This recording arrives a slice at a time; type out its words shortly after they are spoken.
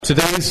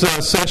Today's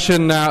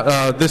session,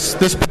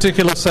 this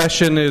particular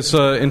session is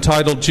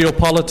entitled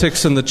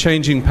Geopolitics and the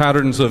Changing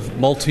Patterns of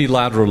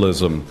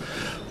Multilateralism.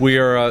 We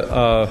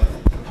are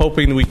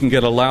hoping we can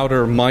get a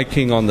louder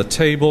miking on the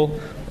table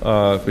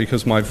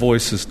because my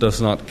voice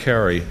does not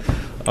carry.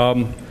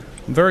 I'm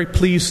very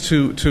pleased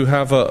to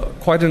have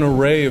quite an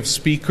array of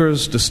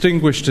speakers,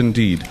 distinguished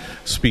indeed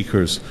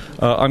speakers.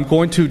 I'm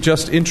going to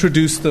just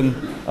introduce them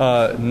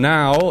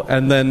now,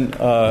 and then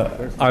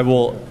I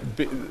will...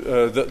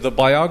 The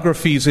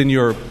biographies in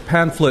your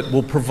pamphlet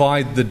will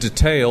provide the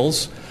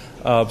details,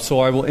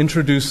 so I will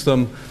introduce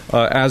them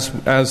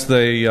as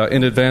they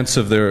in advance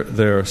of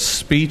their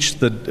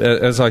speech.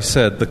 As I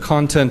said, the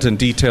content and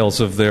details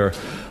of their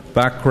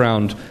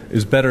background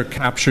is better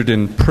captured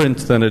in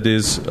print than it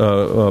is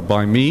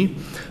by me,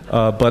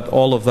 but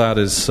all of that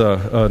is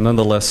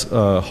nonetheless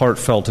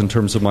heartfelt in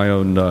terms of my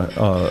own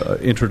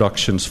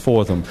introductions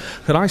for them.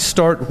 Could I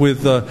start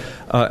with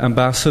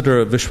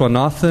Ambassador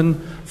Viswanathan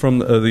from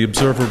the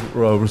Observer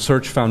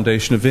Research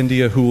Foundation of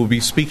India, who will be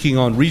speaking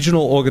on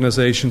regional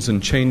organizations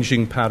and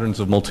changing patterns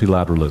of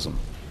multilateralism.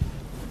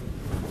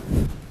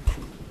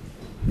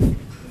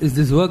 Is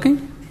this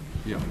working?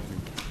 Yeah.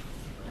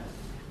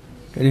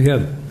 Can you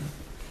hear me?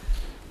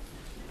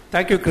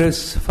 Thank you,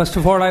 Chris. First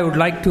of all, I would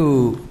like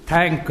to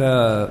thank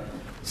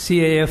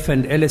CAF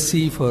and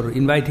LSE for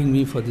inviting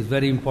me for this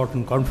very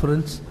important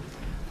conference.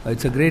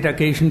 It's a great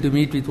occasion to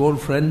meet with old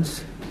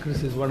friends.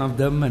 Chris is one of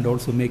them, and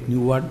also make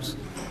new ones.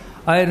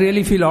 I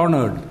really feel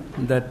honored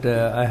that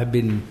I have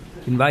been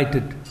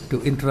invited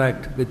to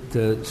interact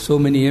with so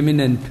many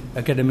eminent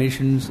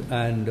academicians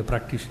and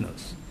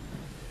practitioners.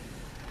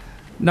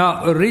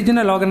 Now, a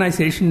regional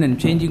organization and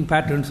changing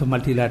patterns of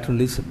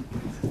multilateralism.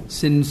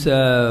 Since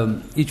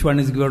each one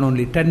is given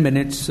only 10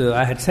 minutes,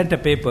 I had sent a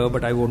paper,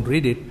 but I won't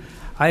read it.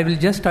 I will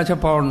just touch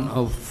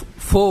upon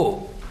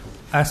 4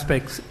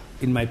 aspects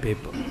in my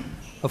paper.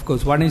 Of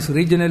course, one is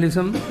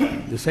regionalism,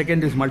 the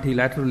second is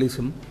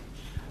multilateralism.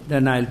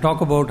 Then I'll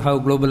talk about how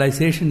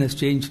globalization has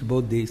changed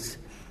both these.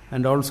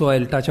 And also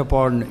I'll touch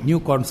upon new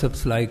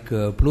concepts like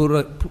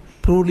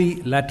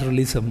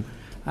plurilateralism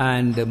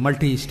and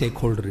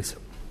multi-stakeholderism.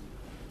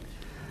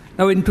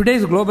 Now, in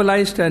today's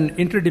globalized and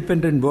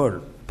interdependent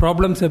world,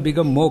 problems have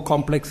become more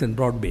complex and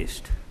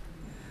broad-based.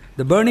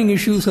 The burning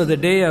issues of the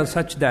day are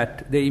such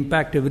that they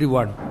impact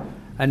everyone,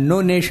 and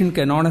no nation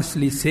can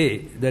honestly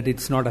say that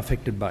it's not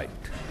affected by it.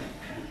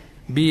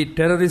 Be it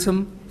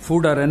terrorism,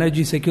 food or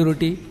energy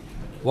security,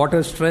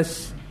 water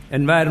stress,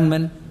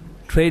 environment,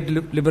 trade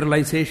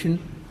liberalization,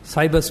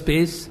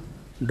 cyberspace,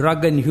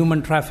 drug and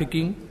human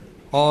trafficking,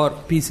 or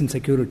peace and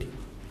security.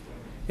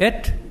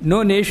 Yet,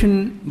 no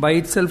nation by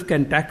itself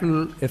can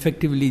tackle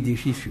effectively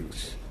these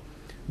issues.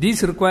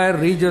 These require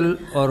regional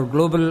or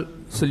global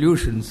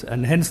solutions,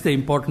 and hence the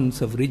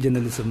importance of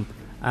regionalism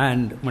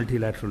and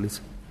multilateralism.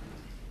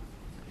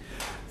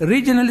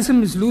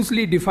 Regionalism is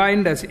loosely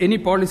defined as any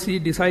policy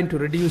designed to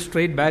reduce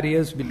trade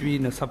barriers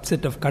between a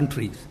subset of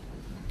countries,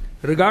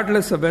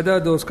 regardless of whether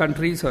those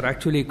countries are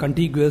actually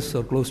contiguous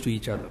or close to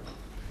each other.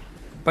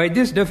 By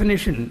this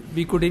definition,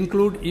 we could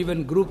include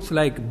even groups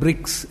like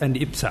BRICS and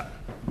IPSA.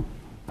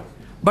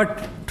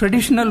 But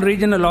traditional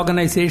regional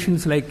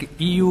organizations like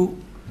EU,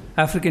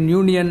 African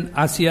Union,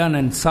 ASEAN,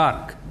 and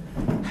SAARC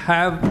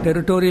have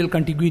territorial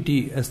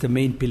contiguity as the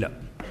main pillar.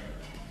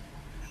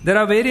 There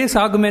are various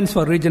arguments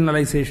for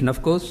regionalization,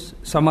 of course,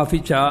 some of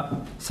which are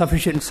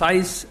sufficient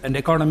size and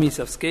economies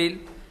of scale,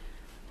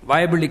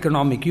 viable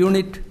economic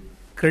unit,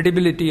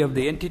 credibility of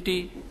the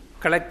entity,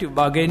 collective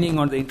bargaining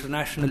on the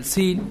international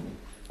scene,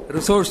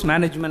 resource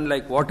management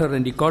like water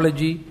and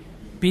ecology,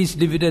 peace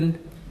dividend,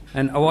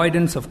 and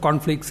avoidance of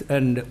conflicts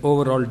and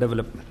overall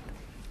development.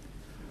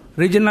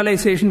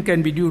 Regionalization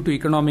can be due to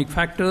economic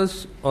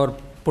factors or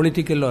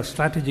political or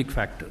strategic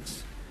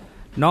factors.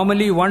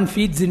 Normally, one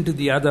feeds into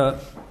the other,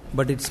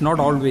 but it's not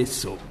always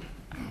so.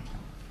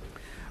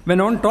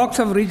 When one talks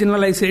of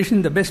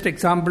regionalization, the best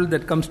example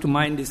that comes to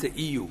mind is the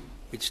EU,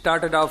 which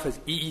started off as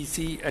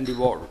EEC and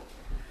evolved.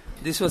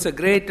 This was a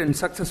great and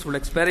successful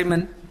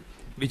experiment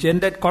which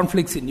ended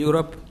conflicts in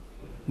Europe,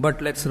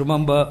 but let's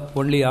remember,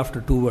 only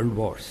after 2 world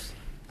wars.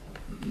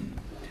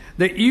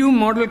 The EU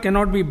model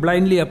cannot be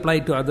blindly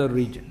applied to other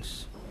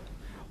regions.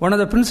 One of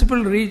the principal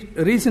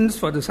reasons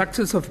for the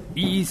success of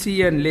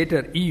EEC and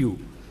later EU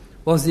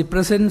was the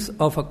presence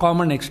of a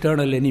common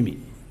external enemy,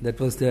 that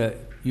was the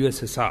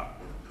USSR,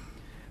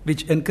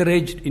 which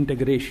encouraged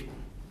integration.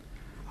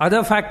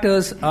 Other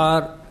factors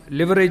are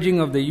leveraging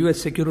of the US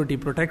security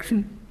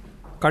protection,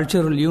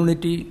 cultural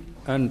unity,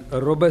 and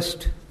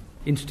robust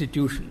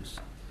institutions.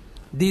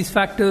 These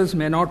factors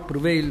may not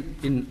prevail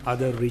in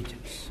other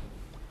regions.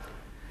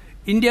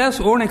 India's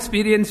own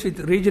experience with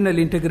regional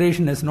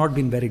integration has not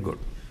been very good.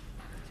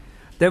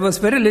 There was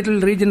very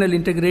little regional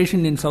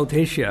integration in South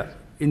Asia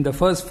in the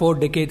first 4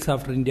 decades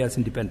after India's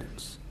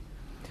independence.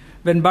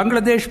 When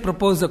Bangladesh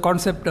proposed the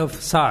concept of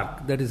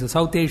SAARC, that is the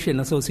South Asian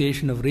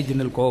Association of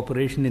Regional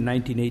Cooperation, in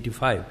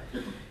 1985,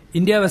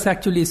 India was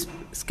actually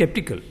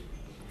skeptical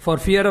for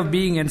fear of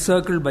being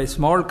encircled by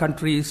small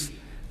countries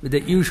with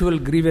the usual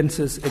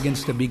grievances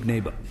against a big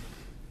neighbor.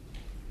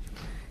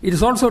 It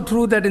is also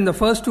true that in the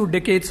first 2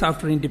 decades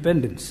after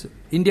independence,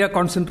 India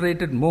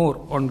concentrated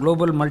more on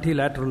global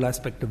multilateral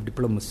aspect of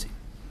diplomacy.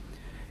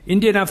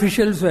 Indian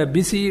officials were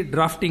busy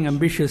drafting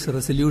ambitious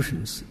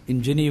resolutions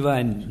in Geneva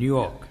and New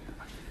York,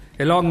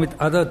 along with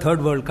other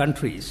third world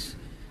countries,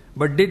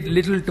 but did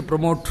little to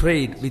promote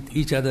trade with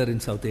each other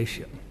in South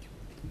Asia.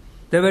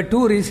 There were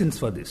 2 reasons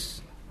for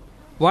this.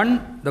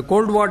 One, the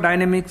Cold War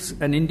dynamics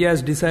and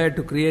India's desire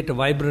to create a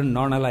vibrant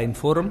non-aligned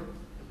forum.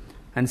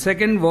 And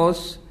second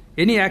was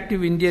any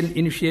active Indian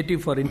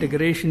initiative for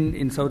integration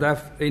in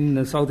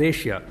South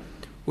Asia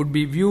would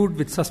be viewed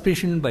with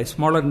suspicion by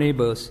smaller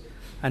neighbors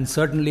and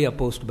certainly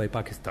opposed by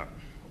Pakistan.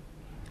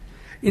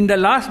 In the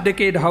last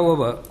decade,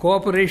 however,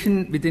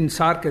 cooperation within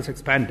SAARC has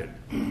expanded,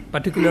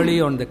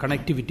 particularly on the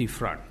connectivity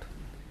front.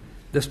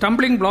 The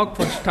stumbling block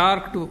for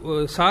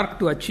SAARC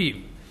to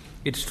achieve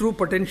its true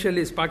potential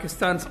is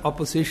Pakistan's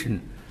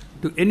opposition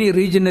to any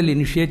regional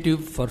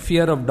initiative for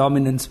fear of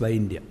dominance by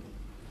India.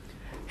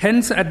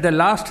 Hence, at the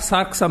last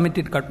SAARC summit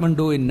in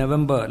Kathmandu in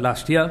November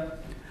last year,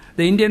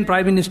 the Indian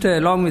Prime Minister,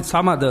 along with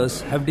some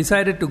others, have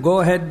decided to go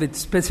ahead with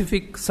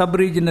specific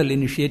sub-regional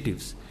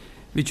initiatives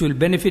which will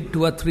benefit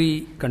 2 or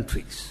 3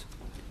 countries.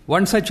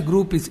 One such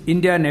group is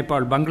India,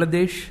 Nepal,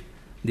 Bangladesh.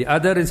 The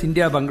other is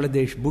India,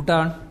 Bangladesh,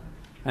 Bhutan.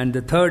 And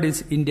the third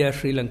is India,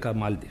 Sri Lanka,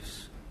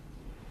 Maldives.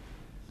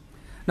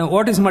 Now,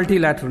 what is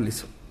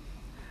multilateralism?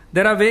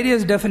 There are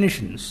various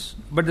definitions,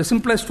 but the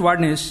simplest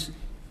one is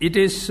it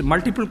is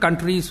multiple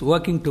countries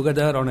working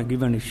together on a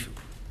given issue.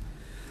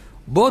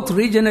 Both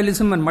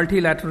regionalism and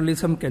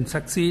multilateralism can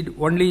succeed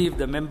only if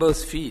the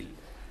members feel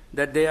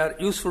that they are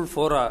useful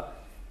fora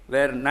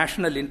where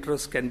national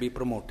interests can be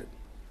promoted.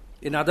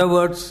 In other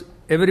words,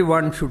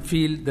 everyone should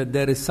feel that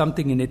there is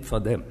something in it for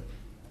them.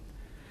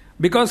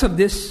 Because of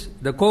this,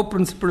 the core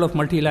principle of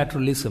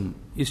multilateralism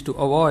is to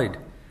avoid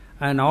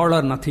an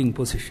all-or-nothing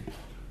position.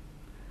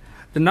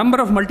 The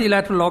number of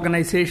multilateral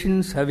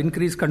organizations have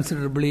increased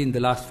considerably in the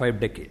last 5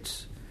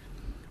 decades.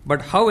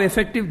 But how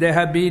effective they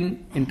have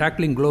been in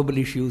tackling global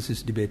issues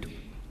is debatable.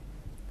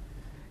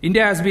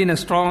 India has been a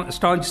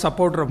staunch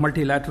supporter of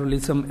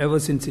multilateralism ever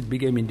since it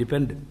became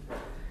independent.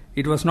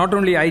 It was not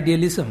only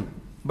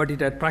idealism, but it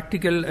had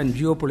practical and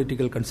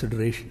geopolitical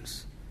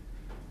considerations.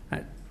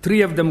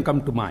 3 of them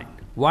come to mind.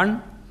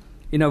 1,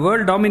 in a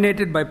world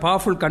dominated by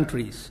powerful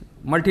countries,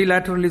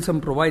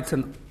 multilateralism provides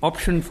an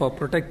option for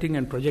protecting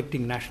and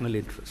projecting national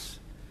interests.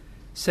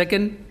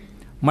 Second,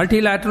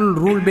 multilateral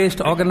rule-based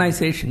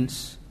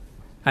organizations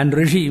and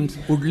regimes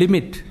would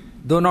limit,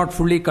 though not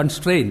fully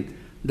constrain,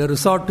 the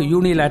resort to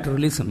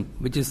unilateralism,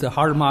 which is the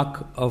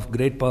hallmark of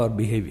great power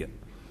behavior.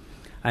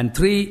 And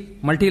 3,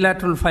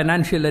 multilateral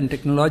financial and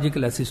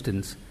technological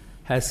assistance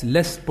has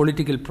less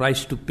political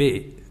price to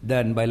pay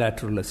than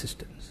bilateral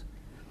assistance.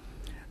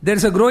 There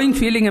is a growing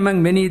feeling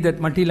among many that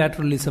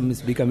multilateralism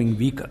is becoming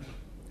weaker.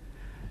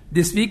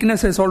 This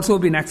weakness has also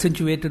been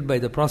accentuated by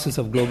the process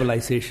of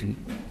globalization,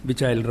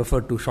 which I will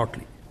refer to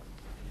shortly.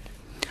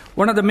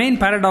 One of the main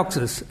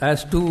paradoxes,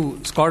 as 2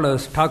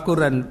 scholars,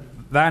 Thakur and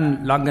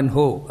Van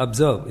Langenhove,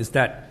 observe, is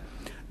that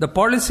the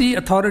policy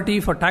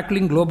authority for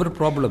tackling global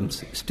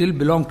problems still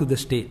belong to the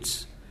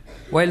states,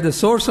 while the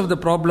source of the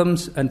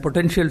problems and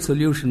potential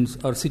solutions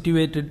are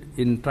situated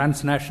in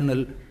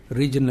transnational,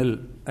 regional,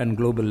 and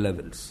global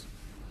levels.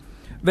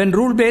 When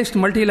rule-based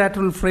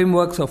multilateral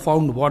frameworks are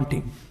found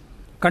wanting,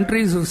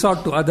 countries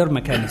resort to other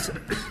mechanisms.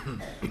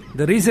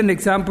 The recent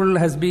example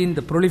has been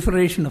the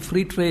proliferation of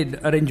free trade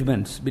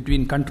arrangements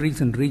between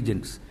countries and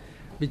regions,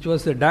 which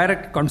was a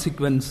direct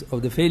consequence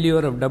of the failure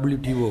of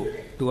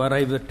WTO to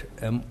arrive at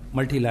a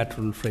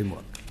multilateral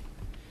framework.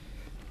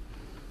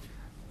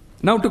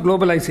 Now to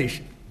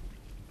globalization.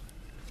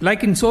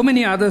 Like in so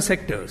many other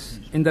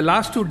sectors, in the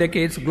last 2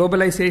 decades,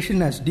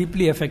 globalization has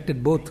deeply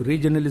affected both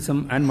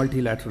regionalism and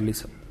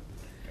multilateralism.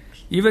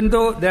 Even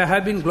though there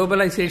have been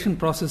globalization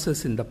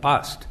processes in the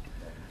past,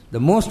 the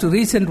most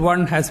recent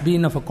one has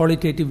been of a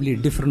qualitatively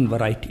different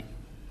variety.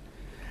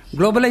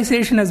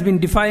 Globalization has been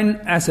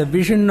defined as a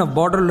vision of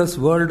borderless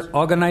world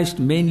organized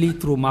mainly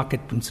through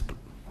market principle.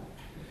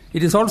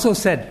 It is also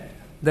said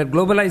that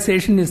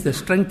globalization is the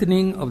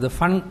strengthening of the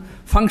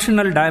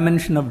functional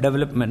dimension of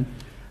development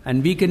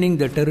and weakening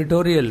the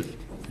territorial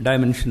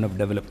dimension of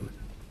development.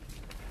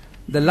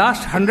 The last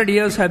 100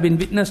 years have been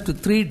witness to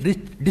 3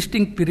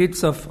 distinct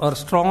periods or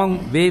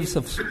strong waves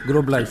of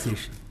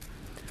globalization.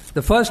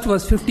 The first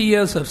was 50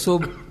 years or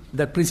so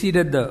that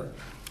preceded the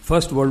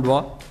First World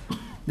War.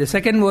 The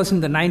second was in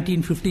the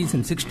 1950s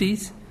and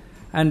 60s.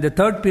 And the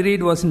third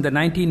period was in the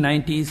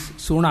 1990s,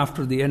 soon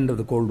after the end of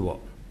the Cold War.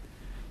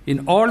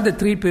 In all the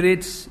 3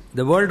 periods,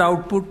 the world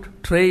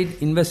output, trade,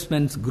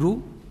 investments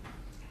grew.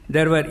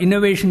 There were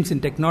innovations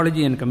in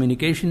technology and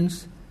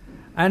communications,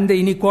 and the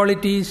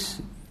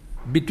inequalities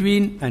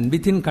between and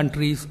within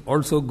countries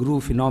also grew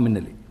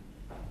phenomenally.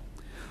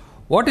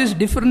 What is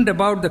different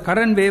about the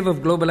current wave of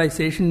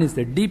globalization is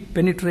the deep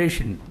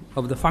penetration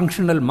of the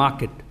functional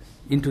market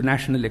into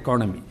national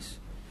economies.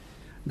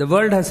 The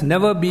world has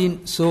never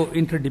been so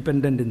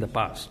interdependent in the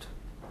past.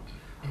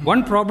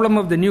 One problem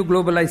of the new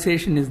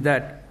globalization is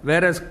that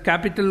whereas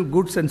capital,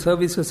 goods and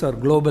services are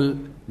global,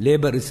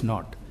 labor is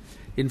not.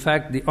 In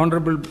fact, the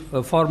Honorable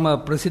former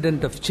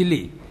President of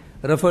Chile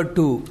referred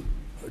to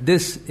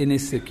this in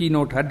his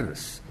keynote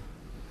address,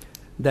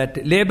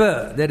 that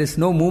labor, there is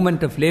no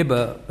movement of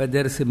labor, but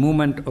there is a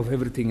movement of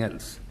everything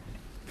else.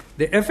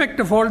 The effect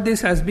of all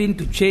this has been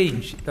to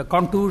change the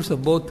contours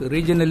of both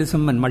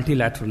regionalism and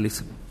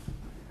multilateralism,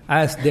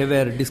 as they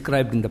were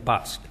described in the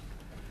past.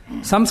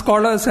 Some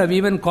scholars have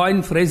even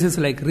coined phrases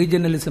like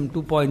regionalism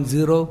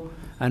 2.0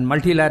 and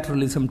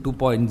multilateralism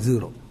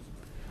 2.0.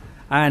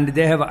 And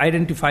they have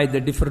identified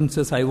the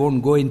differences. I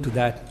won't go into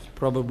that.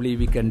 Probably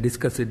we can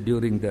discuss it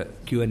during the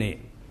Q&A.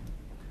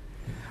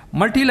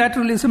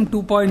 Multilateralism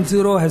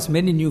 2.0 has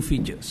many new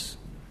features.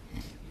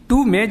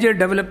 Two major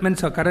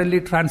developments are currently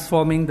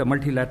transforming the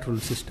multilateral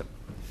system.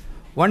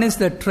 One is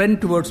the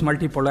trend towards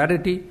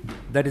multipolarity,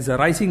 that is a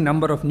rising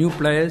number of new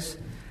players,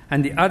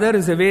 and the other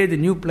is the way the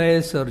new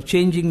players are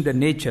changing the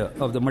nature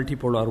of the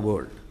multipolar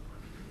world.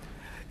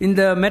 In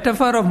the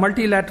metaphor of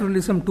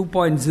multilateralism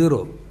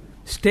 2.0,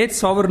 state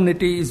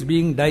sovereignty is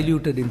being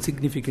diluted in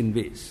significant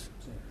ways.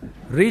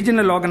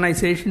 Regional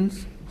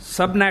organizations,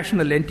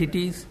 subnational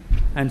entities,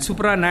 and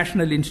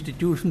supranational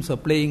institutions are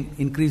playing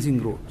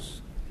increasing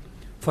roles.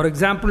 For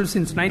example,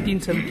 since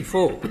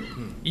 1974,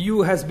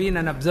 EU has been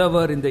an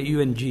observer in the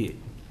UNGA.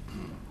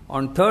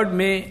 On 3rd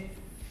May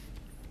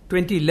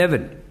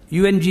 2011,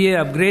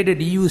 UNGA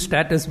upgraded EU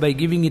status by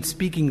giving it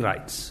speaking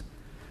rights.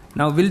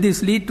 Now, will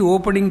this lead to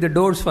opening the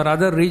doors for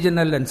other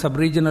regional and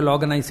sub-regional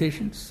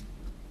organizations?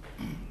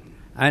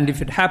 And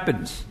if it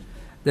happens,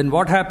 then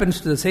what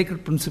happens to the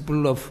sacred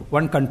principle of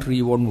one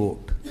country, one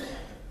vote?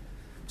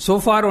 So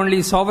far,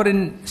 only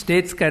sovereign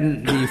states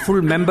can be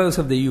full members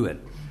of the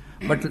UN.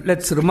 But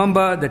let's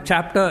remember that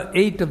Chapter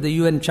 8 of the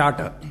UN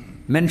Charter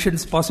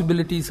mentions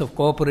possibilities of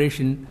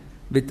cooperation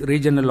with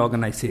regional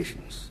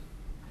organizations.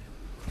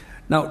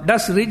 Now,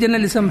 does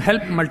regionalism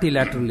help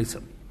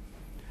multilateralism?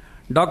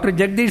 Dr.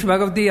 Jagdish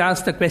Bhagavati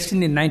asked the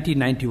question in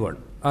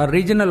 1991, are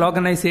regional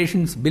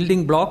organizations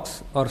building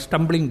blocks or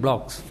stumbling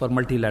blocks for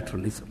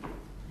multilateralism?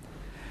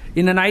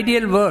 In an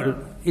ideal world,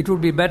 it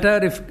would be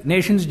better if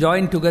nations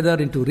join together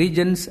into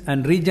regions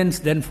and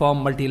regions then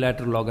form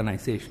multilateral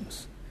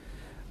organizations.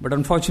 But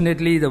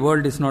unfortunately, the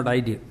world is not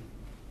ideal.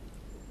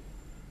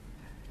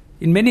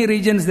 In many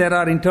regions, there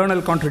are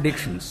internal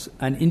contradictions,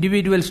 and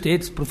individual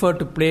states prefer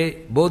to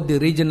play both the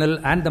regional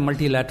and the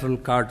multilateral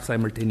card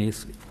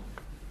simultaneously.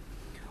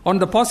 On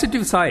the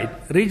positive side,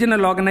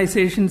 regional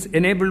organizations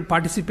enable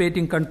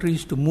participating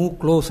countries to move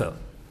closer,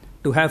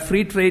 to have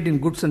free trade in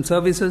goods and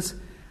services,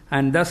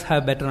 and thus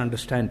have better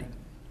understanding.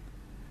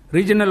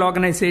 Regional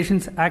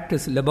organizations act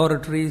as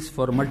laboratories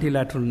for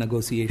multilateral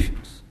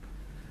negotiations.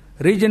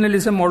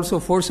 Regionalism also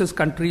forces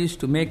countries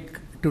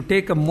to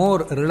take a more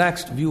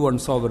relaxed view on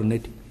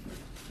sovereignty.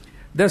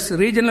 Thus,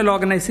 regional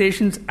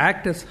organizations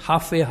act as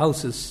halfway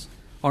houses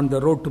on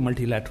the road to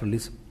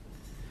multilateralism.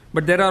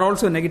 But there are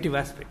also negative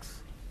aspects.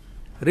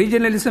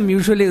 Regionalism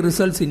usually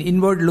results in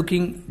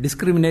inward-looking,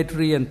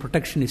 discriminatory and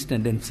protectionist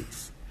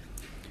tendencies.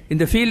 In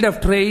the field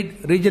of trade,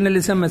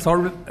 regionalism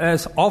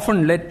has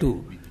often led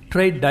to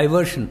trade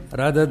diversion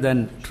rather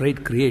than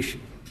trade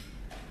creation.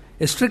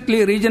 A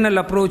strictly regional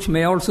approach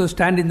may also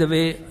stand in the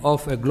way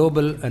of a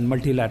global and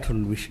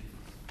multilateral vision.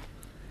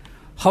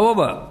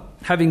 However,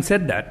 having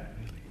said that,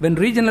 when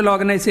regional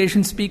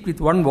organizations speak with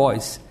one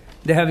voice,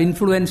 they have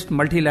influenced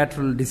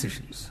multilateral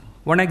decisions.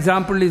 One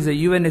example is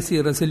the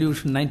UNSC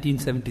Resolution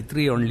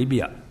 1973 on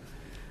Libya,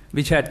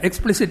 which had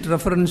explicit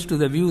reference to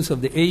the views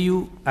of the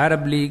AU,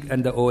 Arab League,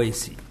 and the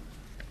OIC.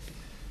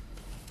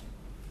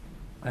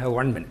 I have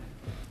 1 minute.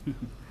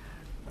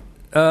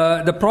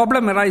 The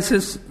problem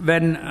arises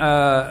when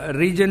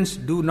regions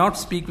do not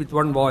speak with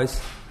one voice,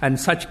 and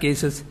such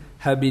cases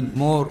have been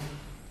more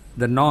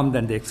the norm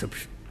than the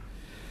exception.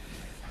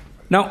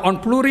 Now,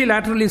 on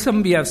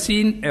plurilateralism, we have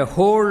seen a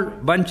whole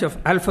bunch of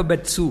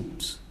alphabet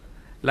soups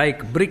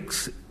like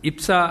BRICS,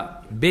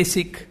 IPSA,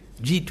 BASIC,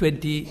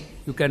 G20.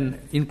 You can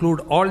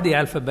include all the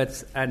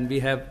alphabets, and we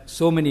have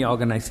so many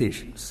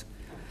organizations.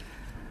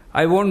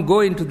 I won't go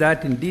into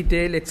that in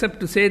detail, except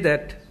to say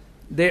that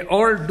they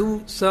all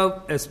do serve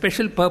a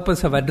special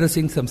purpose of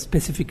addressing some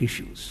specific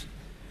issues.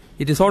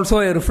 It is also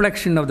a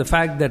reflection of the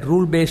fact that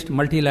rule-based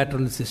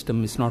multilateral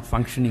system is not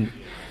functioning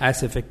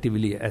as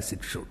effectively as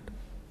it should.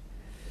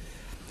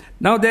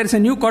 Now there is a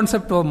new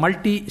concept of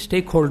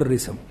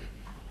multi-stakeholderism.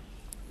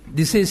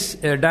 This is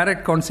a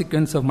direct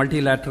consequence of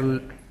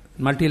multilateralism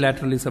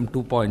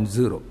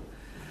 2.0.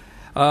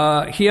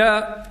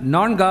 Here,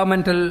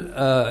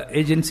 non-governmental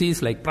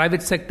agencies like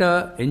private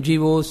sector,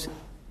 NGOs,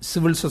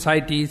 civil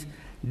societies,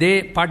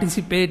 they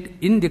participate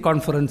in the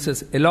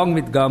conferences along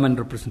with government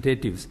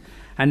representatives.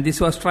 And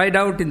this was tried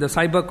out in the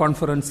cyber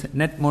conference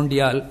Net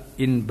Mondial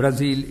in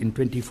Brazil in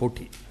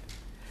 2014.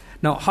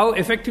 Now, how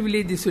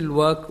effectively this will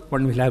work,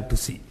 one will have to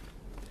see.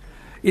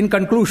 In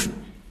conclusion,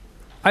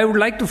 I would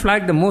like to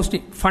flag the most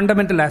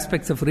fundamental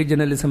aspects of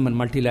regionalism and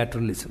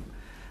multilateralism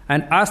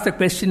and ask the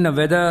question of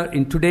whether,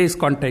 in today's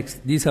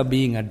context, these are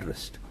being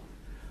addressed.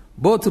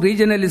 Both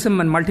regionalism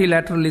and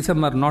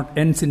multilateralism are not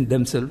ends in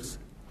themselves.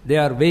 They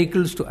are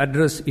vehicles to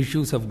address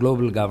issues of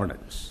global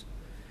governance.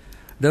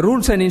 The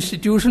rules and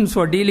institutions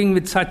for dealing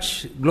with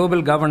such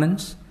global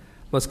governance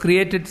was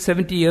created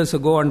 70 years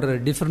ago under a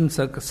different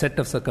set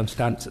of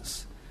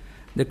circumstances.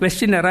 The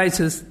question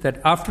arises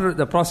that after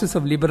the process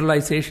of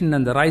liberalization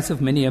and the rise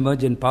of many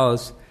emergent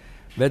powers,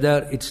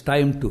 whether it's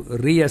time to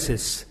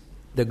reassess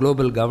the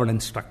global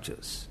governance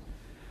structures.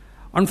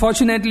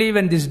 Unfortunately,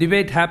 when this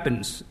debate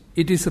happens,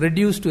 it is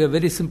reduced to a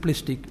very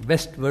simplistic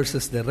West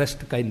versus the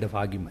rest kind of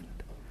argument.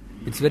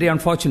 It's very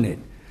unfortunate,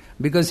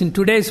 because in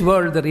today's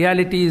world, the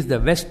reality is the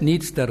West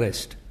needs the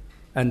rest,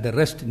 and the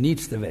rest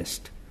needs the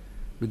West,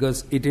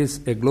 because it is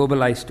a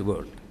globalized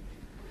world.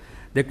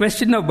 The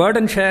question of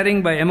burden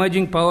sharing by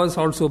emerging powers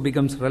also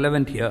becomes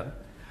relevant here.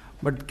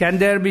 But can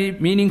there be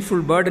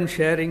meaningful burden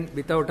sharing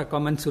without a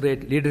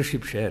commensurate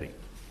leadership sharing?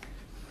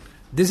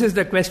 This is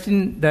the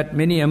question that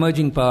many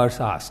emerging powers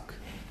ask.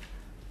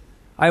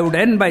 I would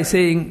end by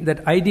saying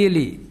that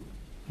ideally,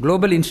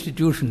 global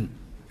institutions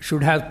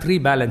should have three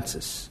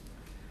balances.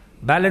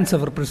 Balance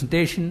of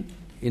representation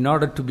in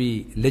order to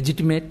be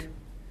legitimate,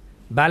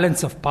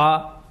 balance of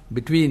power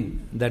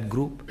between that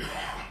group,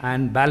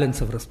 and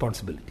balance of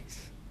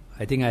responsibilities.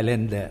 I think I'll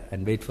end there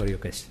and wait for your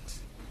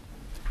questions.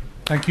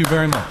 Thank you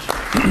very much.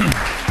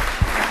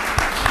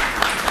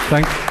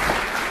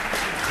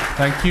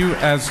 Thank you.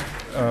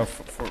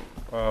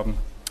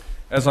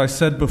 As I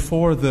said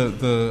before,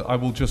 I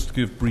will just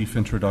give brief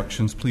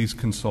introductions. Please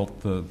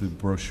consult the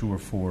brochure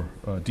for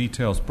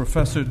details.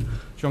 Professor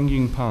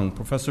Zhongying Pang.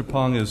 Professor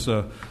Pang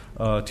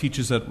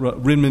teaches at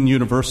Renmin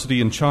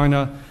University in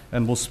China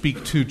and will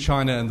speak to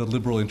China and the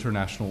liberal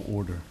international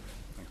order.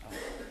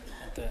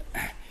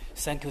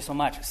 Thank you so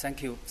much.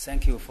 Thank you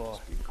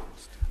for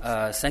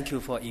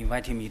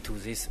inviting me to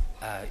this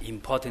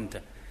important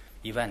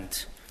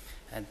event.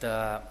 And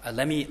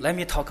let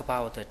me talk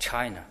about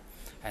China,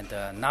 and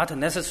not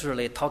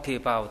necessarily talking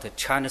about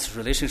China's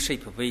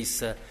relationship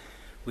with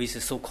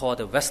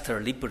so-called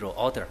Western liberal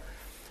order,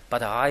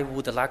 but I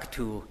would like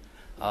to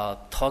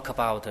talk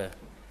about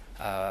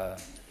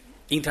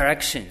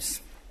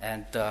interactions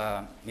and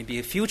maybe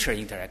future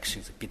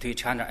interactions between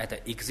China and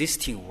the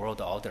existing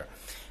world order.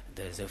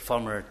 The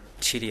former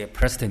Chile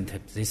president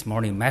this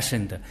morning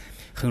mentioned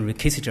Henry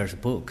Kissinger's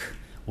book,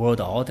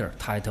 World Order,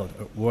 titled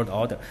World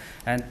Order.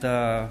 And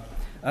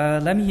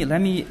let me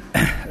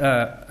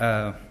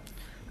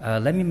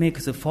make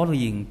the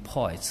following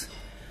points.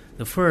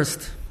 The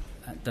first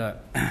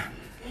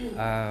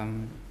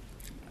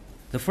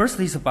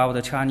is about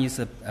the Chinese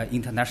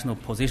international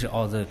position,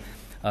 or the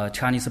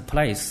Chinese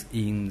place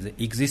in the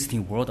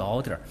existing world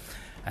order.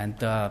 And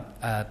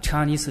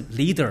Chinese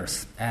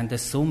leaders and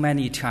so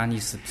many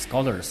Chinese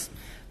scholars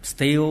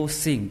still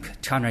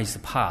think China is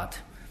part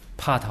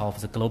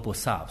of the global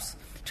South.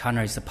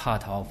 China is a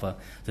part of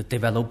the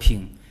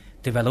developing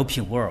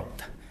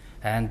world,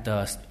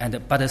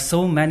 but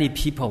so many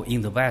people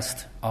in the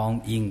West,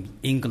 in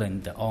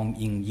England,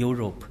 in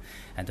Europe,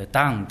 and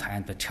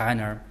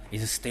China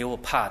is still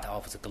part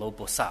of the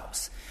global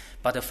South.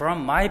 But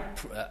from my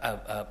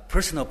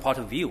personal point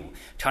of view,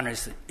 China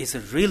is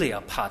really a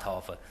part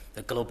of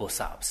the global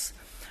South.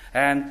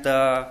 And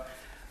the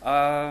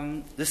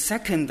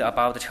second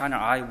about China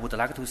I would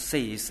like to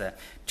say is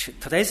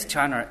today's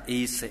China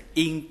is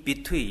in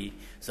between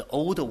the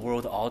old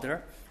world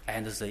order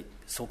and the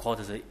so-called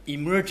the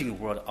emerging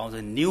world or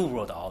the new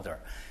world order.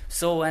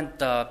 So, and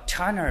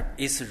China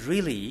is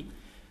really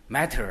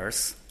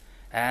matters,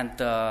 and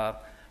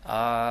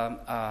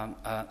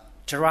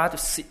Gerard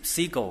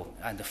Siegel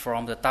and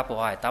from the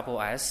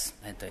IIS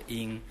and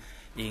in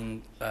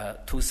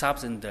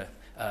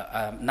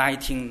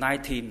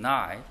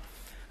 1999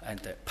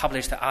 and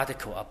published an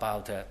article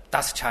about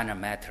Does China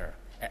Matter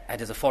at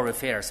the Foreign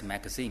Affairs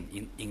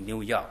magazine in New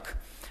York.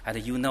 And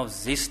you know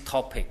this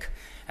topic.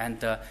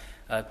 And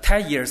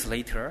 10 years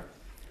later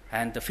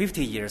and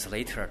 15 years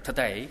later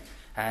today,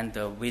 and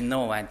we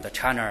know and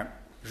China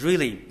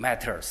really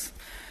matters.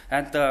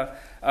 And the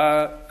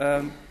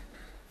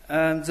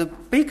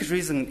big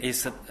reason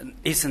is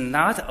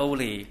not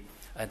only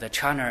that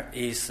China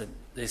is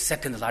the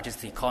second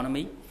largest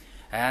economy,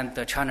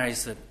 and China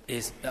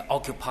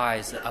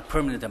occupies a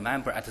permanent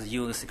member at the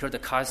UN Security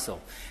Council.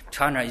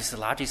 China is the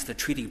largest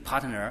trading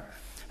partner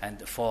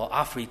and for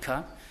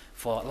Africa,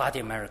 for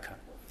Latin America.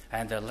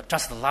 And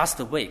just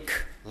last week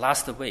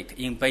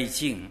in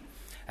Beijing,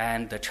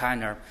 and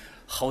China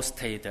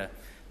hosted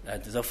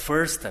the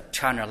first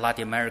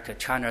China-Latin America,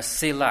 China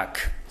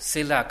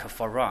CELAC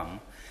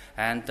Forum.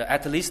 And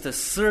at least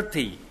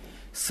 30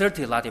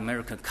 Latin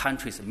American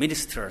countries,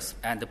 ministers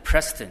and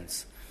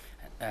presidents,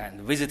 and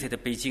visited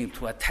Beijing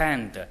to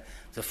attend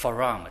the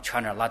forum,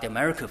 China-Latin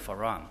America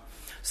Forum.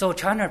 So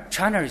China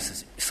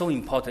is so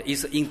important,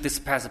 is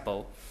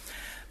indispensable.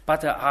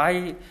 But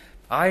I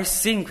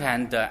think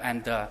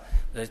the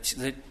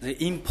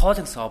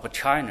importance of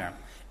China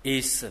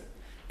is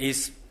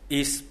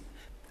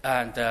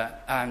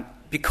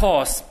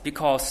because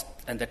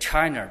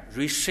China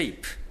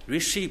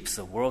reshapes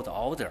the world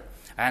order,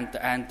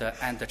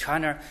 And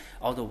China,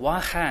 on the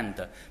one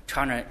hand,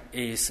 China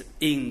is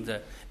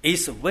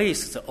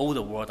with the old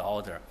world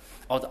order.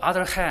 On the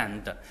other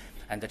hand,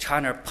 and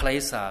China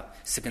plays a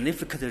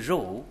significant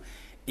role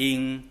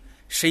in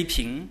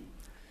shaping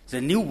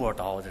the new world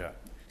order.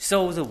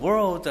 So the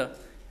world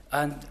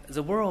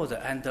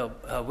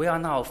we are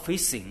now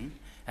facing,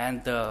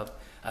 and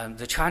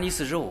the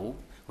Chinese role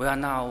we are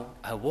now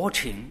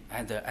watching,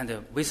 and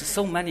with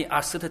so many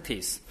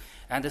uncertainties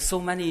and so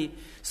many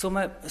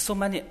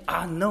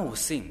unknown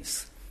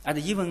things, and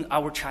even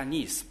our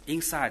Chinese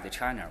inside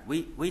China,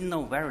 we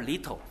know very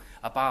little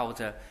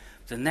about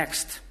the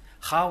next,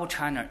 how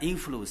China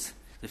influence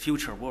the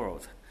future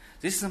world.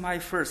 This is my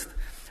first.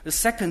 The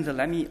second,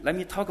 let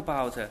me talk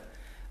about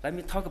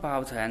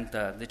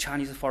the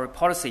Chinese foreign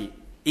policy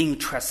in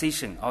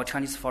transition, or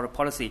Chinese foreign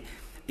policy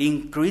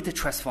in great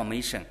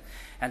transformation.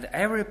 And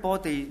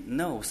everybody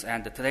knows,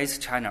 and today's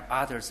China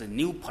under the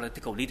new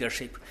political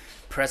leadership,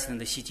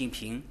 President Xi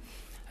Jinping,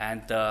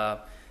 and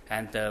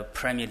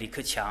Premier Li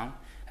Keqiang,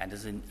 and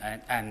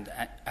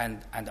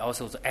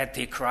also the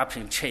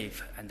anti-corruption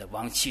chief, and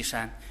Wang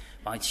Qishan,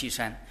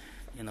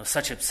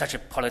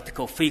 such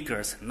political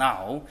figures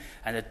now,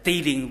 and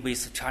dealing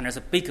with China's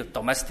big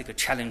domestic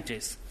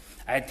challenges,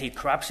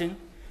 anti-corruption,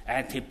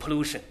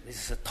 anti-pollution. This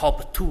is the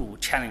top two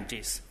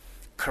challenges: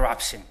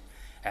 corruption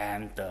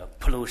and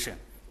pollution.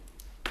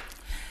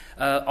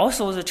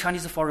 Also, the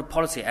Chinese foreign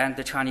policy and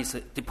the Chinese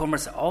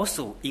diplomacy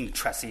also in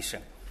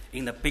transition,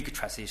 in the big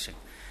transition.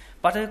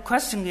 But the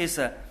question is,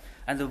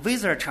 and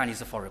with the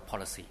Chinese foreign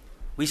policy,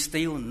 we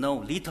still know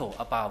little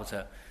about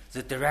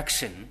the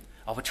direction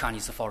of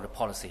Chinese foreign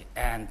policy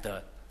and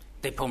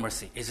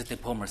diplomacy. Is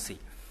diplomacy.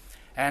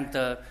 And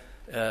 2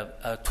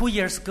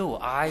 years ago,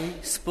 I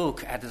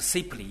spoke at the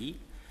CIPLI,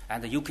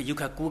 and you can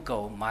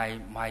Google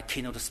my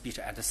keynote speech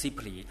at the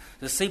CIPLI.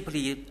 The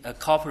CIPLI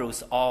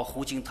covers all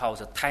Hu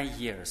Jintao's 10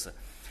 years,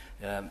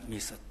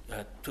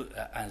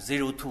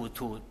 0 to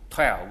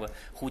 12,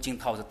 Hu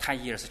Jintao's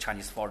 10 years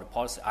Chinese foreign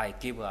policy. I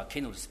gave a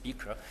keynote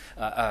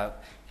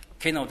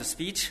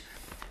speech,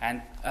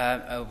 and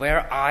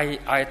where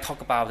I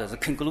talk about the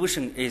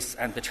conclusion is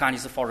and the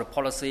Chinese foreign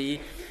policy,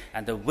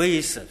 and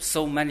with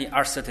so many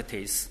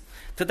uncertainties.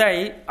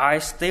 Today, I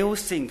still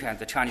think and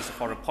the Chinese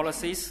foreign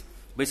policies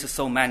with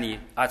so many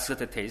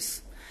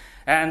uncertainties.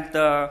 And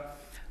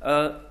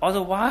on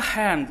the one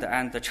hand,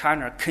 and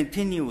China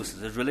continues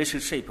the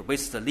relationship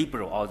with the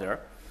liberal order,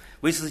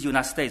 with the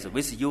United States,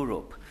 with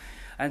Europe.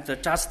 And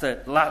just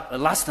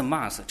last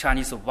month,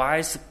 Chinese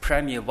Vice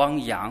Premier Wang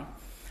Yang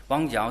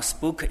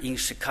spoke in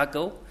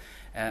Chicago,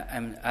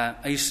 and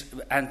he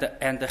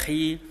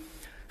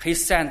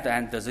said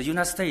that the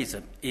United States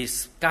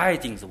is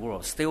guiding the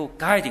world, still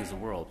guiding the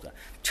world.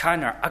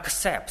 China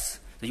accepts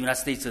the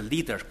United States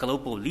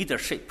global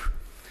leadership,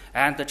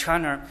 and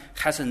China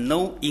has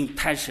no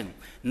intention,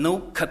 no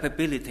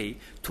capability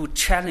to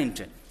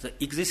challenge the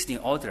existing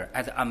order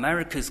and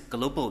America's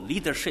global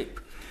leadership.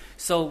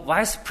 So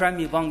Vice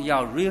Premier Wang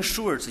Yang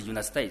reassures the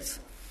United States,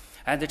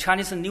 and the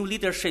Chinese new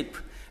leadership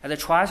and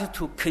tries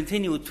to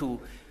continue to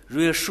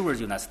reassure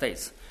the United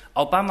States.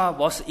 Obama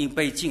was in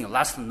Beijing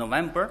last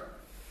November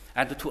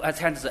and to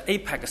attend the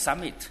APEC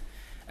summit,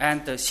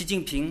 and Xi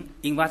Jinping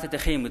invited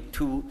him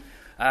to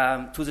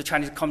the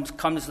Chinese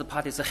Communist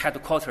Party's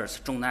headquarters,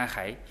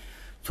 Zhongnanhai,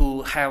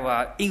 to have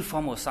an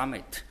informal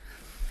summit.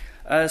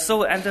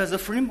 So the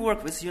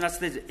framework with the United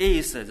States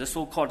is the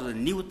so-called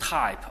new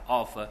type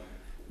of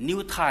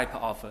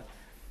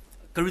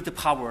great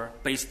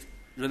power-based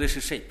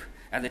relationship,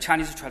 and the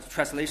Chinese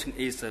translation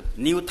is a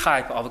new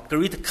type of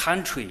great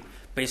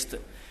country-based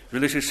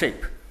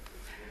relationship.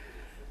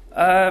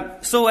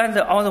 So, and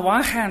on the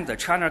one hand,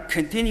 China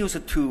continues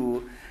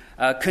to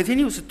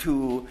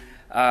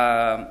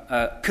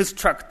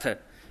construct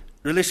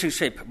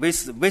relationship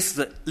with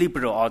the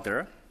liberal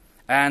order,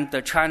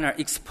 and China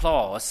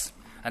explores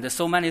and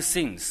so many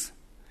things,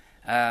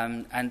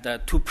 and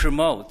to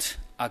promote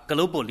a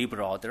global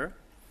liberal order,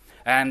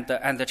 and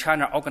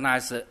China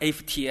organized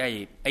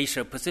FTA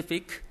Asia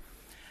Pacific,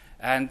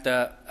 and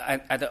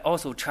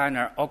also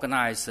China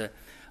organized the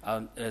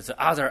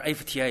other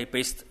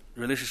FTA-based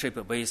relationship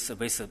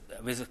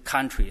with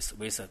countries,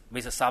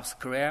 with South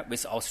Korea,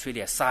 with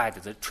Australia signed.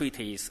 The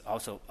treaty is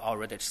also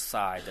already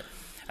signed.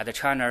 And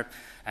China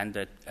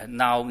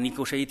now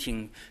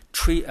negotiating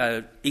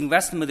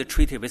investment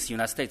treaty with the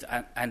United States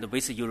and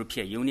with the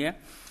European Union.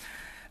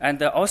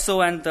 And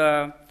also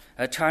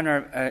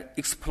China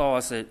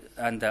explores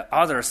and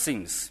other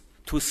things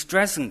to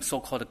strengthen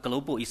so-called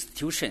global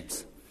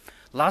institutions.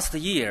 Last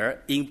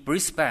year in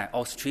Brisbane,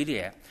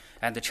 Australia,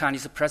 and the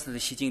Chinese President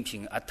Xi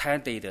Jinping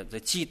attended the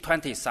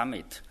G20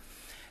 summit,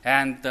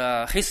 and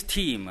his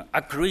team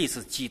agrees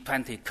with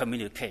G20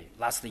 communique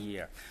last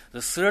year.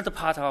 The third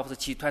part of the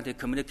G20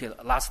 communique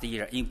last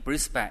year in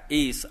Brisbane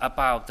is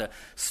about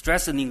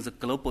strengthening the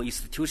global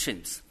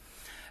institutions,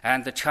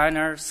 and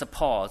China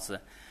supports the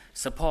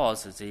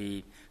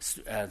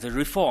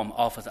reform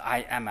of the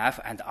IMF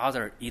and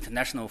other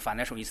international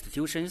financial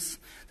institutions,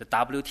 the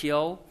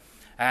WTO,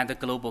 and the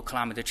global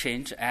climate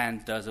change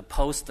and the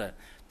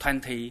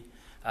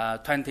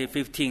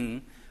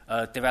post-2015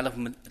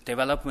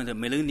 development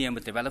Millennium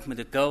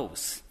Development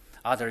Goals,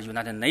 other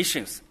United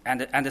Nations,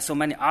 and so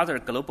many other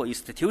global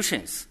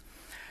institutions.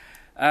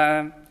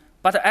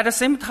 But at the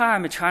same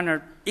time,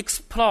 China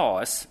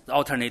explores the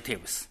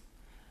alternatives.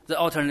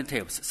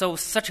 So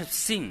such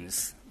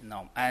things,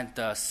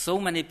 and so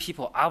many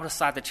people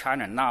outside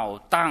China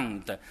now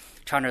down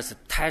China's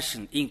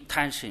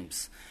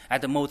intentions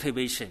and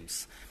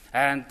motivations,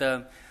 and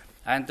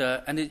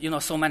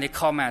so many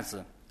comments,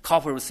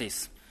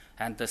 conferences,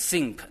 and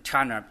think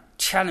China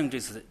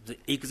challenges the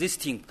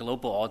existing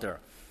global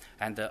order,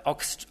 and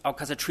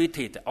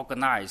orchestrated,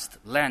 organized,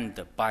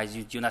 led by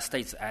the United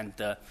States and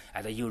the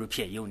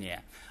European Union.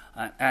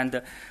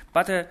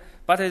 But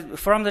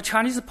from the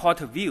Chinese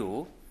point of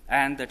view,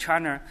 and the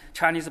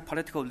Chinese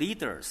political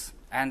leaders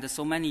and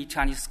so many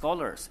Chinese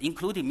scholars,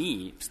 including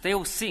me,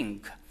 still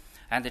think,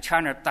 and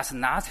China does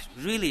not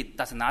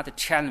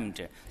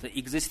challenge the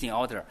existing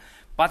order,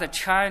 but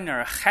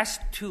China has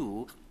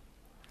to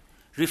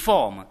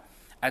reform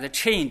and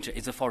change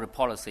its foreign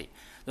policy.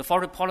 The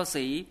foreign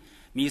policy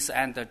means,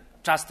 and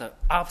just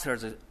after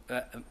the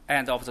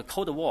end of the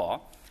Cold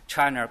War,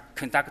 China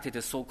conducted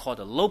a so-called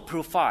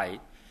low-profile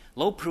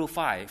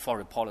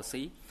foreign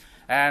policy,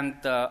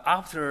 and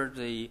after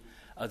the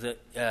end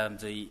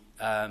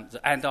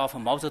of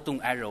Mao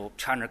Zedong era,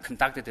 China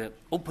conducted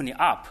opening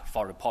up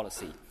foreign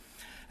policy,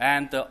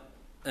 and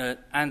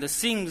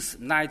since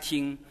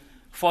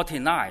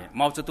 1949,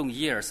 Mao Zedong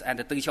years and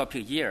Deng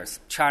Xiaoping years,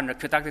 China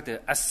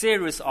conducted a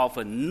series of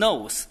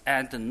north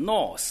and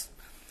north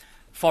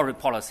foreign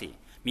policy.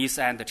 Means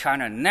and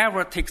China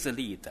never takes the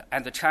lead,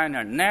 and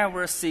China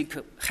never seek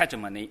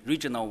hegemony,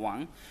 regional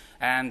one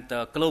and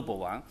global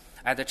one,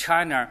 and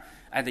China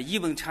and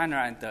even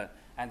China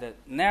and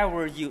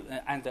never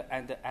and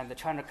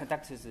China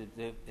conducts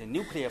the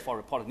nuclear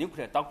foreign policy,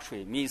 nuclear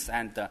doctrine means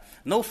and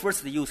no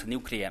first use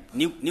nuclear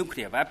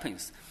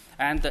weapons,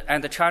 and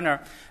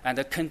China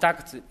and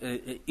conduct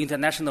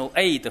international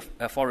aid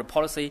foreign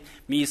policy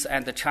means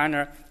and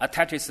China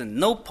attaches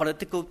no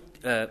political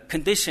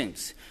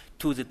conditions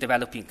to the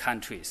developing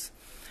countries,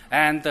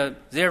 and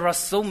there are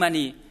so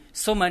many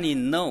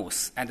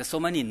no's and so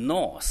many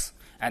no's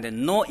and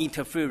no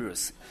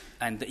interference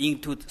and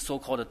into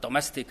so-called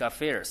domestic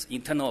affairs,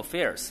 internal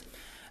affairs,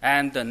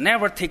 and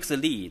never takes the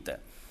lead,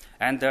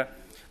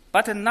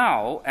 but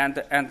now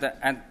and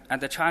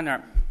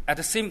China at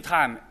the same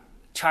time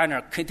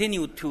China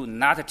continue to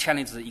not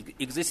challenge the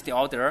existing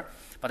order,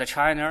 but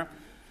China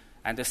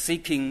and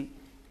seeking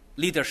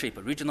leadership,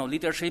 regional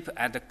leadership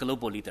and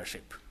global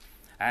leadership,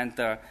 and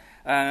there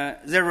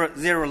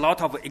are a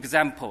lot of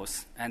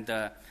examples, and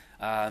the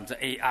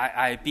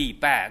AIIB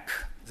back,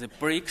 the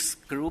BRICS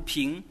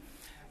grouping,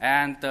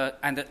 and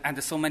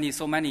so many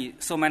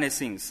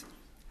things.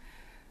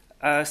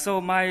 So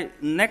my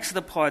next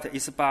point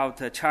is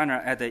about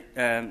China and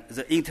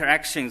the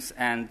interactions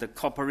and the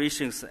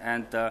cooperations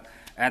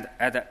and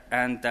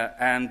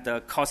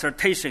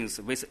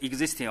consultations with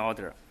existing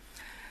order.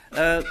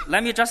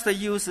 Let me just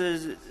use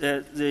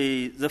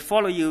the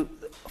following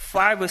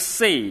 5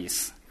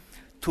 C's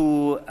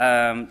to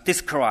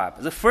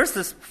describe. The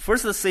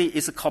first C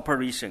is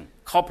cooperation.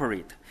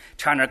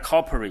 China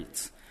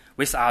cooperates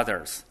with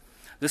others.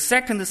 The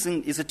second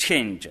thing is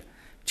change.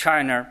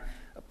 China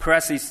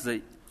presses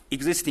the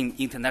existing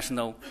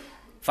international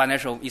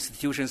financial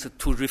institutions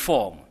to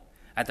reform,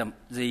 and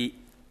the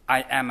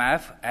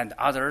IMF and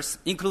others,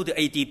 including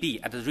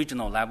ADB at the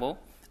regional level,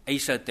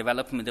 Asia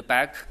Development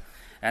Bank,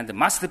 and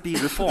must be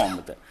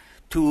reformed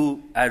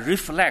to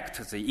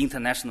reflect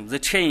the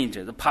change,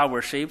 the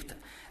power shift,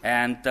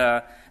 and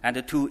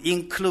to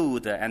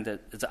include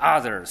the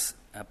others,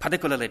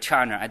 particularly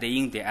China and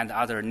India and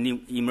other new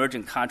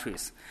emerging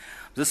countries.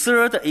 The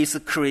third is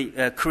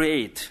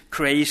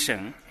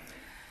creation,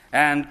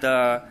 and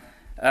the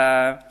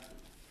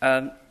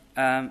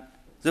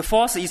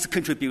fourth is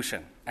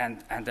contribution.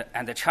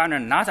 And China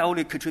not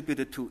only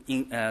contributed to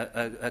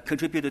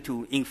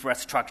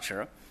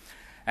infrastructure,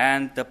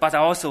 but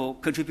also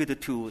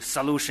contributed to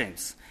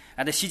solutions.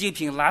 And Xi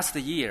Jinping last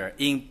year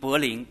in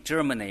Berlin,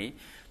 Germany,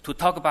 to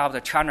talk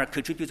about China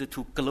contributed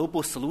to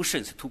global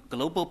solutions, to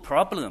global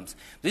problems.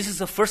 This is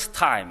the first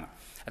time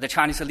the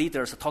Chinese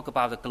leaders talk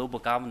about the global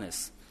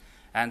governance.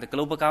 And the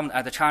global government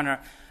at China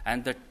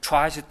and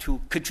tries to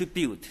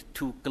contribute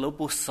to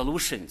global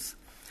solutions.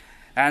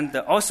 And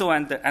also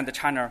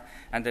China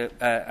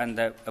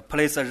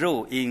plays a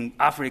role in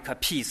Africa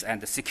peace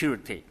and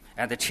security,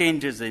 and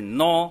changes the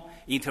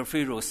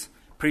non-interference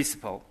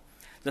principle.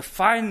 The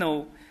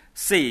final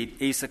C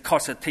is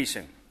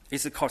consultation.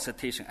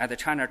 And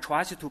China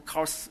tries to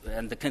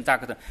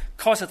conduct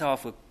concept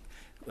of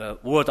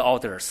world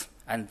orders,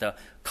 and the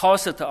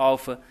concept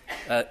of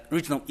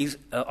regional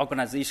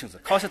organizations,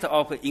 concept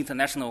of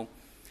international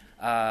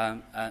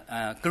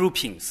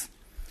groupings.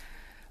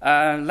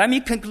 Let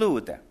me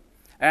conclude.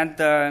 And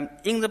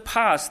in the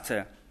past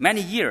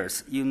many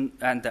years,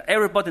 and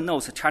everybody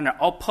knows China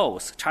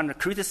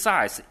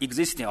criticized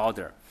existing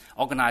order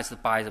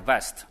organized by the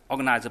West,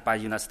 organized by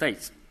the United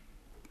States.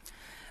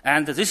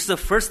 And this is the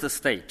first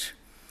stage.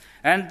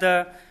 And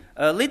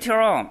later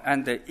on,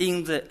 and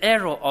in the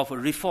era of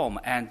reform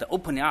and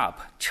opening up,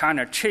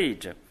 China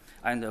changed,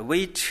 and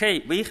we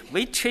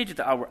changed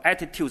our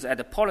attitudes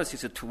and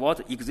policies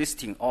toward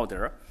existing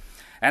order.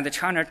 And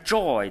China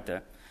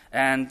joined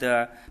and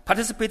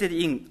participated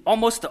in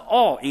almost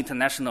all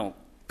international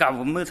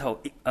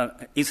governmental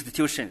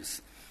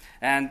institutions.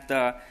 And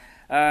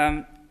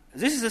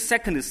this is the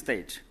second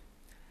stage.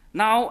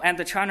 Now,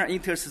 and China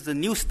enters the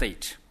new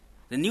stage.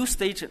 The new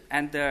stage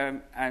and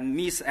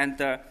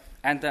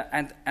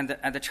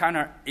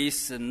China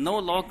is no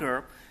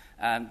longer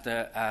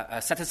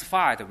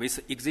satisfied with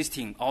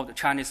existing all the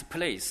Chinese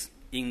place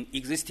in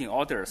existing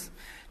orders.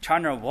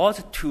 China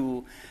wants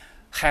to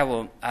have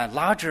a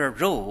larger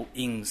role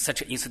in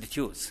such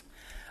institutes.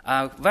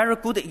 A very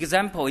good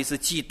example is the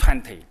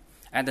G20.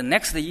 And the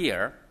next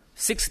year,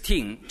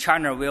 2016,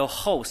 China will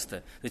host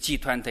the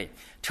G20.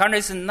 China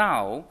is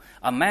now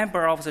a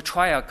member of the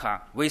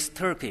Troika with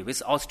Turkey,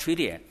 with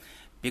Australia,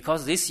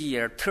 because this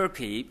year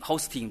Turkey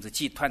hosting the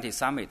G20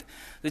 summit.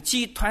 The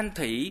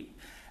G20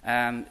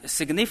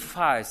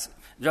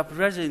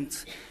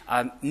 represents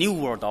a new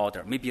world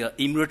order, maybe an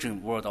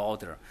emerging world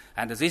order.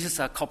 And this is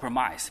a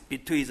compromise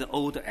between the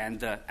old and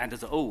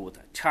the old.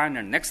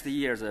 China, next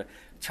year, the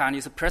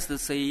Chinese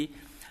presidency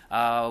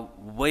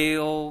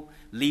will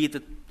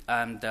lead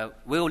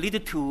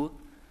to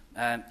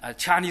a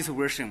Chinese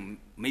version,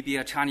 maybe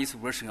a Chinese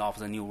version of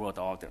the new world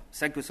order.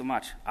 Thank you so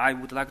much. I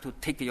would like to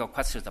take your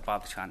questions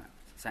about China.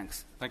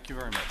 Thanks. Thank you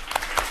very much.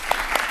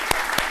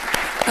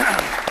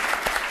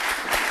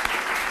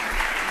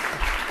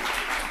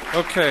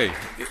 Okay,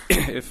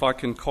 if I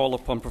can call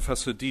upon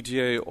Professor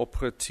Didier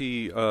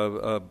Opertti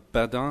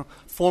Badán,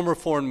 former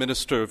foreign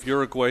minister of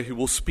Uruguay, who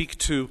will speak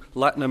to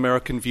Latin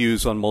American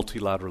views on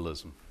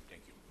multilateralism.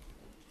 Thank you.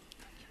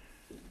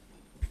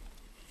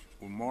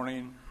 Good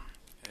morning.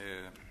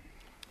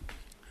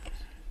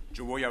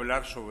 Yo voy a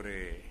hablar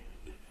sobre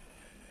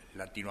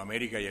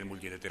Latinoamérica y el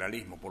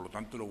multilateralismo, por lo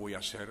tanto lo voy a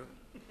hacer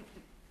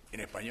en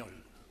español,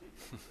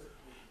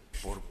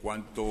 por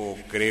cuanto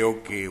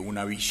creo que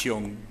una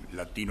visión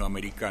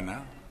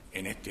latinoamericana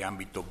en este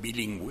ámbito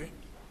bilingüe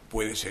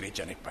puede ser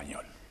hecha en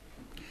español.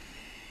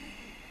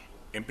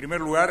 En primer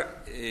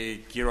lugar,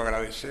 quiero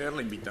agradecer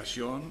la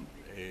invitación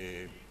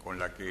con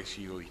la que he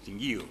sido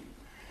distinguido,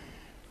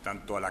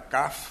 tanto a la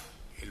CAF,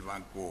 el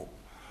Banco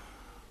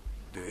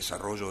de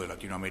Desarrollo de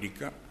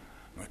Latinoamérica,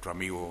 nuestro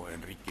amigo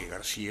Enrique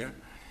García,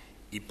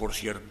 y por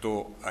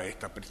cierto a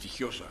esta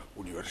prestigiosa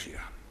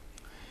universidad.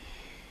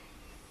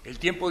 El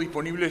tiempo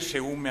disponible,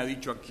 según me ha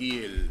dicho aquí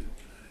el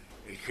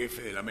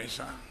jefe de la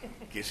mesa,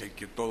 que es el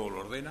que todo lo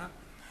ordena,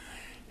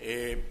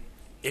 es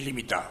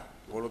limitado.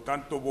 Por lo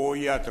tanto,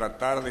 voy a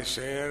tratar de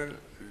ser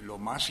lo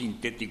más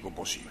sintético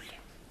posible.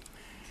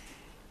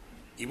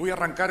 Y voy a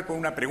arrancar con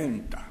una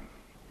pregunta.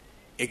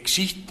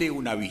 ¿Existe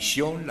una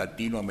visión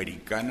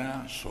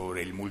latinoamericana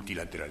sobre el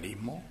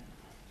multilateralismo?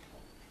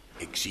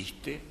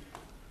 ¿Existe?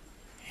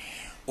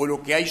 ¿O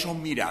lo que hay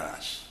son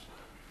miradas?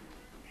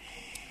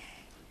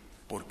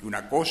 Porque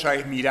una cosa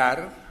es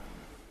mirar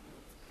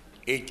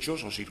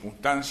hechos o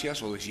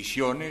circunstancias o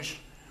decisiones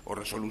o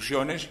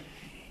resoluciones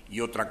y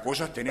otra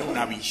cosa es tener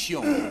una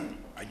visión,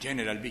 a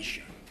general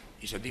vision.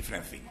 It's a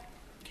different thing.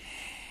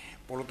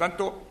 Por lo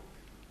tanto,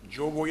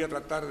 yo voy a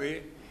tratar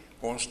de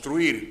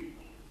construir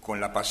con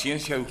la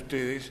paciencia de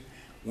ustedes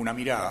una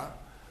mirada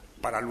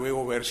para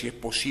luego ver si es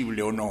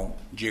posible o no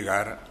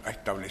llegar a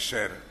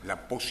establecer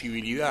la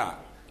posibilidad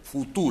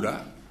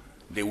futura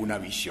de una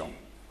visión,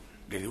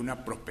 desde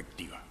una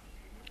perspectiva.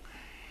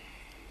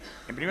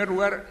 En primer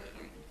lugar,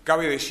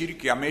 cabe decir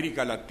que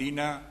América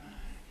Latina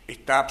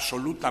está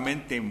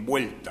absolutamente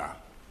envuelta,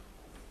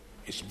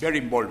 es very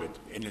involved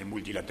en el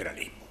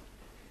multilateralismo,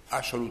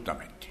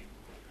 absolutamente.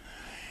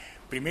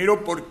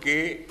 Primero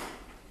porque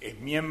es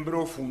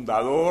miembro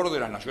fundador de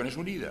las Naciones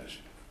Unidas,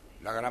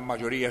 la gran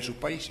mayoría de sus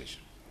países.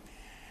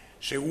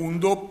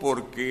 Segundo,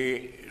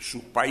 porque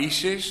sus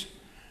países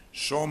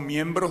son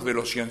miembros de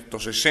los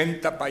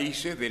 160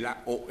 países de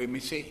la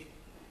OMC.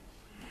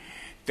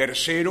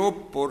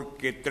 Tercero,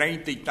 porque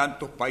 30 y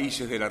tantos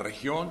países de la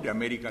región de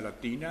América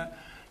Latina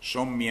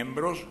son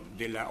miembros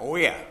de la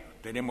OEA.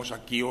 Tenemos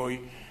aquí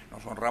hoy,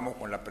 nos honramos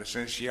con la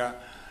presencia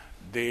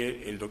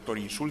del doctor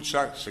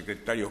Insulza,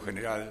 secretario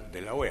general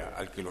de la OEA,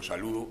 al que lo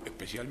saludo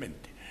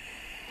especialmente.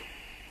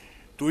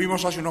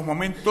 Tuvimos hace unos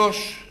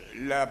momentos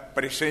la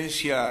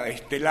presencia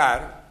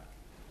estelar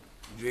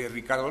de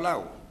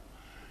Ricardo,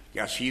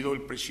 que ha sido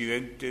el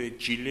presidente de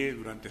Chile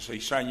durante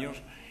 6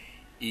 años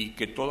y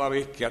que toda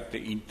vez que ha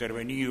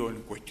intervenido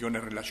en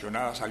cuestiones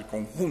relacionadas al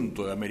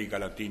conjunto de América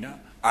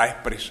Latina ha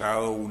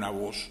expresado una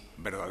voz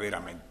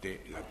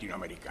verdaderamente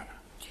latinoamericana.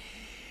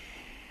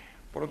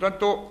 Por lo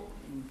tanto,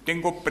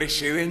 tengo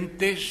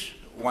precedentes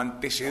o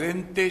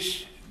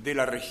antecedentes de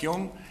la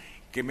región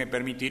que me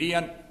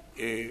permitirían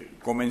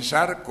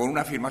comenzar con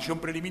una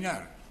afirmación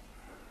preliminar.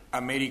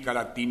 América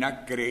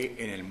Latina cree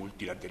en el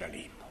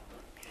multilateralismo.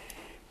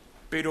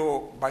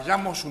 pero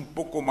vayamos un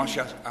poco más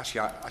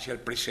hacia el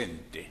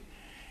presente.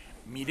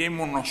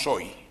 Mirémonos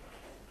hoy,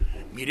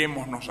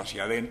 mirémonos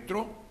hacia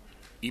adentro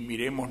y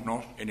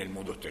mirémonos en el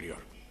mundo exterior.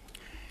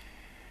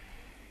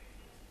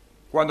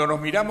 Cuando nos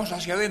miramos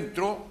hacia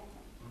adentro,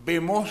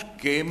 vemos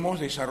que hemos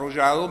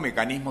desarrollado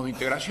mecanismos de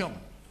integración.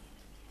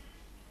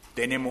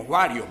 Tenemos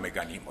varios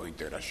mecanismos de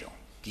integración,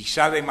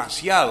 quizá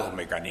demasiados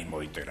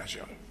mecanismos de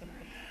integración.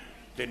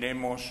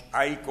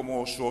 Hay,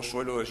 como yo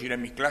suelo decir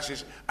en mis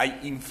clases, hay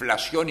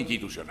inflación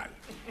institucional.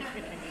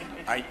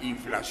 Hay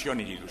inflación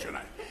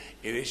institucional.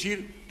 Es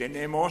decir,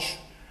 tenemos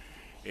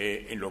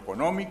en lo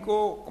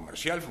económico,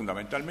 comercial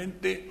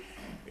fundamentalmente,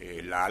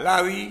 la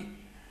ALADI,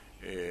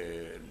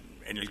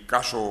 en el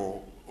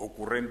caso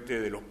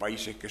ocurrente de los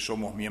países que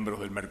somos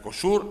miembros del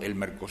Mercosur, el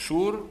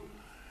Mercosur,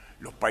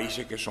 los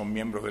países que son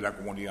miembros de la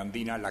Comunidad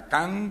Andina, la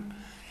CAN,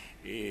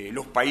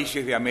 los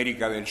países de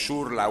América del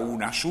Sur, la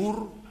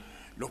UNASUR,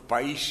 los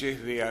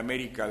países de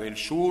América del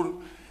Sur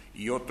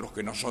y otros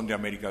que no son de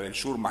América del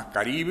Sur, más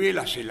Caribe,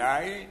 la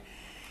CELAE,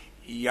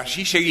 y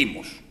así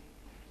seguimos.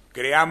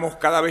 Creamos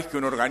cada vez que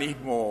un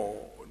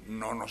organismo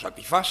no nos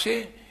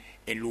satisface,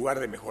 en lugar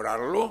de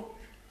mejorarlo,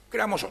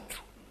 creamos otro.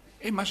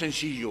 Es más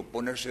sencillo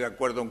ponerse de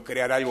acuerdo en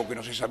crear algo que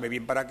no se sabe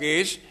bien para qué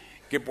es,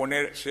 que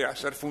ponerse a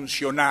hacer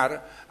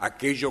funcionar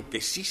aquello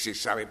que sí se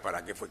sabe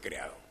para qué fue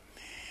creado.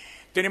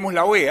 Tenemos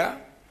la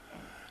OEA,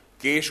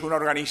 que es una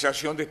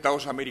organización de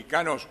Estados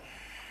americanos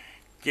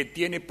que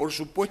tiene, por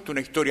supuesto, una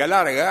historia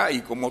larga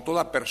y, como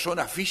toda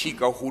persona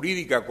física o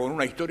jurídica con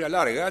una historia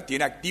larga,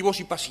 tiene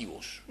activos y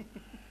pasivos.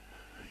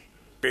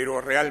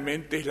 Pero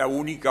realmente es la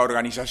única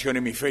organización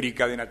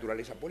hemisférica de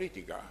naturaleza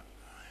política.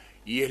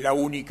 Y es la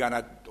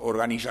única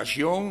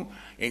organización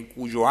en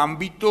cuyo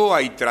ámbito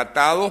hay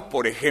tratados,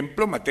 por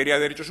ejemplo, en materia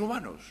de derechos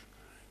humanos.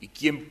 ¿Y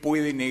quién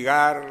puede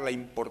negar la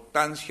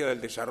importancia del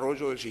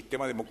desarrollo del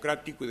sistema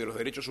democrático y de los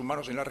derechos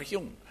humanos en la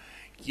región?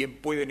 ¿Quién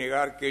puede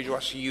negar que ello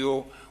ha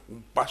sido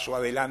un paso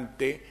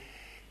adelante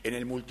en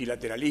el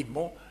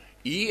multilateralismo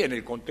y en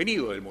el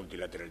contenido del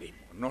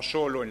multilateralismo? No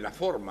solo en la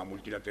forma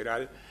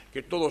multilateral,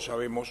 que todos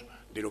sabemos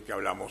de lo que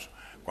hablamos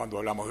cuando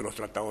hablamos de los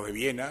tratados de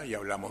Viena y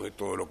hablamos de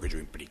todo lo que ello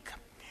implica.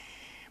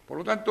 Por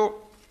lo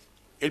tanto,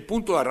 el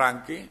punto de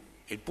arranque,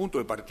 el punto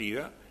de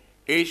partida,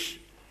 es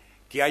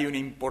que hay una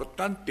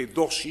importante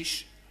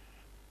dosis,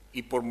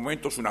 y por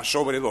momentos una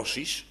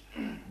sobredosis,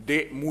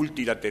 de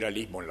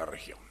multilateralismo en la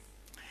región.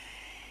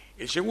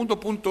 El segundo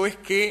punto es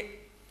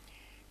que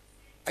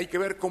hay que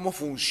ver cómo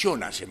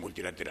funciona ese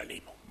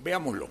multilateralismo.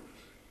 Veámoslo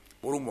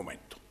por un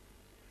momento.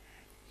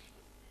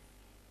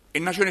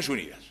 En Naciones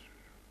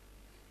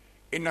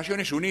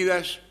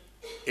Unidas,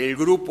 el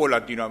Grupo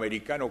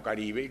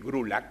Latinoamericano-Caribe,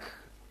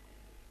 GRULAC,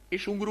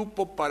 es un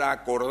grupo para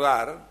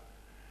acordar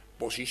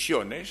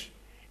posiciones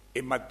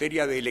en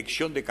materia de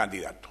elección de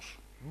candidatos,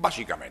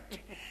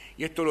 básicamente.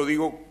 Y esto lo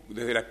digo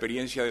desde la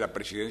experiencia de la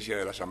presidencia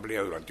de la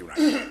Asamblea durante un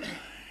año.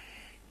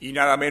 Y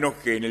nada menos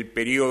que en el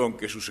periodo en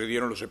que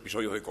sucedieron los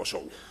episodios de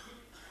Kosovo.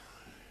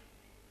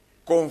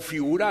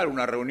 Configurar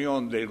una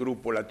reunión del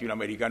Grupo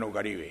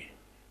Latinoamericano-Caribe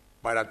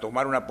para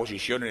tomar una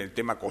posición en el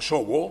tema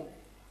Kosovo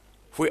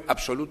fue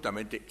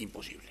absolutamente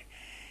imposible.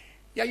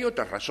 Y hay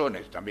otras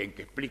razones también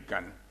que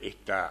explican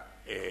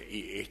esta,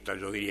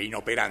 yo diría,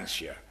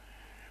 inoperancia.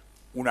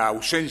 Una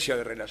ausencia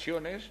de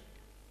relaciones,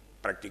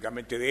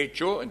 prácticamente de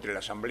hecho, entre la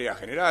Asamblea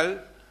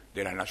General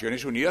de las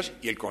Naciones Unidas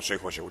y el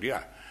Consejo de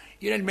Seguridad.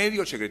 Y en el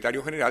medio el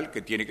secretario general,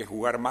 que tiene que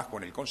jugar más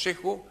con el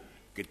Consejo,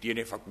 que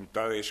tiene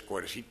facultades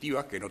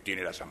coercitivas que no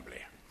tiene la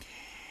Asamblea.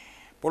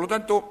 Por lo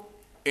tanto,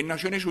 en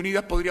Naciones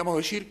Unidas podríamos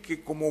decir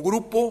que como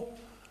grupo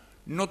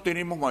no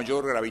tenemos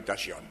mayor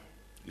gravitación,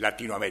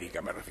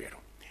 Latinoamérica me refiero.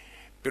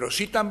 Pero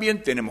sí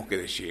también tenemos que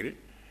decir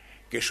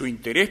que su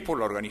interés por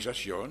la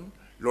organización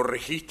lo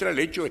registra el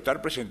hecho de estar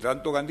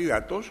presentando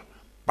candidatos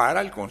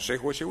para el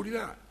Consejo de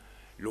Seguridad,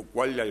 lo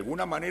cual de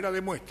alguna manera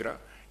demuestra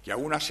que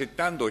aún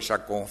aceptando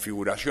esa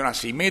configuración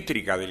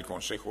asimétrica del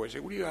Consejo de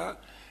Seguridad,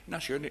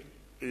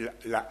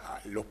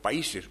 los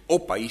países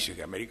o países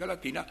de América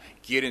Latina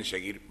quieren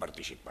seguir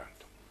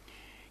participando.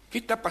 ¿Qué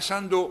está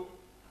pasando?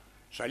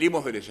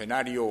 Salimos del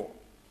escenario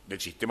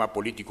del sistema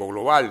político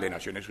global de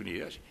Naciones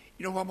Unidas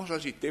y nos vamos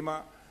al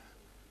sistema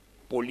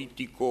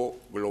político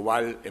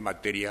global en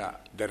materia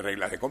de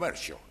reglas de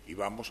comercio. Y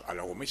vamos a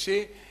la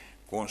OMC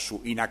con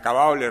su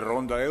inacabable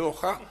ronda de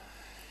Doha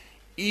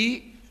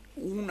y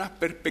unas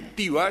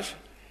perspectivas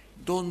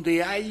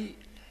donde hay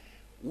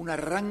un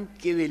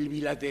arranque del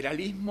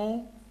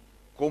bilateralismo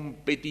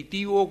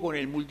competitivo con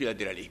el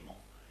multilateralismo.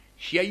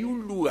 Si hay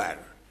un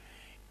lugar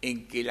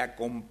en que la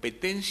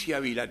competencia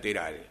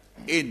bilateral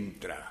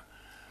entra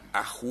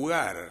a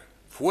jugar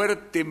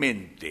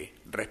fuertemente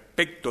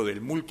respecto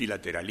del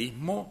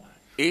multilateralismo,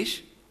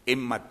 es en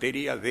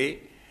materia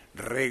de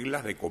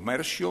reglas de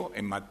comercio,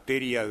 en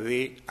materia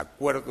de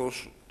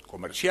acuerdos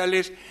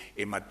comerciales,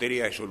 en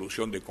materia de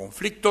solución de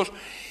conflictos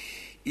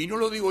Y no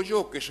lo digo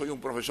yo, que soy un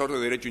profesor de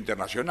Derecho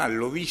Internacional,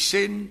 lo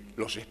dicen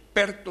los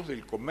expertos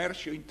del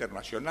comercio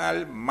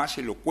internacional más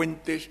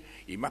elocuentes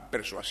y más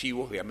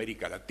persuasivos de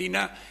América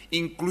Latina,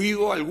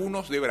 incluido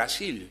algunos de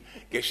Brasil,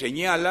 que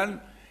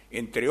señalan,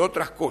 entre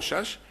otras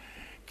cosas,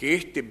 que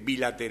este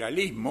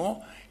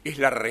bilateralismo es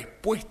la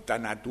respuesta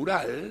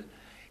natural,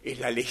 es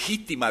la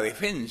legítima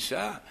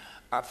defensa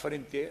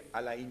frente a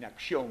la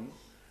inacción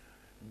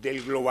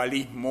del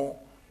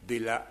globalismo de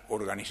la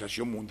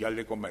Organización Mundial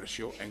de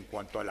Comercio en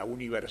cuanto a la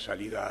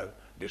universalidad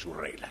de sus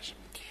reglas.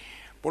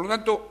 Por lo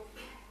tanto,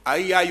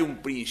 ahí hay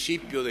un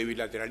principio de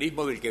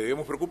bilateralismo del que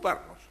debemos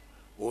preocuparnos,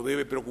 o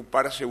debe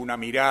preocuparse una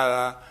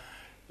mirada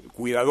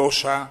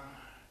cuidadosa,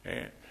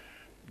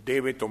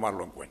 debe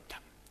tomarlo en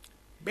cuenta.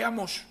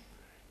 Veamos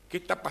qué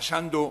está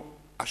pasando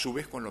a su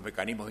vez con los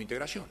mecanismos de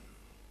integración.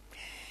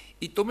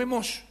 Y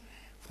tomemos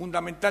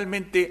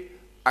fundamentalmente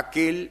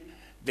aquel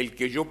del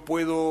que yo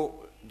puedo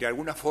de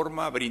alguna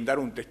forma brindar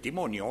un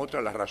testimonio,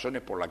 otra de las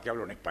razones por las que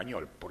hablo en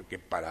español, porque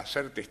para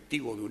ser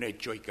testigo de un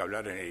hecho hay que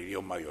hablar en el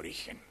idioma de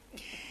origen.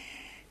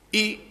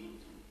 Y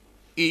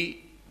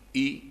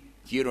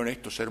quiero en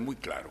esto ser muy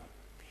claro.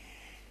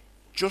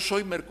 Yo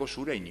soy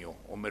mercosureño,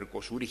 o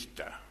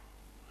mercosurista,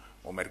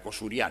 o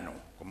mercosuriano,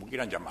 como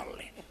quieran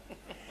llamarle.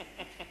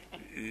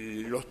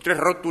 Los tres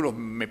rótulos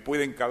me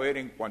pueden caber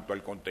en cuanto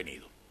al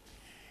contenido.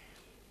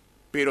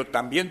 Pero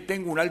también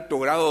tengo un alto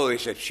grado de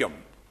decepción,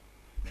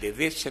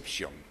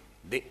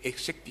 de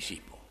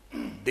escepticismo,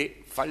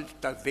 de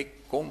falta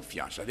de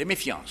confianza, de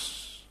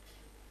méfiance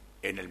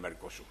en el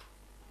Mercosur.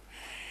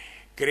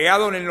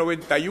 Creado en el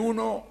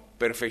 91,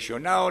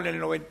 perfeccionado en el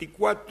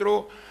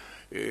 94,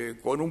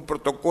 con un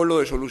protocolo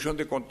de solución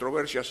de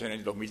controversias en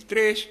el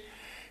 2003,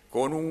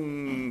 con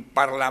un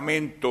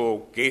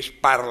Parlamento que es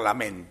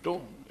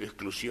Parlamento,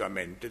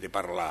 exclusivamente de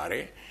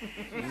parlare,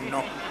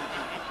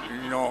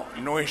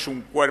 no es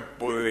un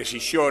cuerpo de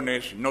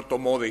decisiones, no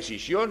tomó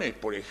decisiones,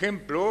 por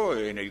ejemplo,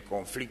 en el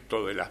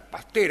conflicto de las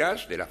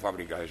pasteras, de las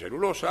fábricas de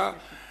celulosa,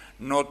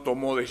 no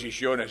tomó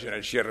decisiones en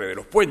el cierre de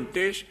los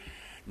puentes,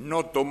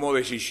 no tomó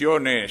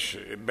decisiones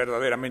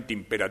verdaderamente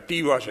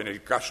imperativas en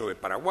el caso de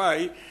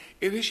Paraguay,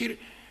 es decir,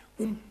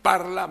 un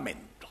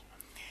parlamento.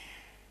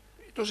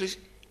 Entonces,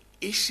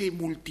 ese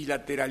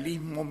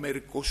multilateralismo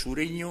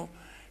mercosureño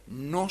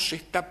no se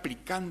está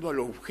aplicando al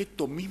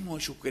objeto mismo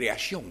de su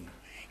creación,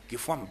 que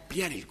fue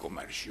ampliar el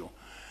comercio,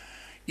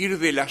 ir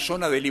de la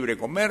zona de libre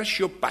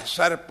comercio,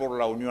 pasar por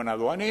la unión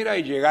aduanera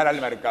y llegar al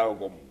mercado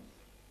común.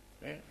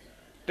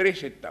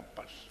 3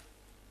 etapas,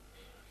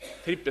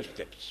 triple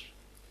steps.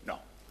 No,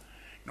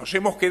 nos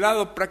hemos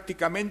quedado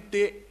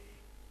prácticamente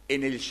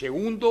en el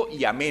segundo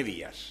y a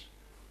medias.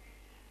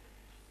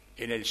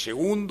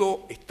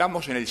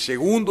 Estamos en el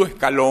segundo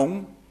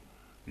escalón,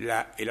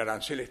 el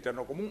arancel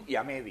externo común, y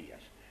a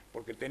medias,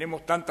 porque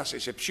tenemos tantas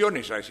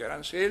excepciones a ese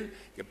arancel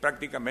que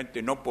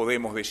prácticamente no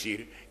podemos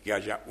decir que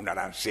haya un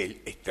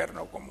arancel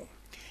externo común.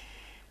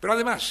 Pero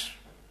además,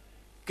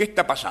 ¿qué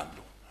está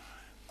pasando?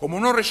 Como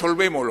no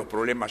resolvemos los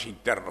problemas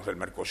internos del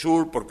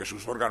Mercosur porque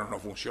sus órganos no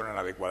funcionan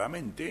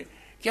adecuadamente,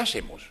 ¿qué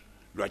hacemos?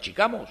 ¿Lo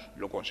achicamos?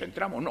 ¿Lo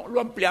concentramos? No,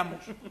 lo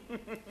ampliamos.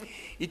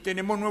 Y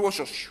tenemos un nuevo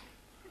socio.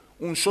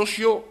 Un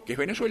socio que es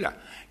Venezuela,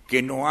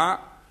 que no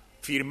ha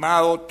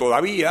firmado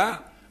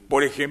todavía,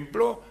 por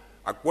ejemplo,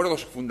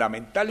 acuerdos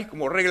fundamentales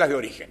como reglas de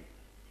origen.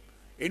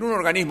 En un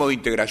organismo de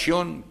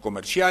integración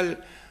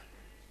comercial,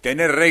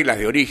 tener reglas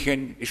de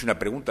origen es una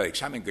pregunta de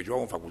examen que yo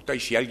hago en facultad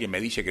y si alguien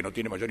me dice que no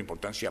tiene mayor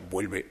importancia,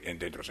 vuelve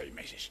dentro de 6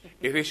 meses.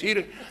 Es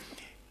decir,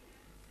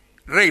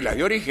 reglas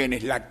de origen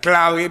es la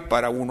clave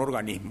para un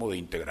organismo de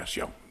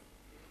integración.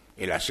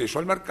 El acceso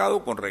al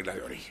mercado con reglas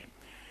de origen.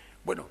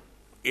 Bueno,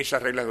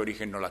 esas reglas de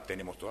origen no las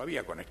tenemos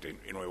todavía con este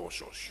nuevo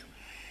socio.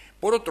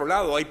 Por otro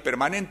lado, hay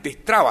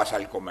permanentes trabas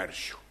al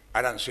comercio,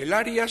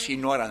 arancelarias y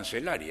no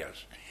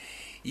arancelarias.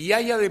 Y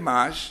hay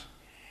además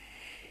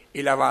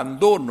el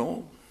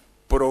abandono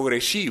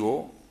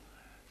progresivo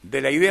de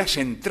la idea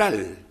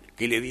central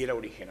que le diera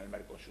origen al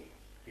Mercosur,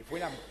 que fue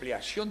la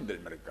ampliación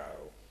del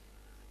mercado,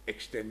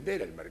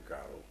 extender el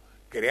mercado,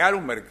 crear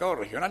un mercado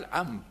regional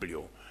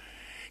amplio,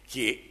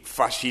 que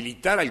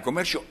facilitara el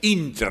comercio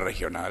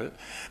intrarregional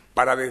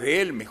para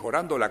desde él,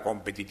 mejorando la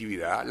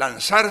competitividad,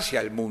 lanzarse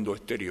al mundo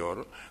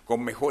exterior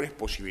con mejores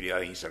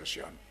posibilidades de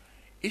inserción.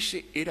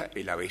 Ese era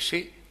el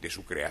ABC de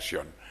su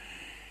creación.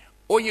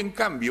 Hoy, en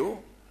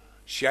cambio,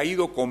 se ha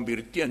ido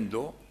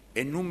convirtiendo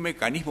en un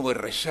mecanismo de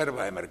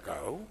reserva de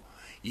mercado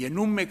y en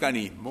un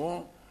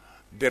mecanismo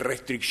de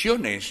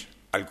restricciones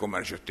al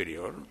comercio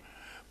exterior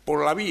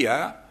por la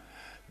vía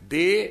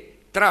de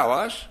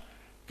trabas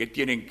que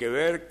tienen que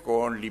ver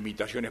con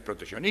limitaciones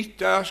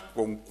proteccionistas,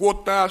 con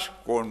cuotas,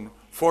 con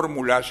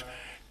fórmulas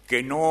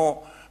que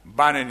no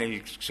van en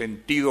el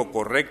sentido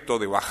correcto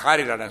de bajar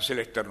el arancel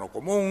externo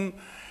común,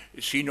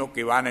 sino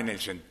que van en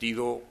el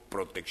sentido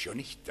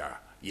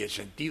proteccionista. Y el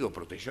sentido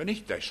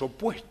proteccionista es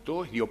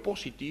opuesto, es the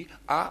opposite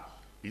a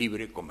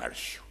libre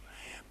comercio.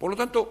 Por lo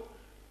tanto,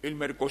 el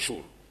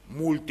Mercosur,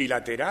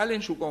 multilateral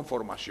en su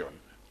conformación,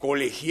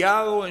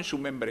 colegiado en su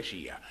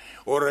membresía,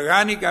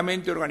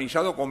 orgánicamente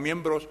organizado con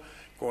miembros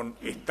con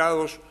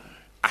estados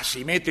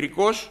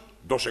asimétricos,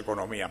 dos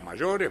economías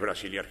mayores,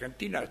 Brasil y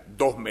Argentina,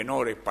 dos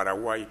menores,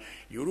 Paraguay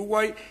y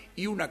Uruguay,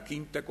 y una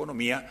quinta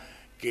economía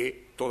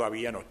que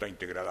todavía no está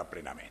integrada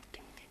plenamente.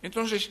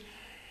 Entonces,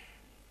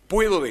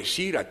 puedo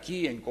decir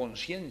aquí en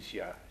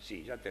conciencia,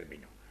 sí, ya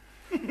termino,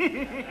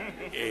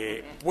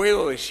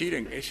 puedo decir,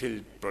 es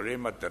el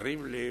problema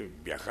terrible,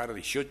 viajar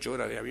 18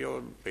 horas de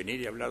avión,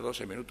 venir y hablar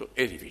 12 minutos,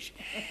 es difícil.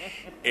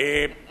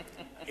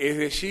 Es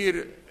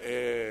decir,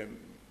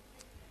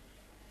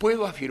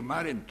 puedo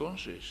afirmar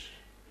entonces,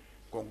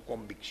 con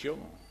convicción,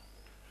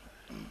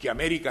 que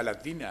América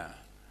Latina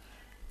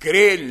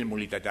cree en el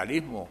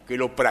multilateralismo, que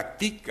lo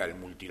practica el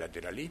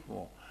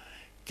multilateralismo,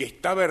 que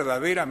está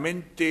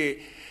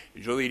verdaderamente,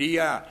 yo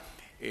diría,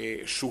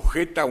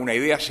 sujeta a una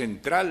idea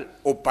central,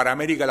 o para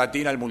América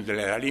Latina el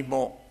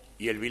multilateralismo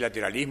y el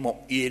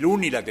bilateralismo y el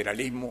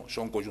unilateralismo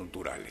son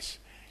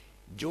coyunturales.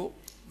 Yo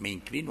me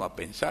inclino a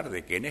pensar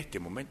de que en este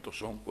momento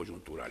son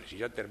coyunturales, y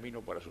ya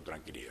termino para su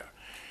tranquilidad.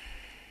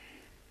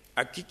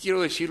 Aquí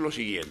quiero decir lo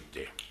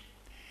siguiente: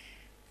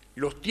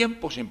 los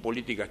tiempos en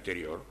política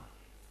exterior,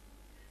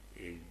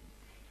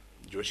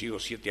 yo he sido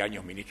 7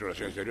 años ministro de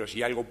Relaciones Exteriores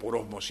y algo por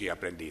ósmosis he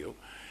aprendido,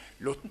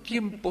 los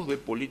tiempos de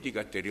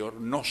política exterior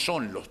no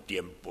son los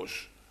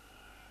tiempos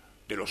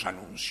de los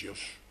anuncios,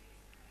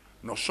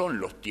 no son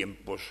los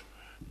tiempos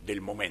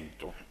del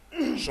momento,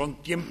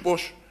 son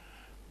tiempos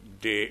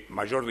de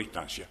mayor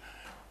distancia.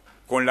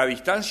 Con la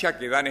distancia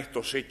que dan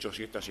estos hechos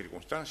y estas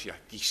circunstancias,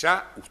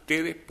 quizá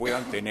ustedes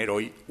puedan tener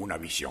hoy una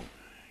visión.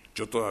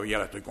 Yo todavía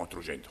la estoy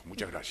construyendo.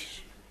 Muchas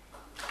gracias.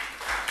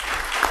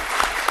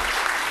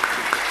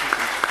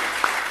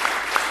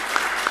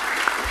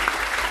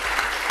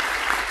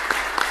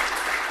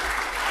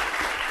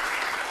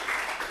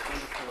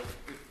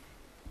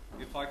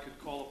 If I could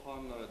call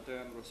upon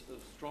Dan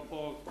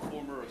Restrepo,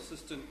 former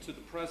assistant to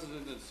the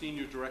President and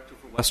Senior Director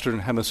for Western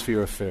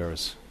Hemisphere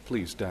Affairs.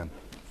 Please, Dan.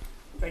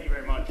 Thank you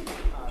very much.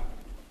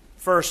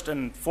 First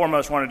and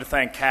foremost, wanted to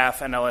thank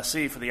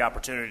CAF-LSE for the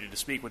opportunity to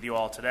speak with you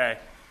all today.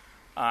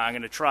 I'm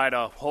going to try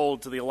to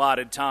hold to the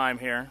allotted time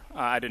here.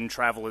 I didn't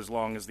travel as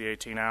long as the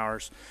 18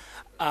 hours.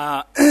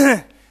 I'm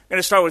going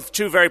to start with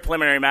 2 very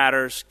preliminary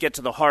matters, get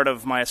to the heart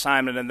of my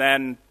assignment, and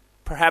then,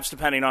 perhaps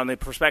depending on the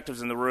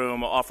perspectives in the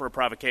room, offer a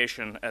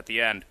provocation at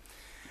the end.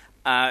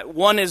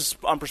 One is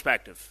on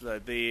perspective.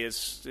 From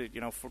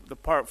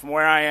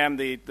where I am,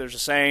 there's a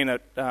saying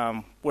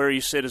that where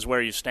you sit is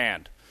where you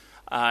stand.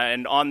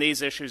 And on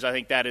these issues, I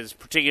think that is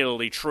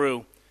particularly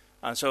true.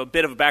 So a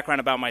bit of a background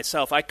about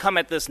myself. I come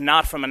at this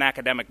not from an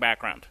academic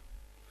background.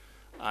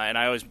 And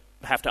I always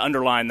have to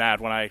underline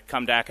that when I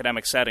come to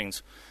academic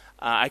settings.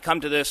 I come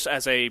to this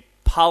as a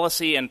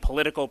policy and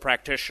political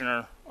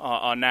practitioner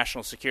on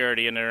national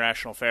security and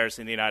international affairs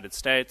in the United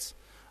States.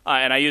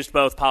 And I used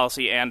both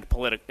policy and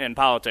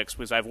politics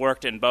because I've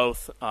worked in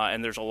both,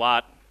 and there's a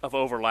lot of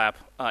overlap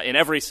in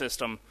every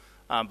system,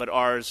 but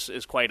ours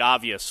is quite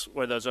obvious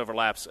where those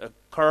overlaps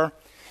occur.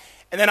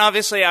 And then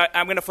obviously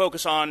I'm going to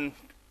focus on,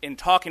 in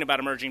talking about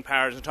emerging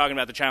powers and talking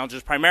about the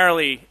challenges,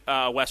 primarily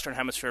Western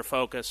Hemisphere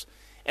focus.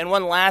 And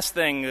one last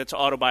thing that's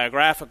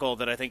autobiographical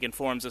that I think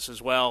informs this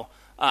as well,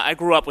 I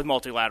grew up with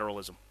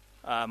multilateralism.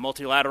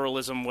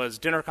 Multilateralism was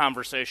dinner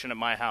conversation at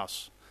my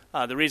house.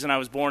 The reason I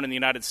was born in the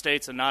United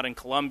States and not in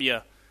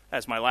Colombia,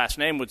 as my last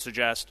name would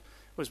suggest,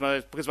 was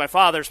because my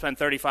father spent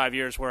 35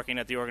 years working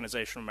at the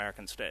Organization of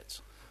American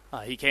States.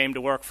 He came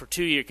to work for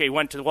 2 years. He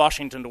went to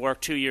Washington to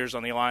work 2 years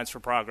on the Alliance for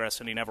Progress,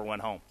 and he never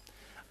went home.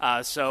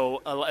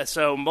 So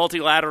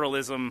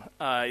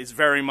multilateralism is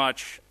very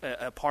much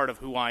a part of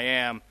who I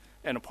am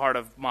and a part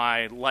of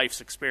my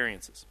life's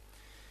experiences.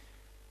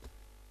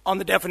 On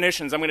the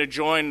definitions, I'm going to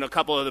join a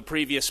couple of the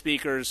previous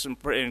speakers,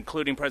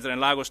 including President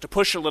Lagos, to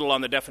push a little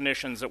on the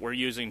definitions that we're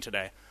using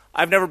today.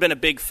 I've never been a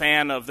big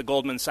fan of the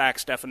Goldman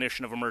Sachs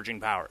definition of emerging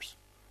powers,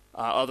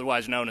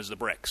 otherwise known as the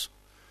BRICS.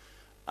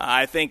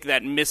 I think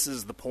that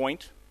misses the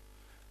point.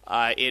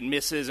 It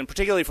misses, and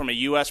particularly from a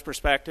U.S.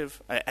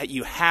 perspective,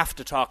 you have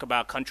to talk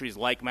about countries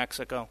like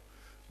Mexico,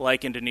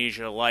 like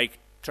Indonesia, like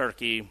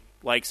Turkey,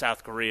 like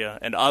South Korea,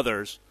 and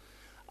others.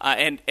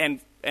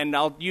 And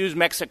I'll use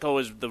Mexico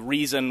as the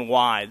reason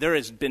why. There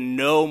has been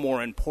no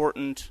more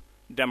important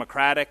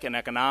democratic and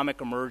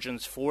economic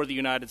emergence for the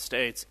United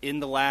States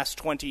in the last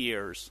 20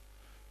 years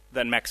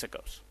than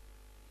Mexico's,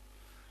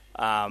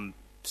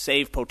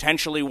 save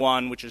potentially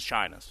one, which is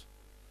China's,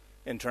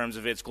 in terms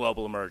of its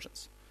global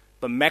emergence.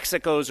 But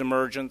Mexico's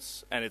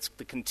emergence and its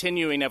the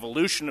continuing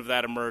evolution of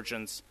that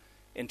emergence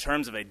in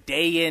terms of a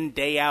day-in,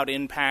 day-out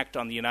impact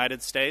on the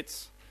United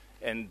States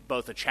and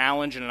both a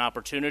challenge and an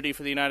opportunity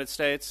for the United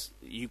States,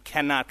 you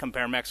cannot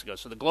compare Mexico.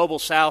 So the global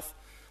south,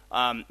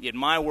 in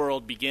my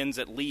world, begins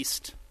at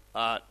least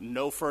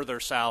no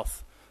further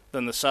south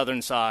than the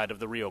southern side of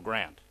the Rio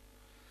Grande.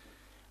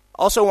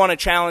 Also want to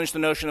challenge the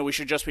notion that we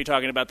should just be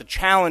talking about the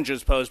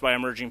challenges posed by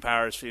emerging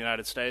powers for the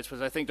United States,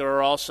 because I think there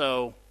are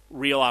also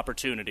real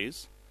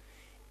opportunities.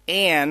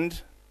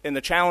 And in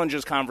the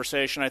challenges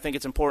conversation, I think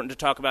it's important to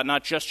talk about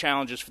not just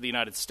challenges for the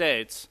United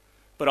States,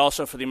 but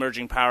also for the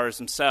emerging powers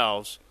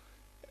themselves,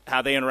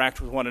 how they interact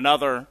with one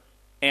another,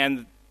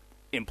 and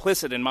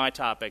implicit in my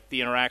topic,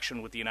 the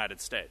interaction with the United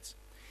States.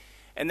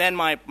 And then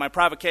my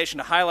provocation,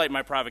 to highlight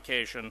my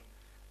provocation,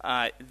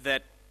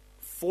 that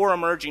for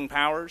emerging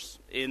powers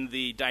in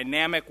the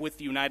dynamic with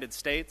the United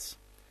States,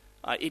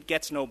 it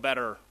gets no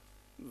better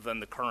than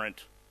the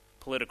current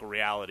political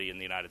reality in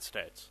the United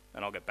States.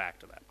 And I'll get back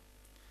to that.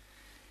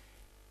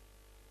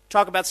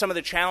 Talk about some of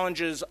the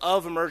challenges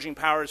of emerging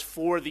powers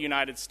for the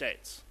United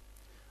States.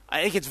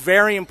 I think it's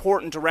very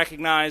important to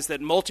recognize that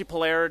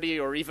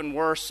multipolarity, or even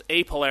worse,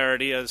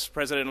 apolarity, as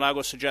President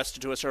Lagos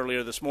suggested to us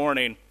earlier this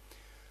morning,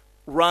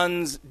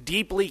 runs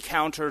deeply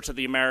counter to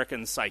the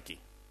American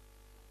psyche,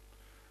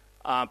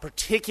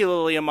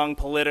 particularly among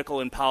political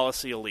and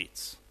policy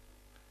elites.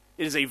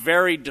 It is a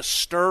very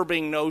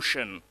disturbing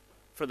notion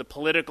for the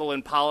political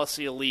and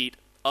policy elite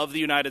of the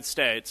United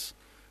States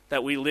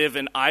that we live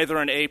in either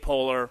an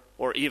apolar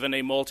or even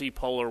a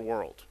multipolar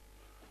world.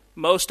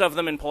 Most of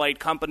them in polite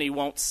company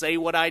won't say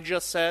what I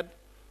just said.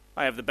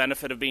 I have the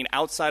benefit of being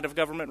outside of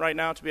government right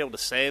now to be able to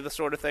say the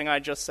sort of thing I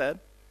just said.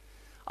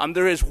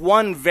 There is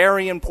one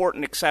very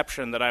important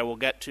exception that I will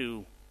get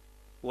to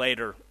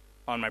later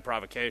on my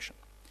provocation.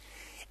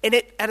 And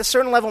it, at a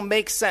certain level,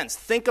 makes sense.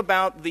 Think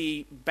about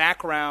the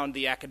background,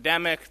 the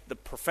academic, the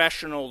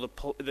professional,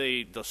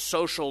 the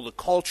social, the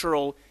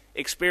cultural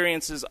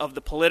experiences of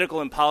the political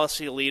and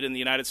policy elite in the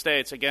United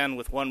States, again,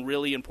 with one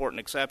really important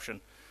exception.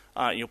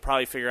 You'll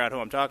probably figure out who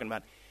I'm talking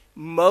about.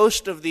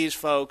 Most of these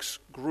folks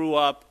grew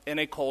up in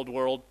a Cold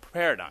War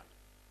paradigm.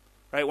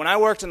 Right? When I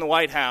worked in the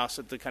White House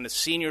at the kind of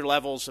senior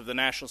levels of the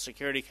National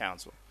Security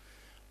Council,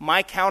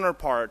 my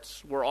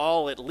counterparts were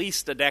all at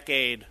least a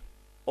decade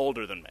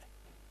older than me.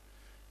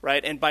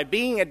 Right? And by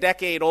being a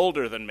decade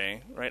older than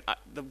me, right,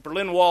 the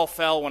Berlin Wall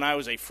fell when I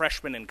was a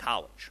freshman in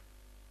college,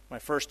 my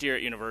first year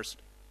at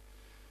university.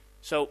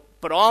 So,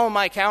 but all of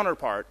my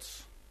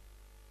counterparts,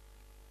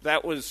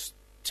 that was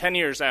 10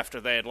 years after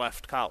they had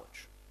left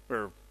college,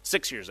 or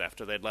 6 years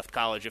after they had left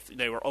college if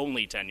they were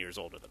only 10 years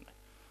older than me.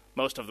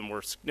 Most of them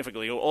were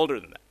significantly older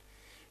than that.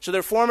 So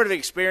their formative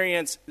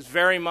experience is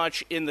very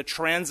much in the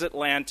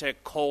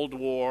transatlantic Cold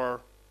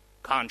War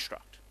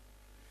construct.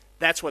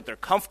 That's what they're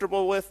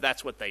comfortable with.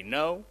 That's what they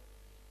know.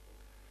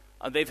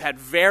 They've had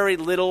very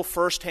little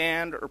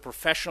firsthand or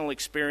professional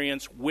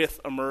experience with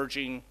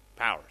emerging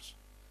powers.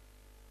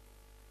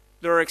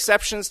 There are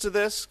exceptions to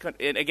this.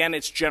 Again,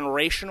 it's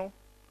generational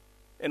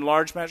in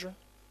large measure.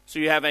 So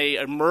you have an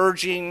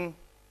emerging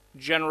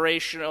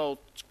generational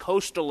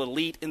coastal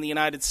elite in the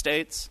United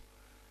States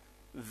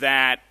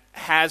that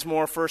has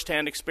more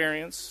firsthand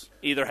experience,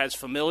 either has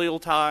familial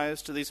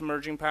ties to these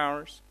emerging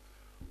powers,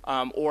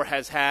 or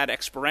has had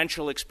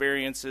experiential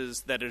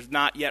experiences that is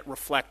not yet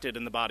reflected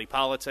in the body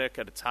politic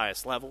at its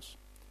highest levels.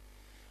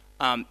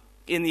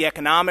 In the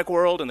economic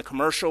world, in the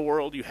commercial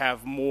world, you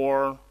have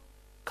more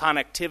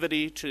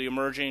connectivity to the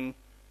emerging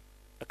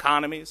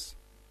economies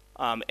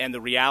and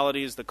the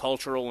realities, the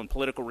cultural and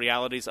political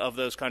realities of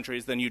those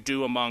countries than you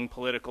do among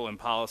political and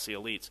policy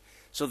elites.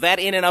 So that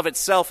in and of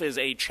itself is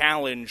a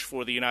challenge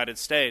for the United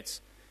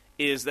States,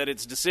 is that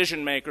its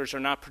decision makers are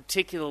not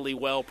particularly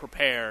well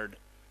prepared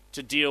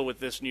to deal with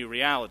this new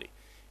reality.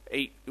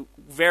 A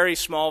very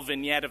small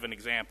vignette of an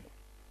example.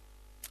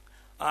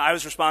 I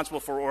was responsible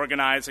for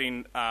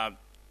organizing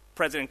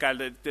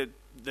the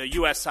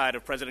U.S. side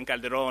of President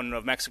Calderón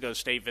of Mexico's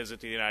state visit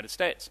to the United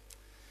States.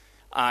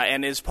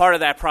 And as part of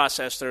that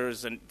process,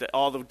 there's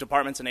all the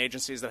departments and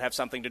agencies that have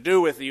something to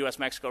do with the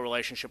U.S.-Mexico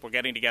relationship were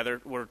getting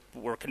together,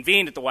 were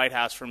convened at the White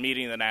House for a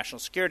meeting of the National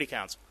Security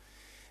Council.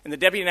 In the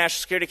Deputy National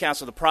Security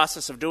Council, the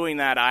process of doing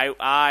that,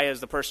 I,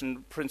 as the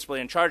person principally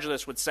in charge of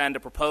this, would send a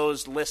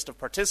proposed list of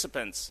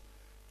participants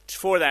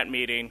for that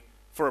meeting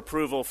for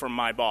approval from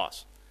my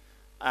boss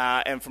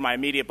and from my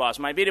immediate boss.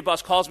 My immediate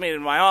boss calls me into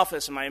my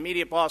office, and my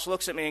immediate boss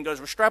looks at me and goes,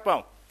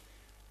 "Restrepo,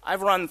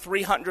 I've run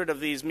 300 of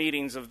these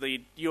meetings of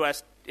the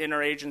U.S.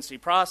 interagency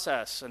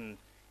process,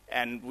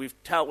 and we've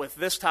dealt with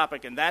this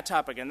topic and that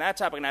topic and that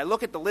topic, and I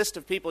look at the list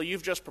of people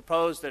you've just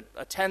proposed that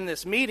attend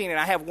this meeting, and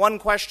I have one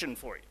question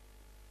for you.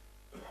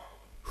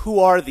 Who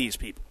are these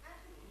people?"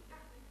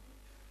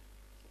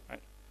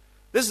 Right?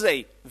 This is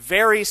a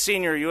very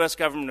senior U.S.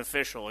 government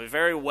official, a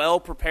very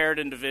well-prepared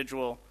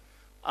individual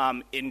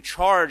in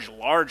charge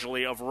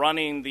largely of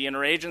running the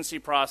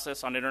interagency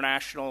process on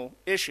international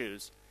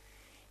issues.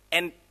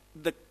 And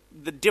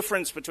the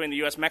difference between the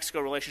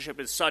U.S.-Mexico relationship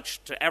is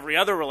such to every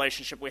other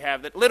relationship we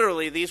have that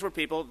literally these were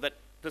people that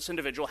this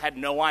individual had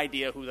no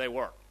idea who they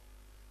were.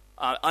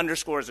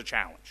 Underscores a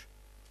challenge.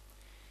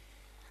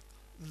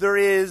 There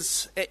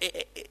is,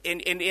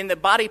 in the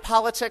body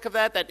politic of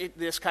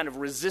this kind of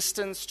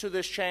resistance to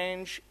this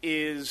change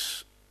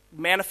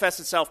manifests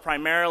itself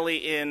primarily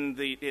in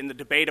the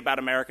debate about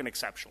American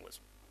exceptionalism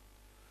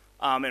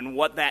and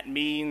what that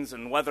means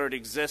and whether it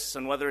exists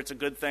and whether it's a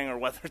good thing or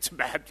whether it's a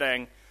bad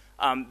thing.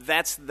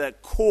 That's the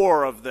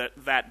core of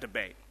that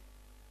debate.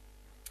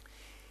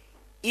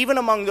 Even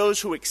among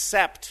those who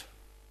accept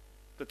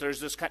that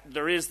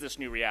there is this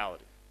new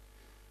reality,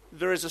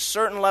 there is a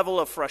certain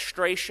level of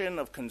frustration,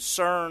 of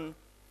concern,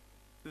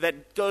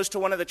 that goes to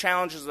one of the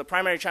challenges, the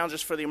primary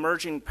challenges for the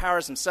emerging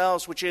powers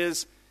themselves, which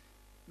is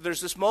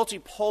there's this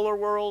multipolar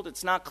world.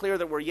 It's not clear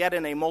that we're yet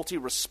in a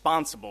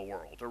multi-responsible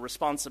world or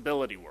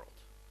responsibility world,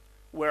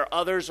 where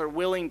others are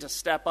willing to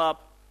step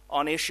up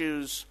on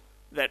issues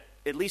that,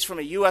 at least from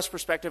a U.S.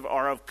 perspective,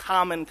 are of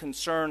common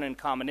concern and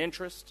common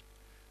interest.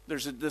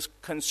 There's this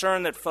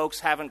concern that folks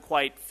haven't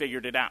quite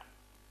figured it out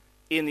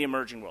in the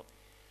emerging world.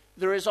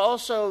 There is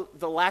also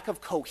the lack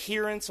of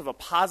coherence of a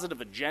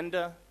positive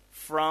agenda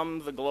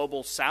from the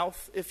global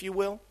south, if you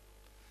will.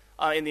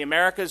 In the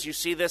Americas, you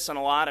see this in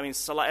a lot. I mean,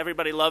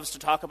 everybody loves to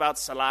talk about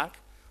CELAC.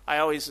 I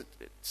always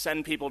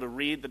send people to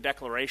read the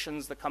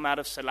declarations that come out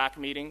of CELAC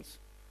meetings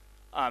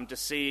to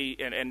see,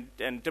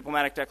 and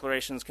diplomatic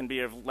declarations can be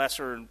of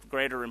lesser and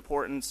greater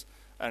importance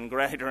and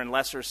greater and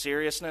lesser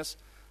seriousness.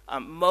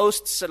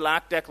 Most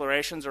CELAC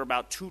declarations are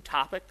about two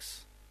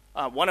topics,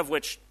 one of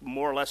which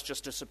more or less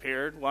just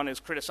disappeared. One is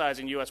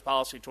criticizing U.S.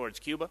 policy towards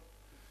Cuba,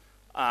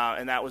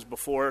 and that was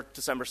before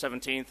December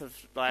 17th of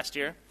last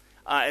year.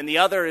 And the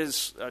other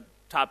is a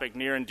topic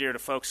near and dear to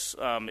folks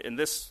in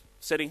this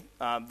city,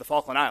 the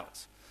Falkland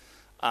Islands,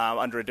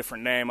 under a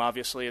different name,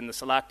 obviously, in the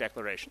CELAC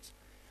declarations.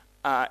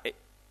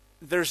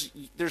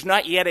 There's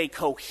not yet a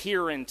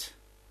coherent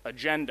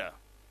agenda.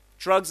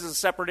 Drugs is a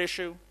separate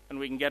issue, and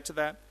we can get to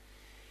that.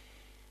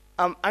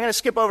 I'm going to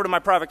skip over to my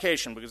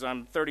provocation because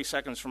I'm 30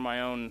 seconds from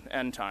my own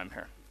end time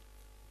here.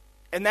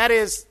 And that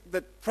is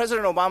that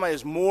President Obama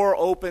is more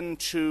open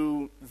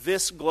to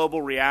this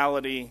global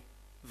reality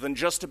than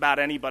just about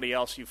anybody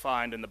else you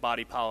find in the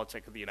body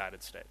politic of the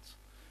United States.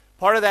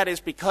 Part of that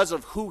is because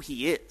of who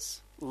he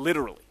is,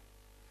 literally.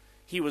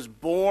 He was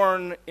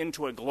born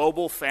into a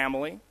global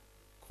family,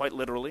 quite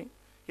literally.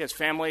 He has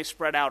family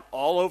spread out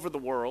all over the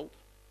world.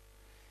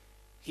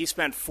 He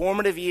spent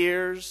formative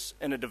years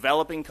in a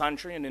developing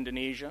country in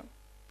Indonesia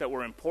that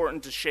were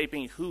important to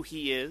shaping who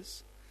he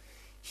is.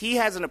 He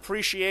has an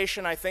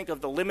appreciation, I think,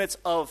 of the limits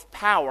of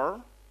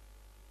power.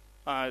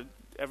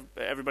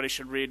 Everybody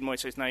should read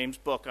Moises Naim's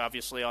book,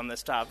 obviously, on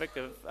this topic.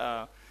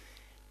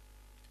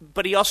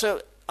 But he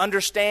also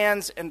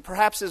understands and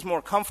perhaps is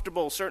more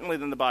comfortable, certainly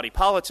than the body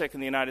politic in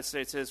the United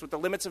States is, with the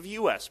limits of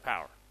U.S.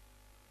 power.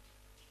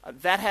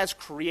 That has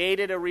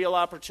created a real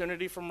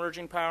opportunity for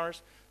emerging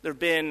powers. There have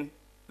been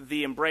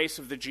the embrace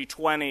of the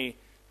G20,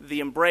 the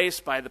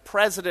embrace by the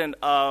president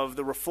of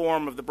the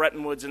reform of the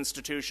Bretton Woods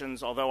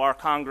institutions, although our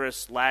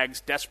Congress lags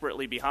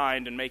desperately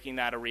behind in making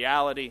that a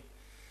reality.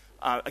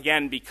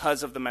 Again,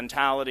 because of the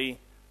mentality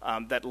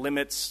that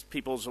limits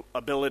people's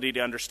ability to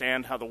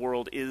understand how the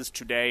world is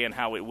today and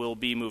how it will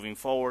be moving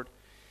forward.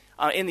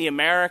 In the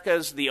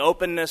Americas, the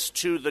openness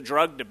to the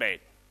drug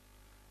debate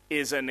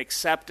is an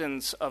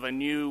acceptance of a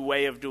new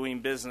way of doing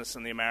business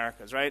in the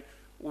Americas, right?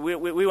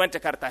 We went to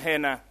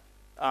Cartagena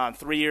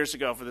 3 years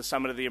ago for the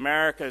Summit of the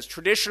Americas.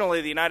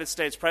 Traditionally, the United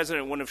States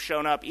president wouldn't have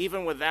shown up,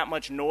 even with that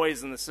much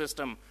noise in the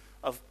system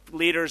of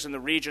leaders in the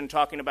region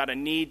talking about a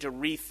need to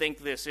rethink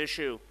this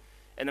issue.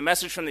 And the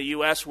message from the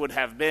U.S. would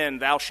have been,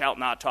 thou shalt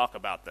not talk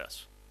about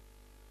this.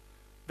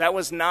 That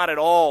was not at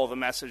all the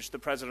message that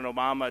President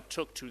Obama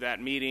took to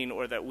that meeting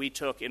or that we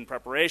took in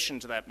preparation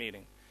to that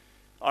meeting.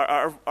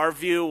 Our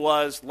view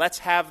was, let's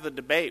have the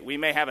debate. We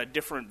may have a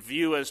different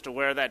view as to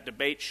where that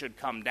debate should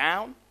come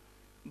down,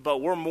 but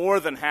we're more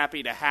than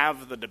happy to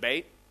have the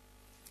debate.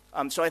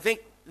 So I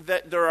think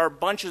that there are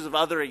bunches of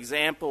other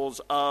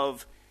examples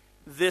of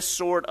this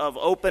sort of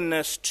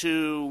openness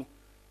to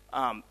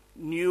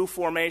new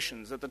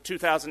formations. At the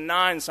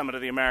 2009 Summit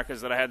of the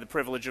Americas that I had the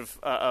privilege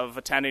of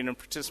attending and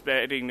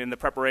participating in the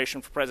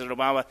preparation for President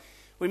Obama,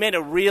 we made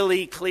a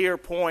really clear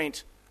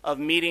point of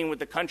meeting with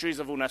the countries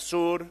of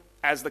UNASUR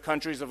as the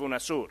countries of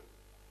UNASUR.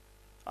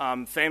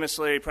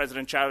 Famously,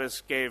 President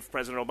Chavez gave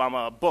President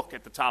Obama a book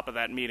at the top of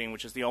that meeting,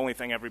 which is the only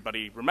thing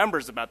everybody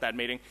remembers about that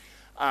meeting.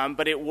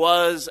 But it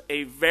was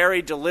a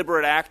very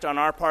deliberate act on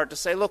our part to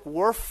say, look,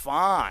 we're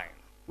fine.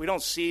 We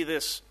don't see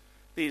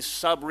these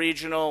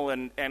sub-regional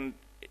and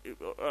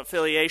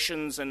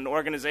affiliations and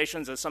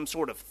organizations as some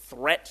sort of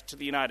threat to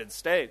the United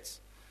States.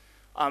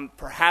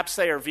 Perhaps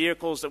they are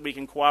vehicles that we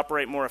can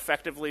cooperate more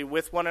effectively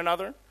with one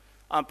another.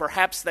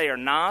 Perhaps they are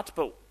not,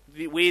 but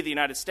we, the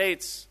United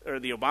States, or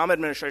the Obama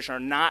administration, are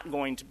not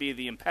going to be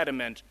the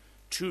impediment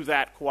to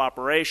that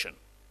cooperation.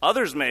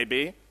 Others may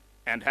be,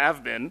 and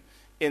have been,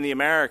 in the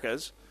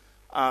Americas,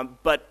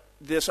 but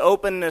this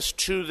openness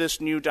to this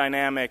new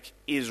dynamic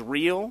is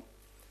real,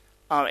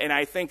 and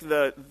I think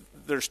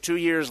there's 2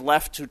 years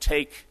left to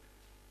take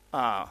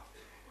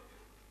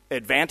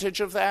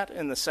advantage of that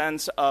in the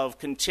sense of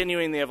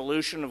continuing the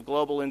evolution of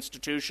global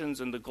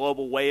institutions and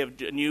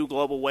the new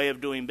global way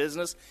of doing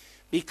business.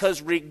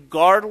 Because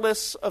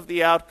regardless of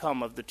the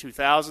outcome of the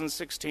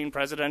 2016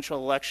 presidential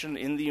election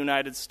in the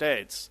United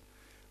States,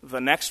 the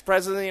next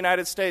president of the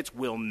United States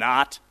will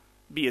not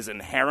be as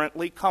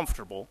inherently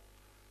comfortable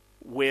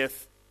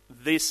with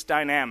this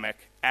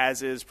dynamic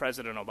as is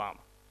President Obama.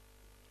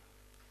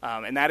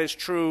 And that is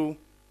true,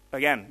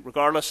 again,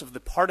 regardless of the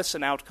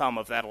partisan outcome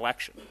of that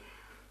election.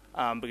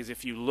 Because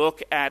if you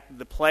look at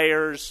the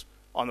players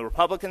on the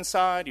Republican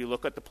side, you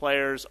look at the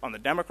players on the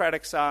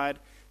Democratic side,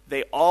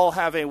 they all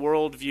have a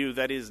worldview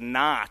that is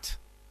not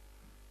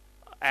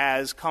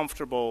as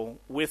comfortable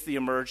with the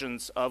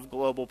emergence of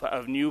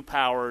new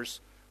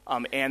powers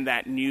and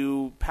that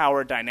new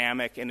power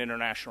dynamic in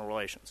international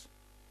relations.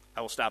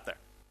 I will stop there.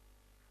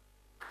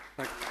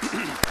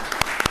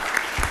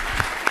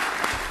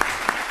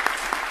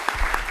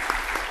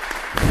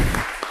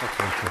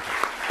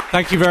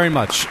 Thank you very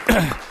much.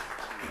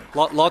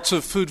 Lots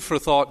of food for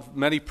thought,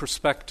 many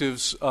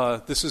perspectives.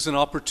 This is an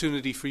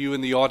opportunity for you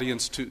in the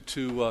audience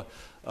to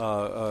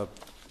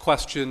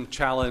question,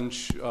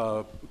 challenge,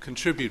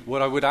 contribute.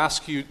 What I would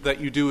ask you that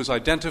you do is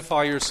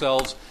identify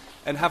yourselves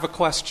and have a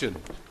question,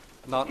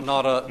 not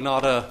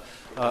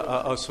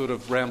a sort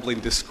of rambling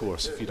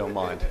discourse, if you don't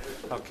mind.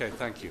 Okay,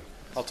 thank you.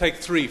 I'll take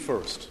three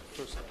first.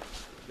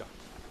 Yeah.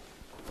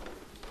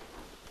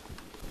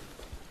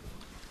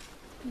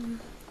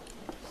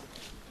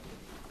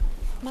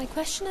 My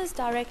question is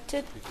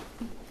directed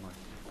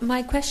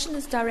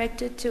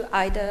to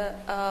either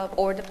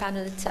or the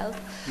panel itself.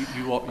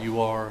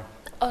 You are.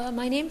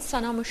 My name is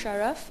Sana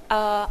Musharraf.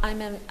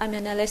 I'm an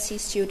LSE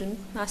student,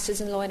 Masters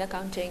in Law and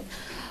Accounting.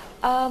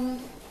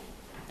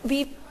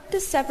 We've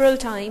this several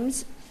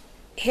times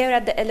here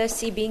at the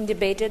LSE being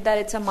debated that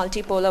it's a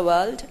multipolar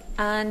world,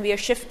 and we are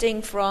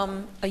shifting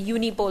from a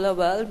unipolar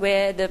world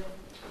where the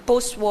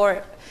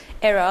post-war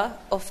era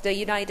of the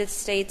United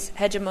States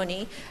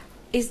hegemony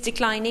is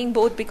declining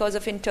both because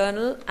of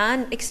internal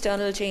and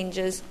external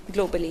changes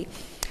globally.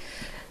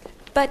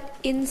 But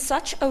in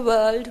such a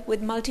world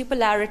with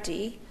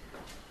multipolarity,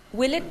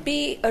 will it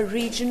be a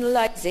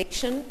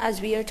regionalization,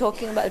 as we are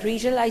talking about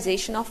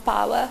regionalization of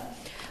power?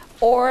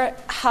 Or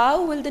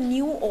how will the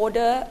new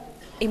order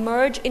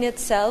emerge in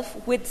itself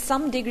with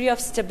some degree of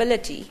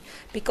stability?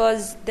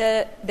 Because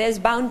there's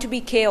bound to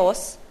be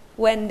chaos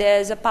when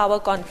there's a power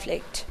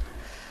conflict.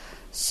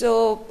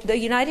 So the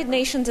United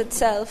Nations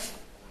itself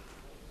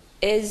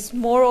is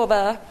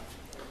moreover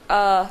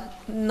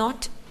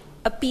not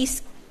a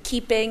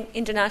peacekeeping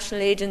international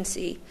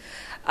agency.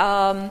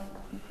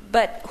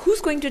 But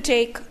who's going to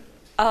take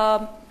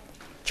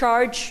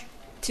charge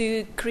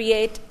to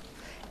create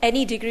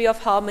any degree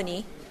of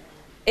harmony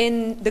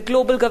in the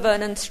global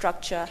governance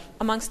structure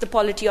amongst the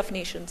polity of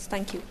nations?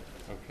 Thank you.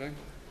 Okay.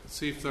 Let's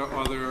see if there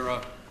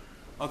are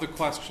other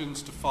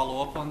questions to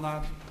follow up on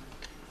that.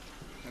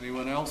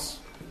 Anyone else?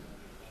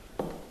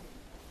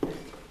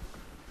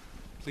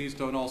 Please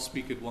don't all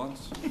speak at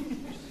once.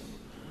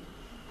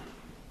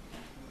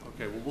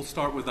 Okay, well, we'll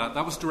start with that.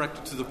 That was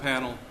directed to the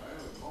panel.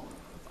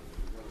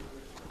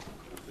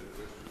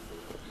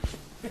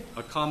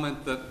 A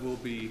comment that will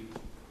be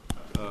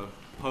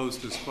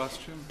posed as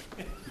question.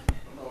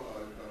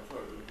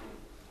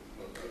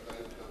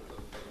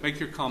 Make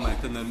your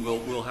comment, and then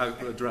we'll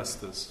address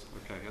this.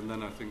 Okay, and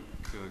then I think.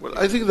 Well,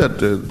 I think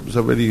that it's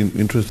a very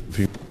interesting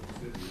thing.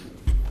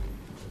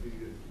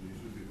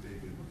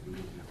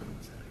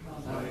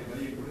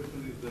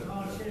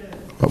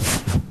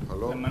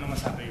 Hello.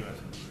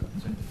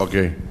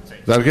 Okay.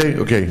 Is that okay?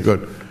 Okay,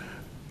 good.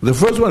 The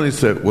first one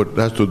is what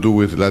has to do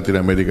with Latin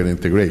American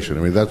integration.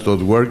 I mean, that's not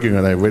working,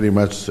 and I very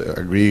much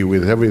agree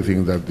with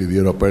everything that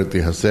Didier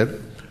Opertti has said.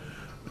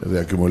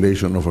 The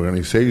accumulation of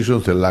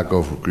organizations, the lack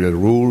of clear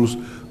rules,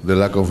 the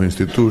lack of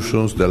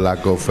institutions, the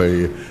lack of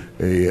a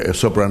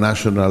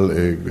supranational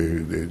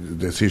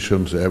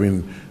decisions, I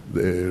mean,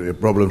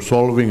 problem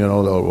solving and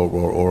all,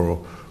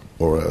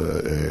 or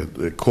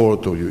a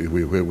court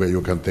where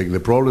you can take the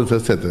problems,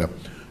 etc.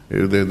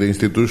 The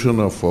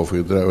institution of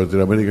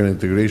Inter-American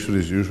integration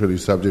is usually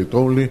subject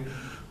only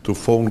to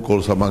phone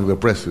calls among the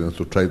presidents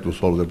to try to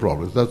solve the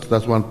problems.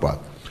 That's one part.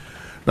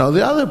 Now,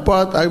 the other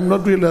part, I'm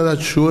not really that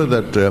sure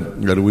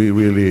that we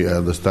really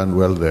understand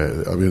well.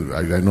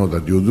 I know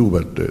that you do,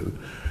 but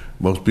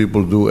most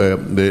people do.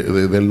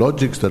 The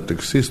logics that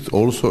exist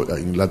also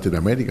in Latin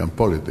American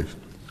politics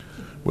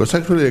was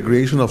actually the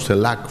creation of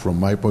CELAC, from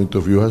my point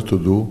of view, has to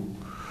do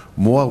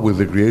more with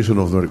the creation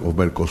of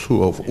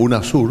Mercosur, of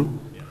UNASUR,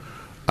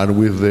 and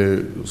with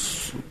the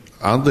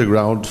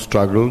underground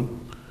struggle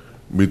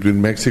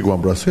between Mexico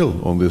and Brazil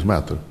on this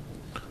matter.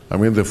 I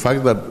mean, the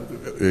fact that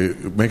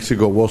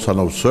Mexico was an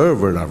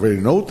observer, a very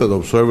noted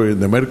observer in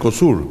the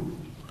Mercosur,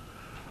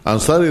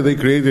 and suddenly they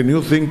create a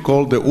new thing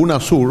called the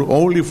UNASUR,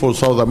 only for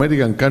South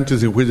American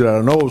countries in which there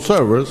are no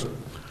observers,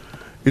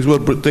 is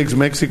what takes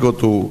Mexico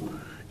to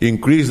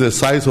increase the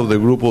size of the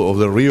group, of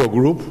the Rio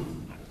group,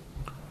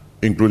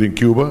 including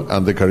Cuba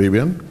and the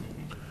Caribbean,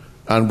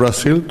 and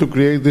Brazil to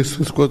create this,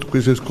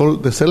 which is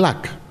called the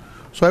CELAC.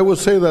 So I would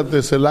say that the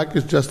CELAC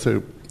is just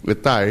a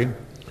tie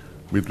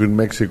between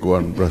Mexico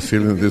and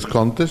Brazil in this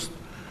contest,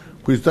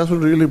 which doesn't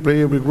really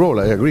play a big role.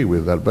 I agree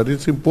with that. But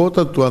it's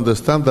important to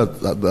understand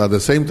that at the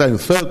same time,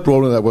 third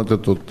problem I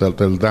wanted to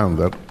tell down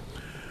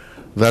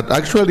that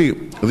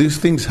actually these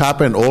things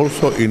happen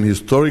also in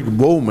historic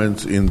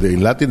moments in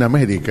Latin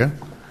America,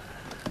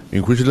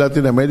 in which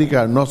Latin America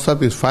are not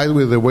satisfied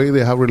with the way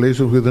they have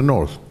relations with the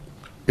North.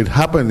 It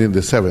happened in the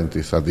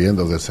 70s, at the end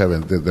of the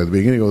 70s, at the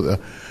beginning of the...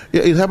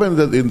 Yeah, it happened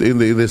in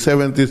the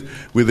 70s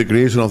with the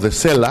creation of the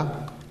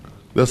CELA.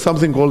 There's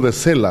something called the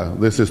CELA.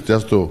 This is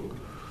just to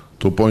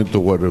point to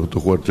what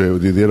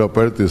Didier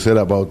Opertti said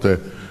about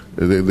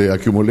the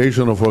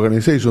accumulation of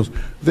organizations.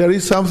 There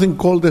is something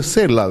called the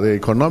CELA, the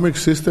Economic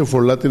System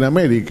for Latin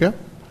America,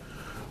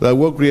 that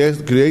was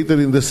created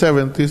in the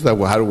 70s, that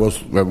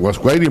was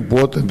quite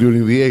important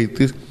during the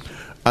 80s,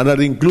 and that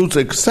includes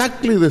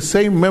exactly the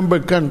same member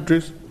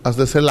countries as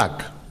the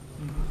CELAC.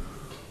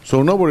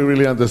 So nobody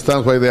really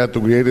understands why they had to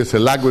create a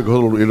CELAC,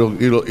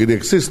 because it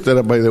existed,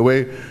 and by the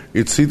way,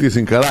 its seat is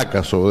in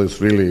Caracas, so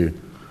it's really...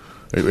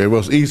 It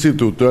was easy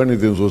to turn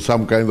it into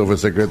some kind of a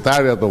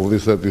secretariat of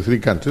these 33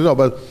 countries. No,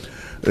 but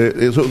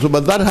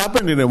that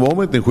happened in a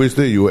moment in which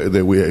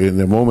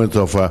in a moment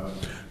of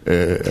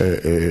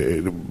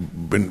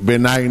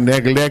benign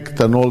neglect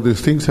and all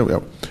these things.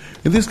 In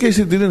this case,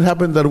 it didn't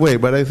happen that way.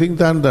 But I think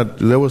then that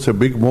there was a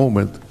big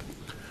moment.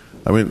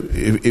 I mean,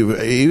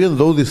 even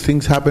though these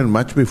things happened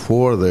much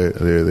before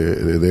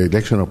the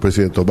election of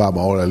President Obama,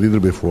 or a little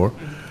before,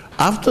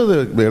 after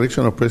the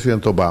election of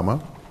President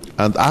Obama,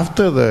 and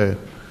after the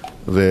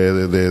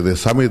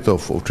summit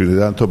of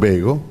Trinidad and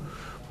Tobago,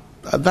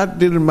 that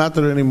didn't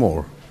matter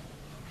anymore.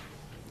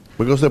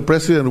 Because the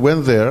president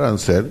went there and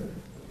said,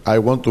 I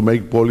want to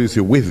make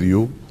policy with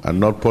you and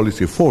not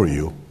policy for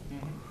you.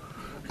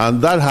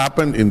 And that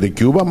happened in the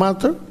Cuba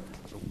matter,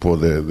 for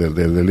the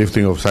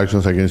lifting of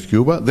sanctions against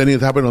Cuba. Then it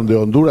happened on the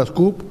Honduras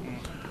coup,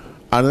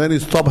 and then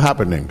it stopped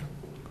happening.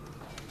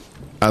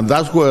 And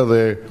that's where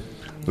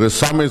the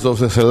summits of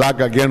the CELAC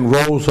again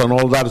rose and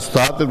all that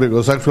started,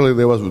 because actually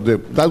that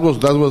was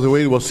the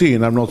way it was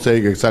seen. I'm not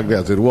saying exactly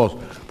as it was.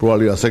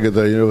 Probably as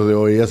Secretary of the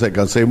OAS I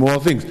can say more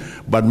things.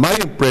 But my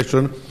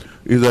impression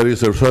is there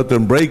is a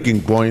certain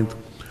breaking point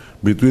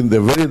between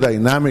the very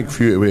dynamic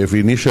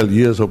initial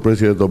years of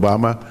President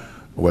Obama,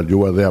 well, you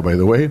were there by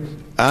the way,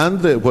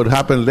 and what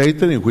happened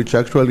later, in which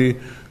actually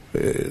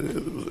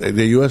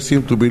the U.S.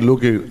 seemed to be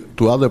looking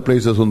to other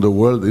places in the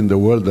world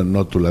and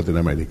not to Latin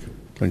America.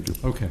 Thank you.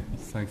 Okay,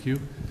 thank you.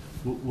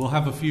 We'll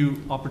have a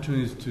few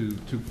opportunities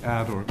to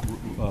add or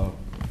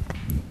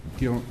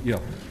yeah.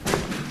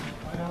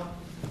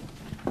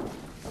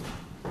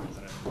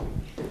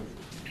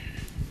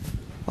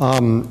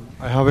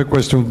 I have a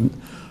question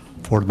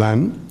for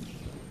Dan.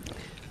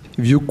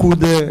 If you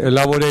could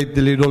elaborate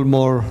a little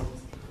more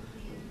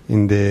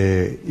in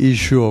the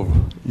issue of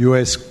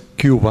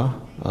U.S.-Cuba,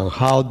 and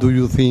how do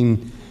you think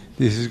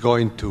this is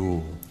going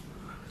to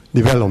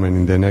develop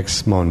in the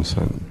next months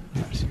and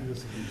years?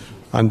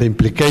 And the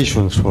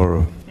implications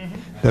for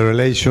the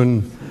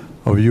relation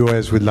of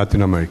U.S. with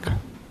Latin America.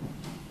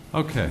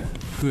 Okay,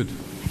 good.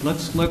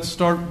 Let's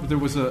start. There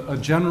was a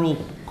general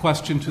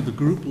question to the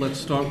group. Let's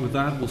start with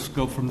that. We'll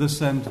go from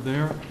this end to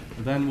there.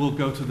 And then we'll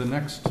go to the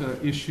next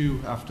issue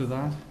after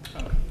that.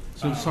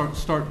 So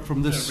start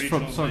from this.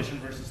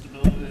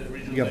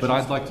 Yeah, but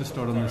I'd like to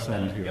start on this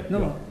end here.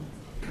 No.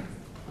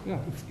 Yeah,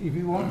 if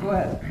you want, go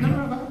ahead.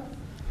 No.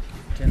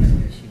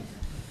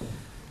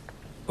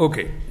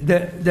 Okay,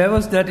 there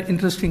was that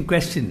interesting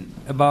question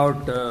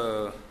about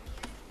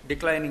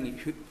declining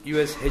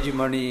U.S.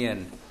 hegemony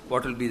and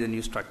what will be the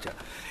new structure.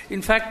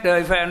 In fact,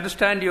 if I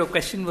understand, your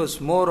question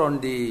was more on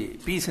the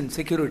peace and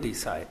security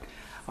side.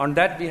 On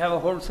that, we have a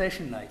whole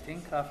session, I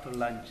think, after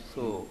lunch.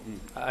 So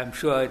I'm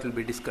sure it will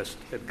be discussed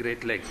at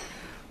great length.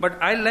 But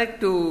I'd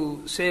like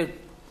to say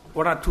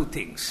one or two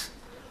things.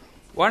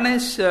 One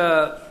is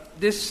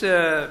this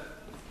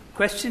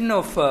question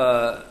of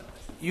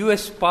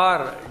U.S.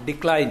 power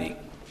declining.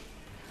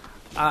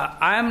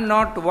 I am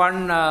not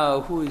one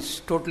who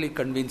is totally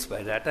convinced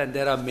by that, and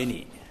there are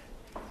many.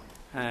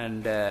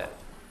 And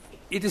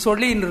it is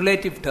only in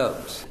relative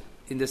terms,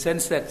 in the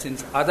sense that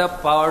since other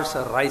powers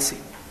are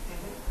rising,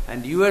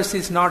 and US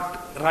is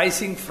not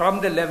rising from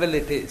the level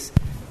it is,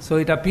 so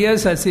it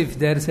appears as if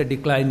there is a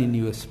decline in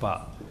US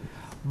power.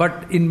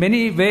 But in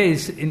many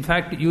ways, in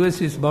fact,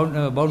 US is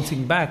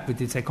bouncing back with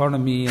its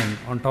economy, and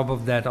on top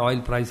of that,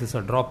 oil prices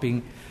are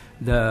dropping,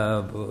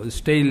 the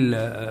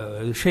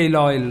shale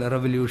oil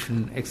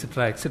revolution,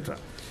 etc., etc.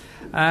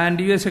 And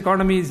US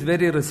economy is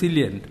very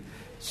resilient.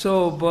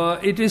 So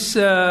it is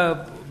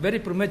very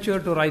premature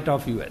to write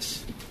off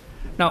US.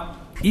 Now,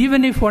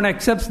 even if one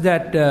accepts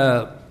that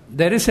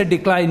there is a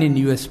decline in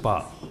US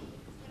power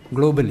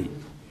globally,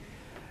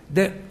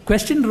 the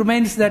question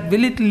remains that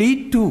will it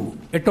lead to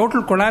a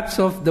total collapse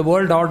of the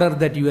world order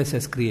that US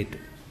has created?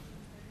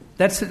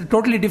 That's a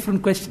totally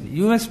different question.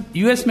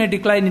 US may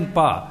decline in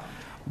power,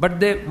 but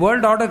the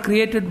world order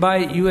created by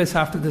US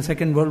after the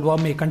Second World War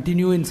may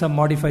continue in some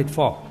modified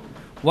form.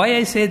 Why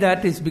I say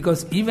that is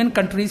because even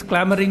countries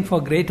clamoring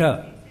for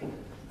greater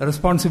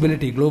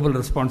responsibility, global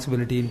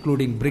responsibility,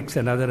 including BRICS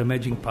and other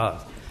emerging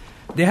powers,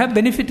 they have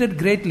benefited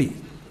greatly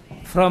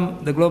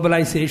from the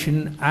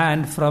globalization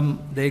and from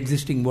the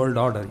existing world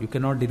order. You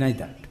cannot deny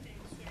that.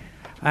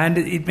 And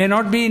it may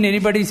not be in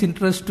anybody's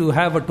interest to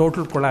have a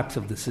total collapse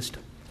of the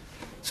system.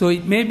 So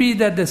it may be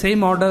that the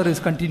same order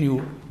is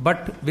continued,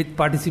 but with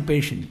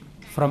participation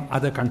from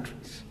other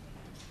countries.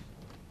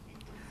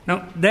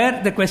 Now,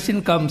 there the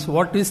question comes,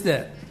 what is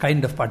the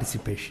kind of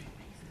participation?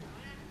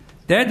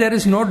 There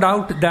is no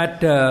doubt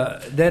that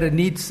there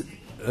needs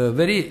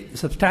very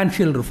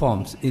substantial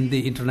reforms in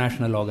the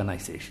international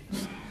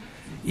organizations.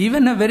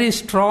 Even a very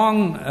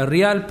strong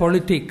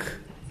realpolitik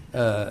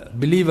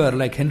believer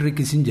like Henry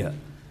Kissinger,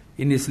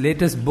 in his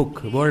latest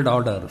book, World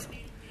Order,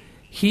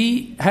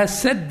 he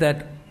has said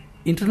that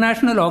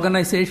international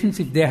organizations,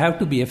 if they have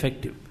to be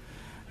effective,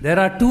 there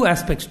are two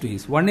aspects to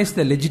it. One is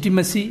the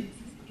legitimacy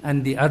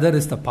and the other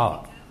is the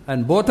power.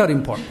 And both are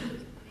important.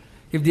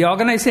 If the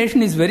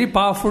organization is very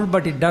powerful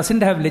but it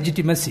doesn't have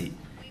legitimacy,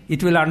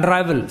 it will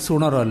unravel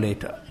sooner or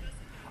later.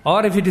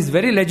 Or if it is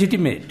very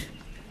legitimate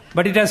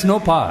but it has no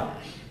power,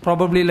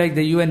 probably like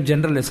the UN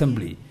General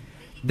Assembly,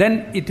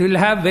 then it will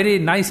have very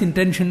nice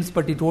intentions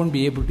but it won't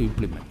be able to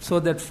implement. So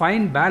that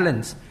fine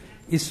balance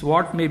is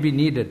what may be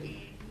needed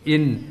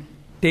in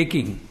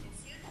taking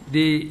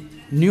the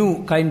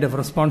new kind of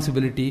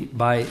responsibility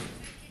by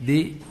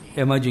the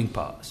emerging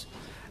powers.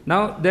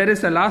 Now, there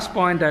is a last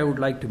point I would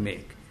like to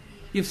make.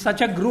 If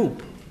such a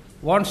group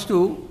wants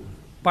to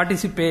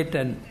participate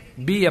and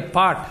be a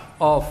part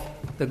of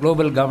the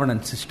global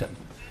governance system,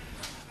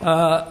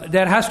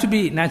 there has to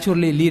be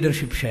naturally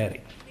leadership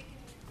sharing.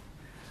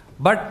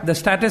 But the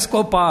status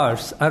quo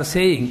powers are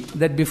saying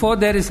that before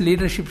there is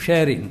leadership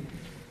sharing,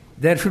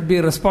 there should be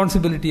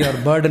responsibility or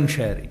burden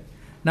sharing.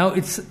 Now,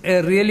 it's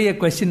really a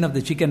question of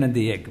the chicken and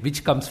the egg.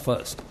 Which comes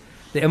first?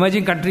 The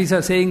emerging countries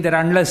are saying that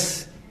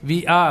unless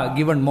we are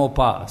given more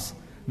powers,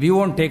 we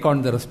won't take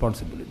on the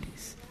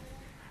responsibilities.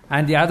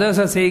 And the others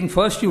are saying,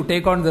 first you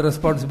take on the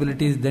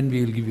responsibilities, then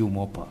we will give you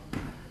more power.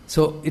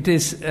 So it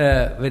is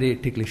a very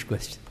ticklish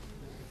question.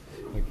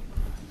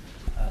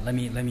 Let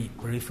me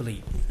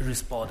briefly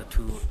respond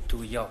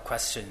to your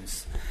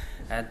questions.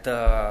 And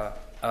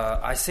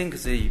I think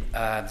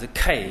the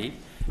K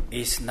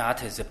is not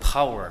the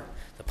power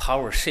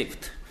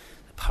shift.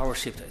 The power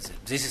shift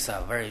this is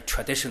a very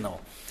traditional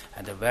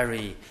and a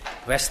very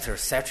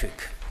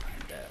Western-centric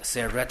and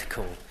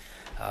theoretical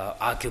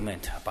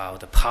argument about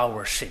the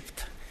power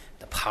shift,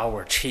 the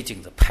power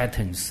changing the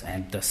patterns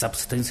and the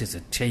substances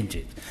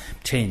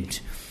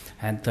change.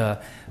 And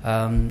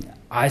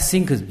I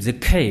think the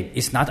K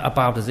is not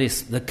about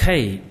this. The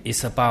K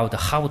is about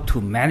how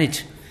to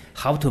manage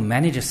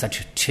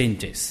such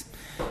changes.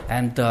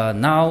 And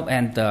now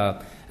and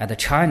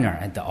China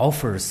and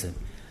offers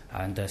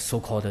and the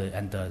so-called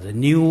and the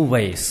new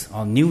ways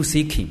or new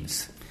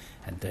seekings,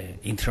 and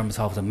in terms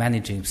of the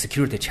managing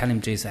security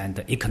challenges and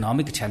the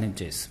economic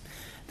challenges,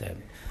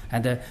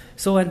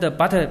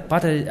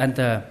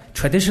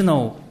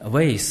 traditional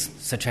ways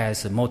such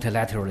as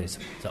multilateralism,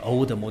 the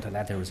old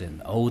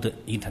multilateralism, old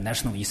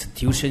international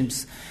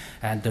institutions,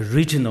 and the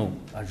regional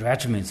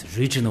regiments,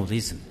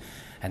 regionalism,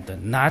 and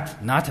not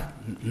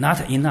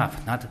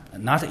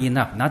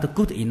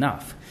good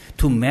enough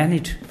to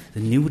manage the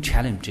new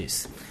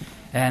challenges.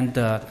 And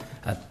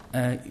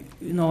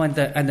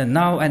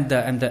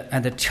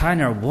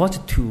China wants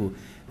to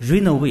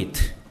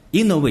innovate,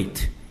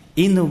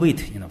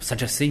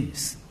 such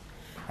things.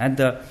 And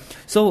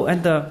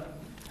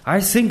I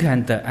think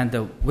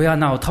we are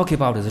now talking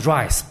about the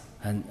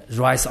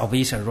rise of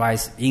Asia,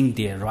 rise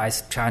India,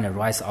 rise China,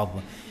 rise of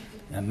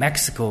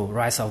Mexico,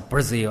 rise of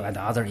Brazil, and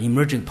other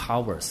emerging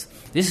powers.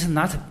 This is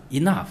not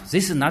enough.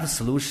 This is not a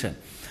solution,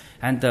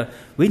 and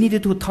we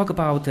needed to talk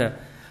about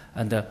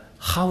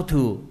how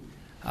to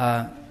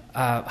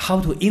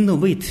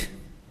innovate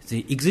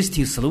the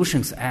existing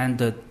solutions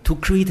and to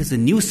create the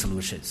new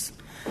solutions.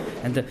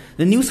 And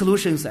the new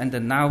solutions, and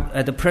now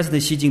the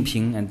President Xi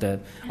Jinping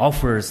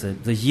offers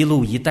the 一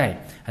路一带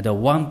and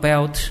one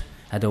belt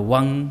and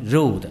one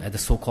road, and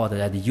so-called,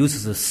 and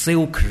uses the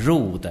Silk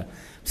Road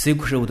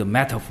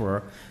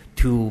metaphor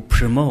to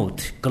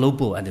promote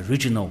global and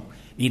regional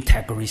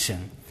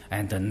integration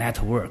and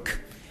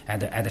network.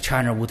 And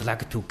China would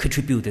like to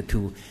contribute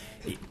to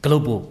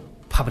global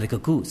public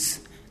goods,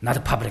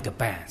 not public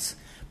bans.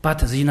 But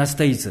the United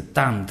States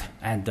don't,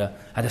 and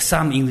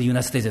some in the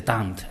United States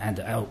don't. And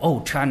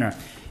China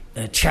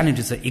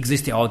challenges the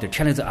existing order,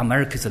 challenges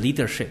America's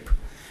leadership.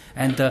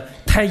 And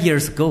 10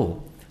 years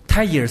ago,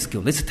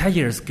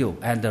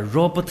 and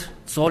Robert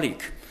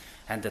Zoellick,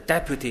 and the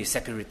Deputy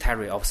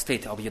Secretary of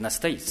State of the United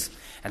States,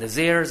 and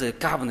there's the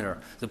governor,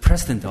 the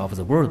president of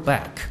the World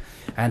Bank,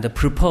 and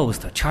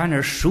proposed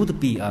China should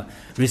be a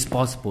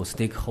responsible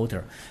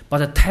stakeholder.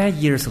 But 10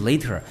 years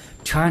later,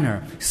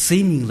 China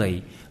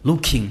seemingly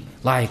looking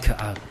like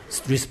a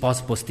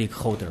responsible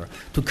stakeholder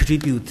to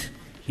contribute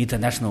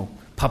international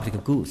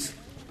public goods.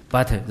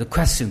 But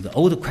the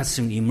old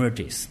question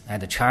emerges,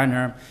 and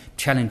China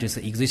challenges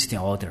the existing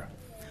order.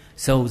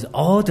 So the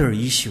order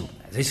issue,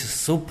 this is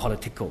so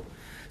political,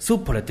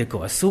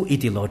 so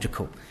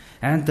ideological.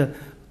 And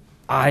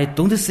I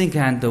don't think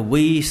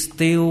we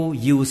still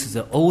use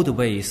the old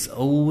ways,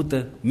 old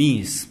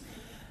means,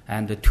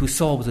 and to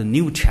solve the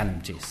new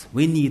challenges.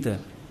 We need the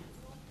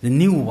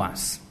new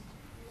ones.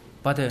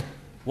 But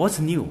what's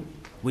new?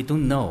 We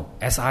don't know,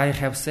 as I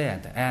have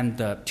said. And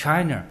the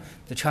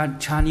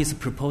Chinese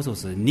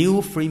proposals, a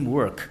new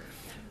framework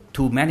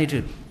to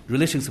manage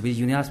relations with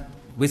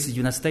the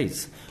United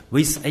States,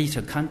 with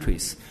Asian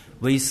countries,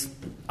 with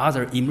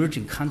other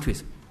emerging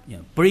countries.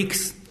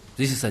 BRICS,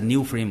 this is a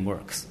new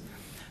framework.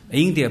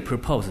 India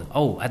proposed,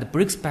 at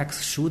BRICS Bank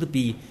should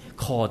be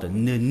called the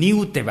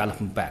new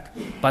development bank.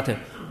 But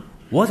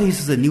what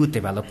is the new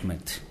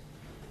development?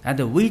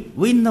 And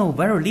we know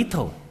very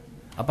little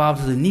about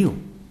the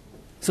new.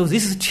 So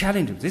this is a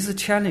challenge. This is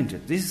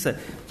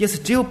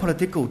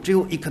geopolitical,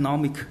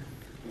 geoeconomic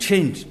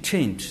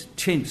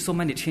change, so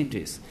many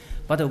changes.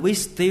 But we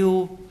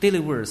still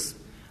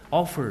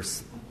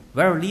offers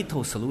very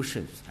little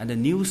solutions and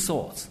new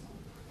thoughts.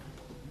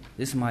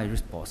 This is my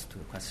response to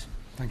the question.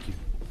 Thank you.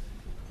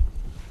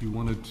 You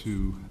wanted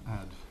to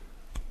add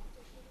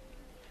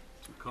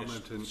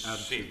comment and add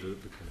sí. to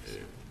the case.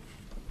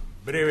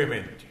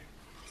 Brevemente,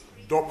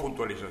 dos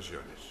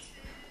puntualizaciones.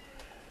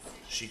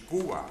 Si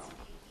Cuba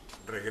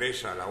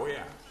regresa a la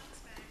OEA,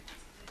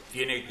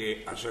 tiene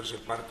que hacerse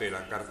parte de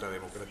la Carta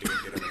Democrática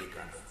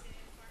Interamericana.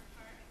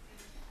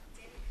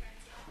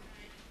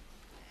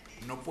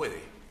 No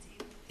puede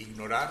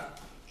ignorar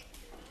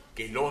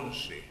que el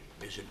 11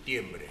 de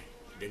septiembre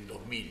del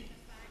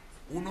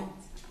 2001,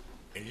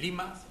 en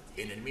Lima,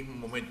 en el mismo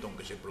momento en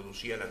que se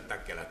producía el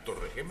ataque a las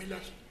Torres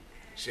Gemelas,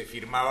 se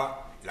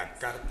firmaba la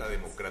Carta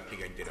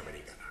Democrática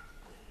Interamericana.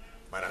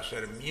 Para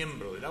ser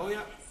miembro de la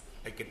OEA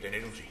hay que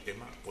tener un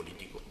sistema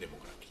político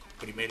democrático.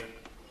 Primera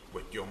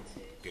cuestión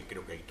que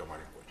creo que hay que tomar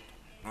en cuenta.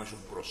 No es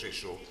un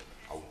proceso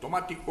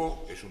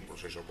automático, es un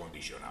proceso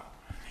condicionado.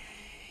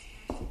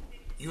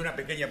 Y una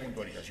pequeña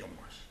puntualización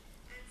más.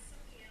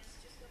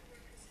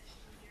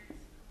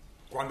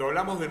 Cuando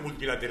hablamos del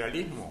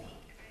multilateralismo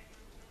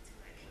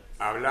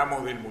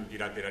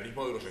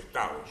de los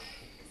estados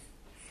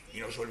y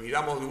nos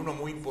olvidamos de uno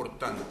muy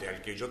importante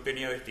al que yo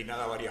tenía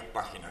destinada varias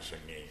páginas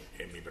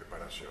en mi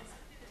preparación,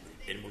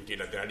 el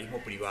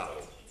multilateralismo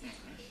privado,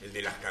 el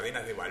de las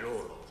cadenas de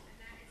valor,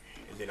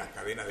 el de las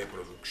cadenas de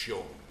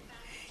producción,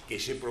 que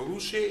se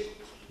produce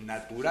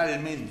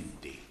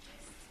naturalmente,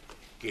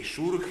 que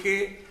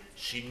surge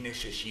sin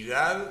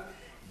necesidad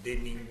de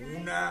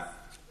ninguna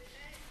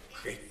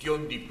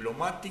gestión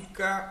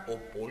diplomática o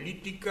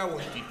política o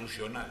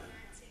institucional.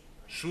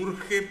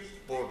 Surge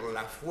por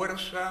la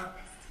fuerza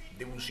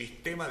de un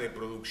sistema de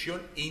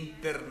producción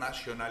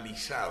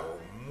internacionalizado,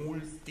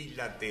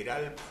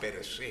 multilateral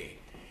per se.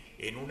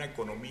 En una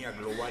economía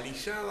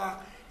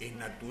globalizada es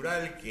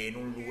natural que en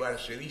un lugar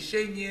se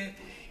diseñe,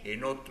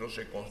 en otro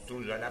se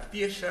construya la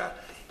pieza,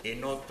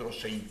 en otro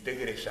se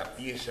integre esa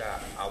pieza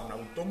a un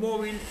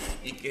automóvil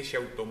y que ese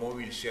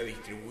automóvil sea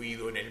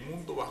distribuido en el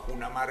mundo bajo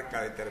una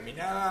marca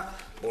determinada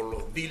por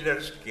los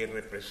dealers que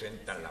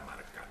representan la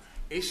marca.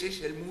 Ese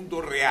es el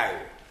mundo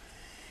real.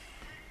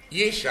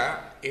 Y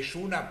esa es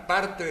una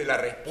parte de la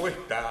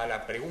respuesta a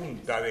la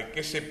pregunta de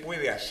qué se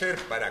puede hacer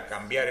para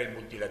cambiar el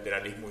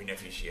multilateralismo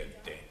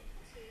ineficiente.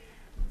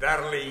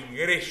 Darle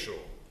ingreso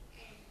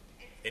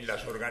en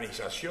las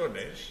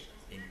organizaciones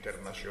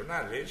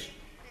internacionales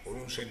por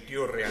un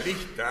sentido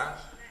realista,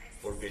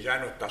 porque ya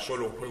no está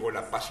solo en juego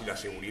la paz y la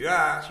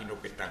seguridad,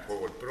 sino que está en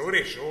juego el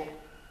progreso,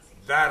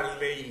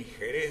 darle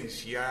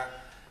injerencia,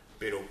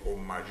 pero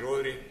con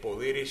mayores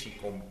poderes y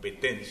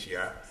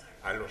competencia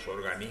a los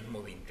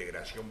organismos de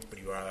integración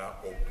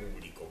privada o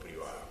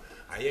público-privada.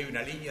 Ahí hay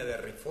una línea de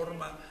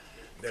reforma,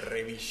 de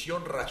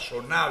revisión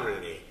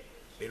razonable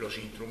de los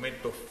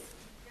instrumentos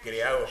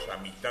creados a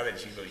mitad del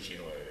siglo XX,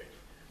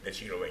 del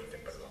siglo XX,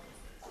 perdón.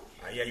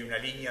 Ahí hay una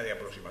línea de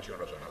aproximación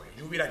razonable.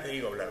 Yo hubiera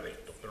querido hablar de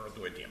esto, pero no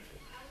tuve tiempo.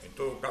 En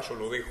todo caso,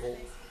 lo dejo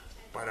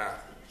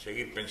para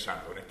seguir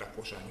pensando. En estas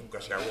cosas nunca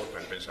se agota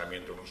el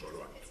pensamiento en un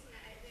solo acto.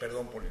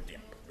 Perdón por el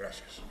tiempo.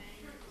 Gracias.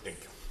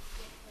 Thank you.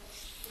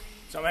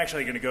 So I'm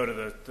actually going to go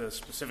to the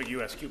specific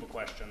U.S.-Cuba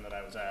question that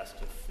I was asked,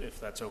 if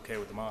that's okay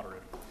with the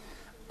moderator.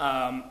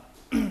 I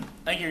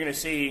think you're going to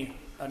see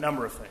a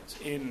number of things.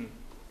 In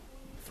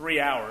 3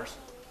 hours,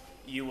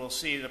 you will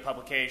see the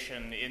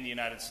publication in the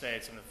United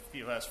States in the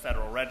U.S.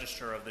 Federal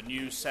Register of the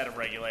new set of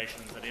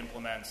regulations that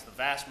implements the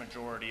vast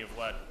majority of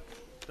what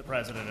the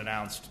President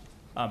announced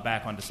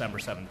back on December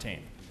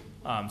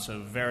 17th. So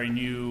very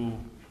new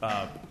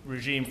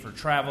regime for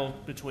travel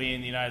between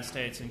the United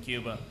States and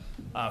Cuba,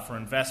 for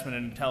investment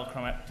in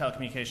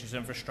telecommunications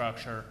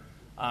infrastructure,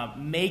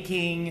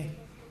 making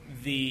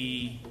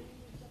the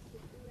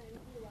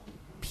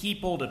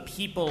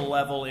people-to-people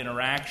level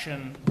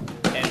interaction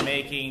and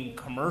making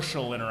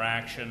commercial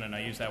interaction, and I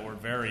use that word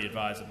very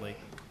advisedly,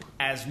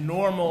 as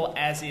normal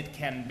as it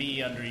can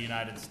be under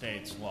United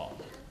States law.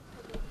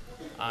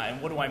 And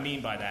what do I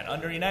mean by that?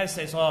 Under United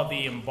States law,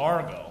 the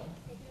embargo,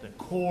 the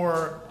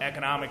core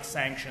economic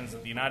sanctions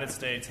that the United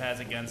States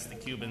has against the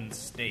Cuban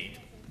state,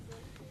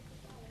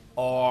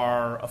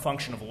 are a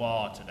function of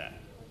law today.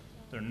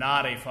 They're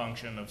not a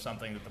function of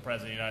something that the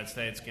President of the United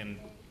States can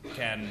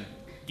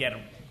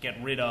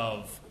get rid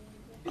of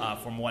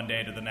from one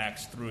day to the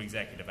next through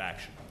executive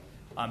action.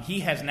 He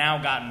has now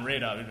gotten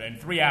rid of, in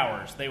 3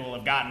 hours, they will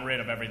have gotten rid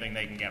of everything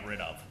they can get rid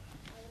of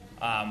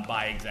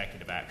by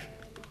executive action.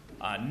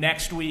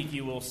 Next week,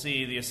 you will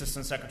see the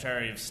Assistant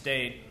Secretary of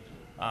State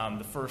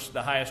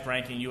the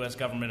highest-ranking U.S.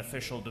 government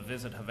official to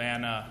visit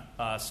Havana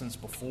since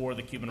before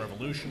the Cuban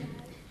Revolution,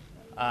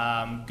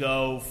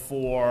 go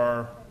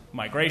for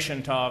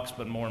migration talks,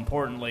 but more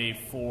importantly,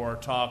 for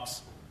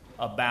talks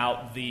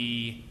about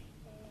the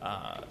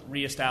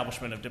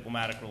reestablishment of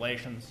diplomatic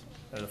relations,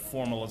 or the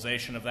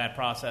formalization of that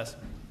process.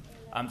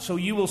 So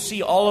you will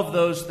see all of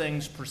those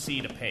things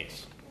proceed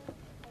apace.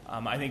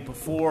 I think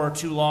before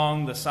too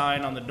long, the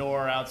sign on the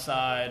door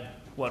outside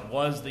what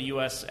was the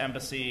U.S.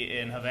 Embassy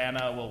in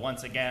Havana will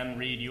once again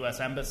read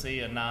U.S. Embassy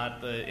and not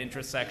the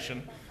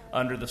intersection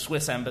under the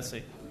Swiss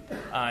Embassy.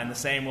 And the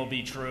same will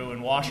be true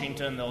in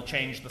Washington. They'll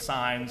change the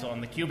signs on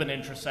the Cuban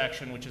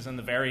intersection, which is in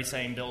the very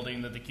same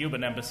building that the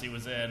Cuban Embassy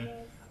was in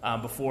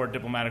before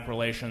diplomatic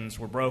relations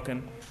were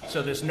broken.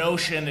 So this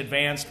notion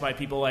advanced by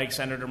people like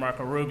Senator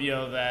Marco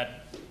Rubio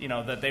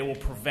that they will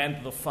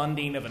prevent the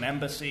funding of an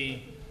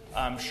embassy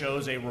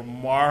shows a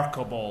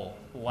remarkable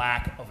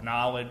lack of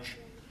knowledge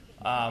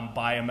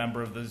by a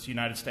member of the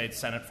United States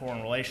Senate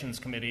Foreign Relations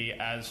Committee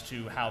as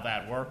to how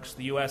that works.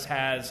 The U.S.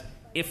 has,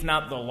 if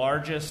not the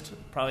largest,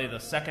 probably the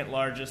second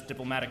largest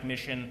diplomatic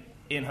mission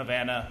in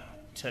Havana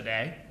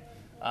today,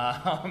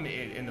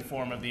 in the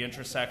form of the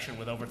intersection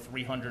with over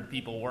 300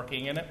 people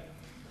working in it.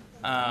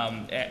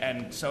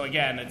 And so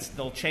again,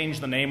 they'll change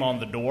the name on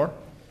the door.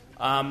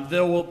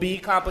 There will be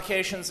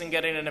complications in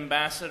getting an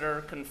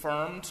ambassador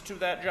confirmed to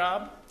that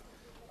job.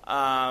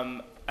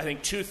 I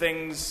think two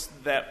things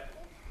that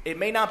it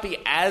may not be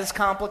as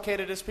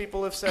complicated as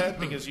people have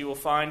said, because you will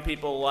find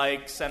people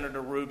like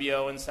Senator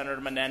Rubio and Senator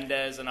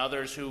Menendez and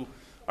others who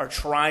are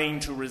trying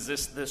to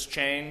resist this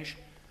change.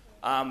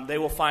 They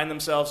will find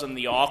themselves in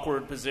the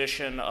awkward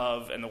position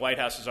of, and the White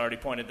House has already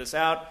pointed this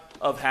out,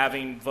 of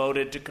having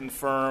voted to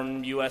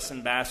confirm U.S.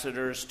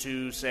 ambassadors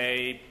to,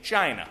 say,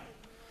 China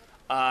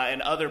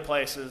and other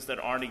places that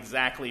aren't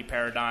exactly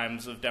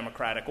paradigms of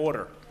democratic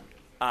order.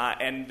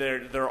 And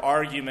their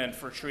argument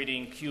for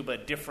treating Cuba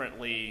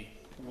differently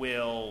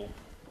will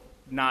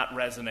not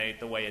resonate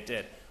the way it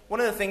did. One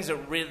of the things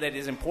that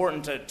is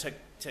important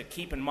to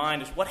keep in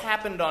mind is what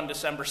happened on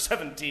December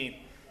 17th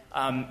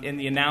in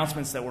the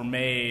announcements that were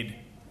made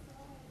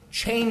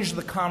changed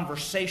the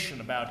conversation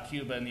about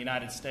Cuba in the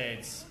United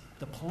States,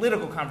 the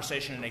political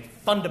conversation, in a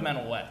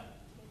fundamental way.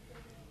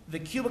 The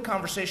Cuba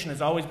conversation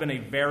has always been a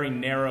very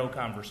narrow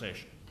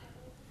conversation.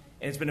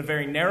 It's been a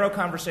very narrow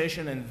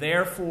conversation and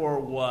therefore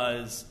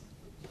was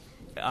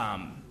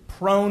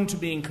prone to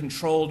being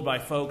controlled by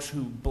folks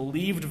who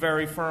believed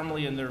very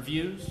firmly in their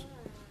views,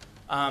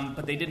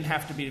 but they didn't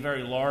have to be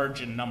very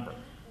large in number.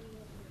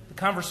 The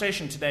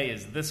conversation today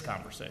is this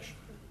conversation.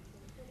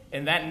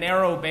 And that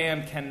narrow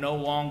band can no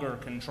longer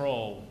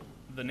control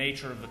the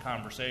nature of the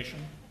conversation.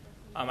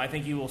 I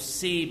think you will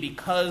see,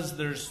 because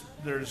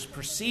there's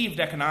perceived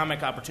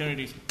economic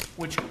opportunities,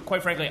 which,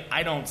 quite frankly,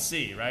 I don't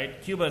see,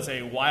 right? Cuba is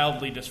a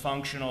wildly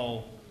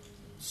dysfunctional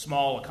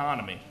small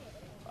economy.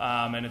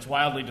 And it's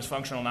wildly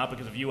dysfunctional not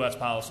because of U.S.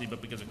 policy,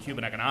 but because of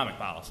Cuban economic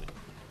policy.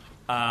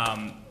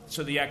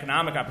 So the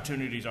economic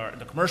opportunities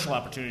the commercial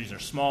opportunities are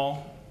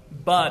small,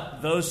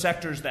 but those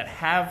sectors that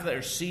have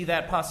or see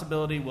that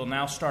possibility will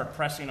now start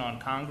pressing on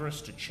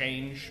Congress to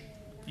change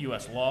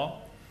U.S.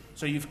 law.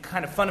 So you've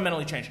kind of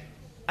fundamentally changed.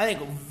 I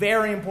think a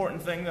very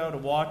important thing, though, to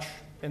watch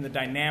in the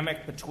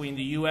dynamic between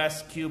the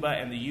U.S., Cuba,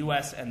 and the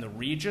U.S. and the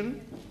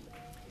region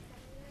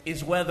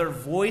is whether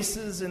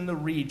voices in the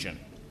region,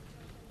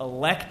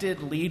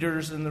 elected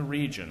leaders in the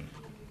region,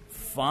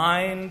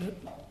 find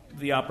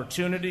the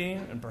opportunity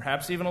and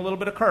perhaps even a little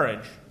bit of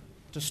courage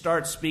to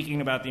start speaking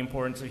about the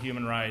importance of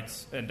human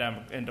rights and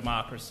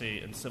democracy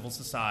and civil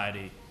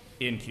society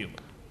in Cuba.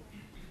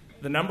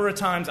 The number of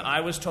times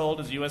I was told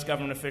as a U.S.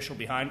 government official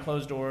behind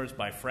closed doors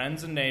by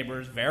friends and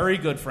neighbors, very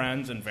good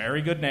friends and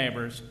very good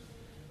neighbors,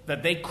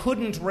 that they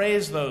couldn't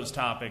raise those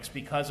topics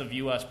because of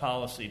U.S.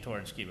 policy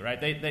towards Cuba,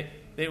 right?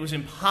 It was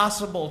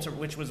impossible to,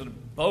 which was a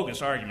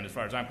bogus argument as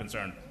far as I'm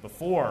concerned,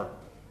 before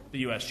the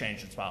U.S.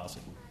 changed its policy.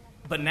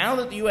 But now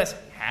that the U.S.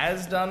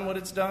 has done what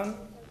it's done,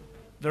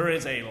 there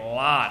is a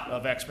lot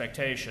of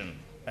expectation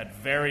at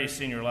very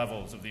senior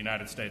levels of the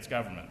United States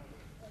government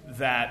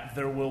that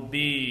there will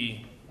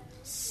be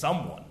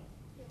someone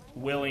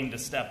willing to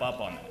step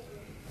up on it.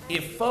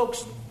 If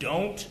folks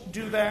don't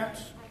do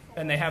that,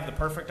 and they have the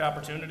perfect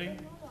opportunity,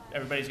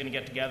 everybody's going to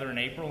get together in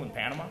April in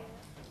Panama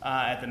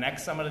at the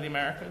next Summit of the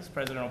Americas,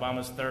 President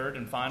Obama's third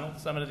and final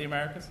Summit of the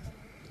Americas.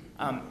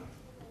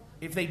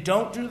 If they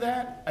don't do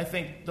that, I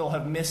think they'll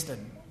have missed a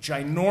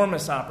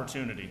ginormous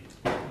opportunity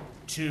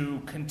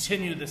to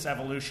continue this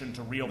evolution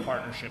to real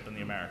partnership in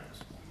the Americas,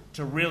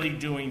 to really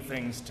doing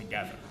things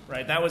together.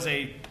 Right? That was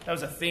a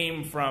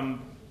theme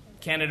from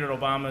candidate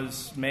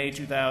Obama's May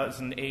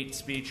 2008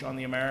 speech on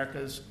the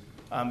Americas,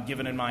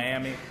 given in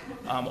Miami,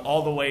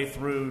 all the way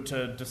through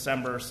to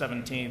December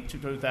 17th,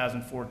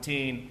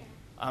 2014.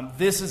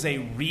 This is a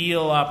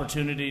real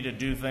opportunity to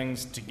do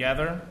things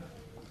together.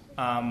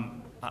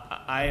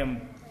 I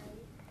am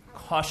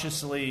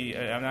cautiously,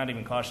 I'm not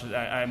even cautious,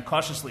 I'm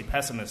cautiously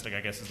pessimistic,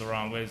 I guess is the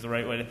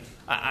right way.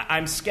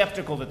 I'm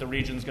skeptical that the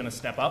region's going to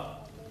step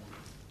up.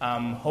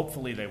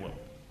 Hopefully they will.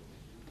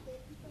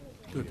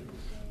 Good.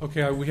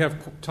 Okay, we have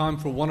time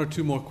for one or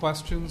two more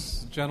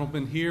questions.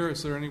 Gentleman here,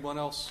 is there anyone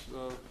else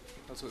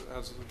has an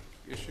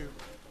issue?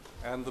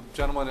 And the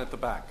gentleman at the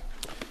back.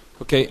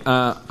 Okay,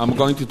 I'm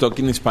going to talk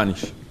in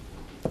Spanish.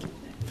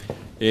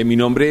 Mi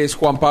nombre es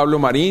Juan Pablo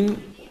Marín,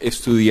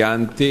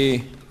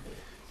 estudiante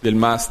del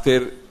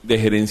Máster de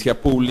Gerencia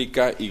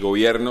Pública y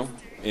Gobierno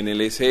en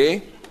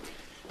LSE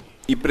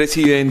y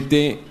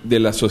presidente de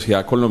la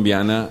Sociedad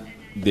Colombiana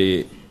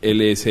de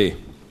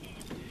LSE.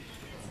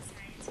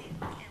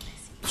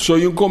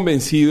 Soy un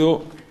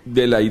convencido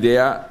de la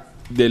idea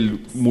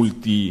del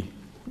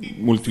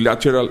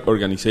Multilateral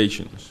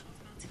Organizations.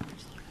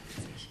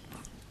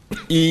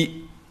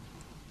 Y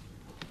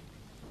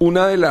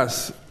una de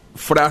las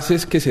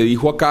frases que se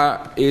dijo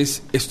acá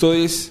es, esto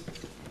es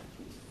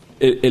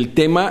el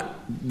tema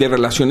de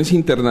relaciones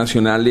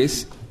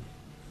internacionales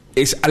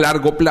es a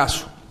largo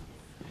plazo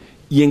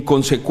y en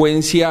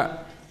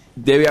consecuencia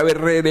debe haber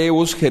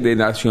relevos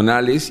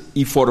generacionales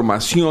y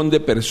formación de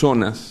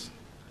personas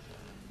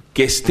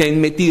que estén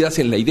metidas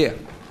en la idea.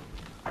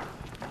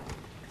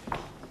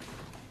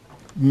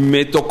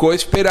 Me tocó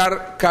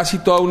esperar casi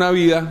toda una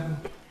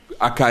vida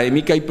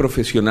académica y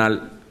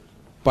profesional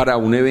para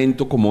un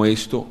evento como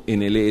esto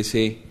en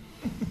LSE.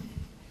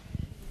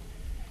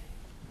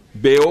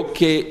 Veo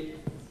que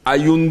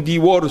hay un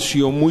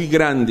divorcio muy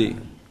grande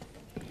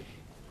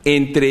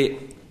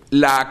entre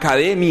la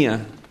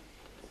academia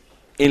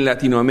en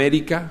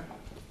Latinoamérica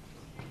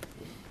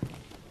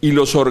y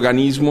los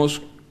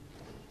organismos,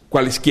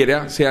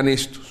 cualesquiera sean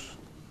estos.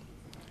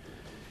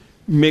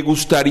 Me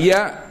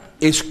gustaría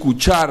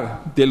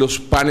escuchar de los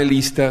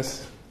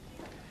panelistas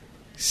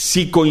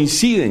si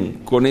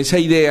coinciden con esa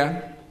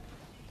idea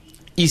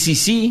y si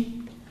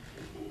sí,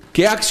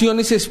 ¿qué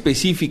acciones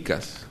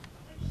específicas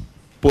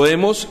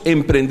podemos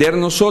emprender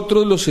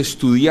nosotros los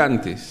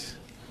estudiantes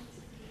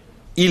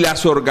y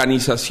las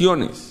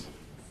organizaciones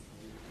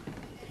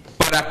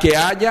para que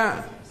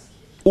haya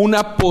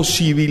una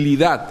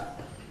posibilidad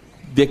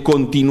de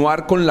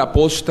continuar con la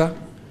posta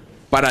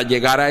para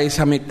llegar a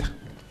esa meta?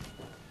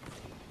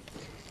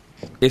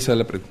 Esa es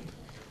la pregunta.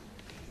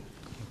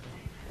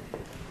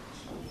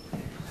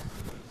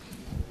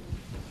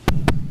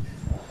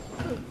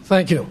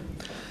 Thank you.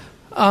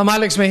 I'm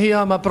Alex Mejia.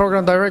 I'm a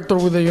program director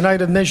with the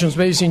United Nations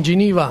based in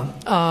Geneva.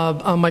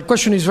 My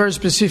question is very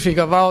specific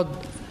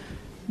about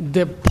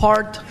the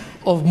part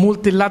of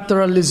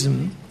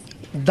multilateralism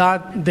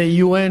that the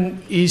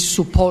UN is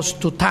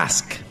supposed to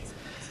task.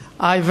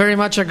 I very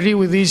much agree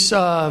with this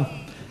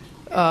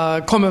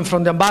comment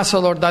from the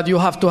ambassador that you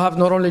have to have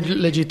not only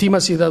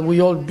legitimacy that we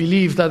all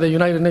believe that the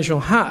United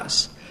Nations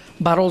has,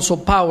 but also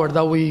power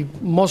that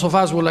most of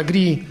us will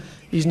agree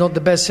is not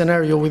the best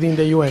scenario within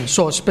the UN.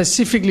 So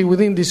specifically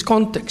within this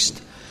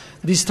context,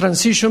 this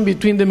transition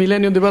between the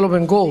Millennium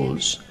Development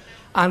Goals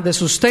and the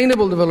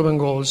Sustainable Development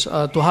Goals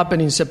to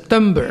happen in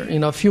September,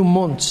 in a few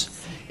months,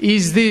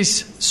 is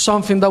this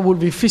something that will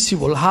be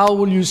feasible? How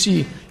will you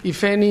see?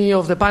 If any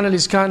of the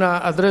panelists can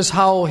address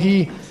how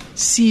he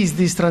sees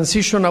this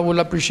transition, I will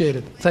appreciate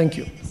it. Thank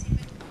you.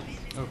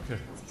 Okay.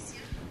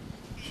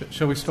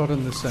 Shall we start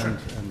on this end?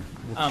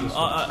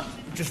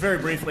 Just very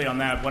briefly on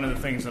that, one of the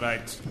things that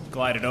I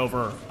glided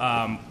over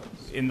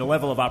in the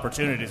level of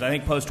opportunities, I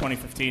think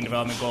post-2015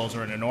 development goals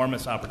are an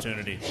enormous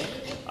opportunity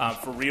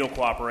for real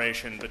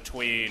cooperation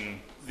between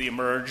the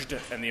emerged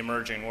and the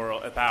emerging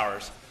world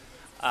powers,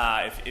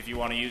 if you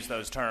want to use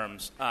those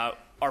terms.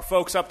 Are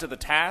folks up to the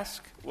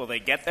task? Will they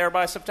get there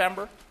by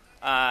September?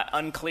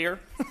 Unclear.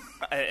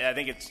 I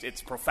think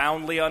it's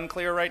profoundly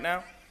unclear right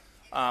now.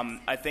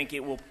 I think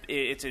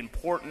it's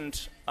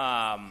important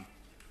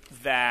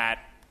that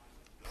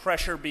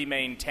pressure be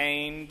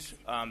maintained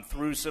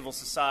through civil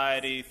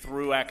society,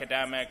 through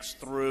academics,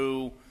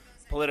 through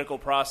political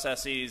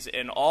processes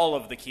in all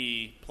of the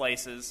key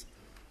places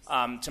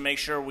to make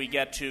sure we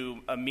get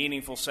to a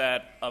meaningful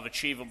set of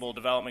achievable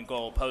development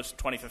goal,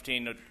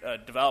 post-2015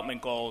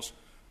 development goals,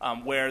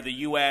 where the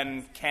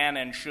UN can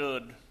and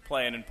should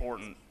play an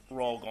important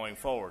role going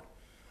forward.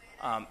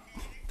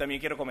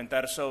 También quiero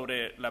comentar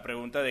sobre la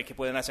pregunta de qué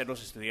pueden hacer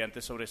los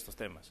estudiantes sobre estos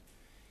temas.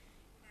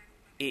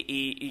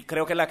 Y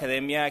creo que la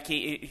academia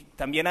aquí,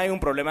 también hay un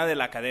problema de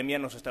la academia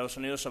en los Estados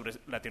Unidos sobre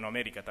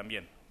Latinoamérica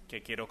también,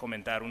 que quiero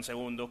comentar un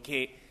segundo,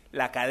 que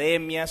la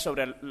academia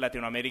sobre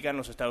Latinoamérica en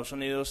los Estados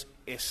Unidos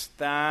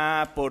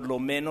está por lo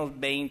menos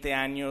 20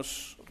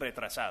 años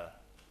retrasada.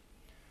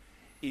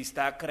 Y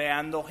está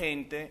creando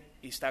gente,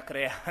 y está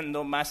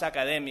creando más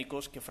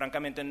académicos que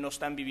francamente no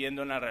están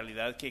viviendo en la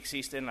realidad que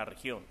existe en la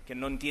región, que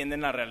no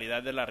entienden la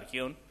realidad de la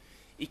región,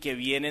 y que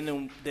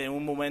vienen de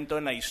un momento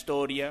en la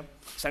historia,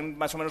 están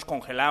más o menos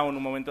congelados en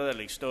un momento de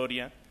la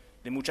historia,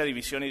 de mucha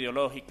división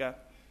ideológica,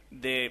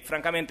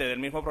 francamente, del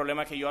mismo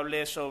problema que yo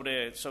hablé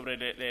sobre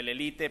el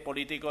élite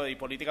político y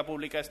política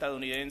pública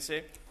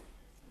estadounidense.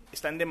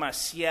 Están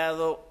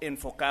demasiado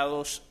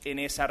enfocados en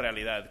esa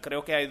realidad.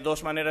 Creo que hay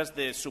dos maneras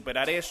de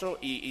superar eso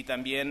y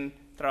también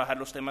trabajar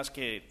los temas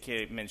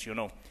que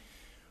mencionó.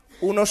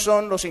 Uno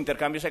son los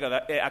intercambios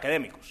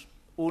académicos.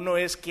 Uno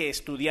es que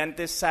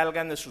estudiantes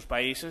salgan de sus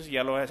países,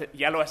 ya lo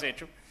has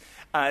hecho,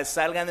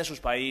 salgan de sus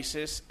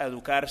países a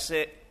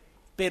educarse,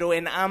 pero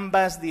en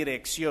ambas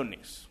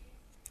direcciones.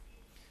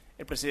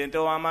 El presidente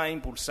Obama ha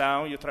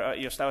impulsado,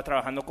 yo estaba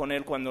trabajando con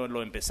él cuando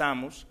lo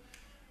empezamos,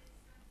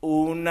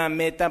 una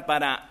meta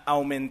para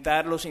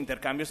aumentar los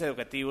intercambios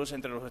educativos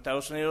entre los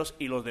Estados Unidos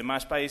y los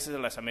demás países de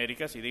las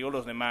Américas, y digo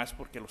los demás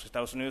porque los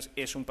Estados Unidos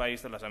es un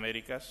país de las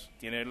Américas,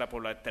 tiene la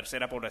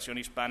tercera población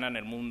hispana en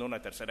el mundo,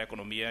 la tercera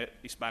economía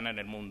hispana en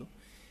el mundo,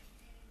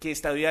 que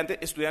estudiantes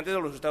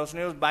de los Estados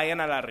Unidos vayan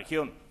a la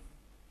región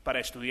para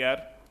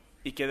estudiar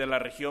y que de la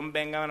región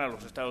vengan a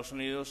los Estados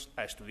Unidos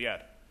a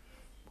estudiar.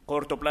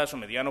 Corto plazo,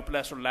 mediano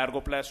plazo,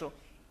 largo plazo.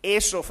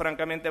 Eso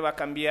francamente va a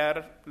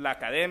cambiar la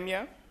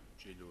academia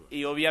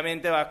y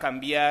obviamente va a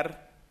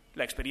cambiar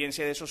la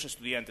experiencia de esos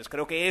estudiantes.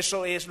 Creo que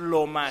eso es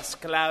lo más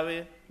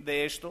clave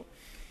de esto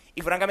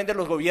y francamente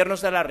los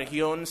gobiernos de la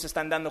región se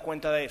están dando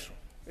cuenta de eso.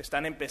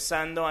 Están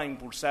empezando a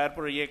impulsar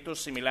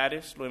proyectos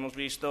similares, lo hemos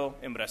visto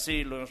en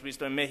Brasil, lo hemos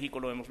visto en México,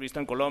 lo hemos visto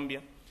en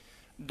Colombia,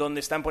 donde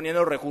están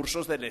poniendo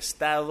recursos del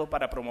Estado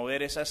para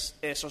promover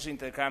esos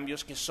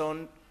intercambios que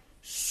son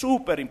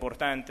súper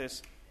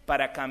importantes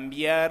para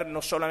cambiar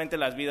no solamente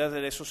las vidas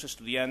de esos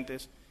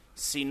estudiantes,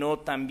 sino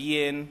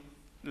también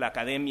la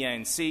academia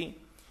en sí.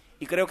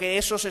 Y creo que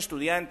esos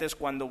estudiantes,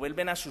 cuando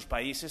vuelven a sus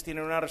países,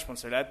 tienen una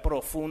responsabilidad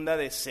profunda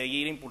de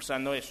seguir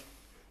impulsando eso,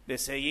 de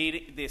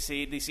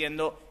seguir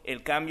diciendo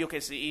el cambio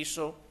que se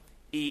hizo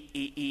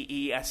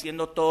y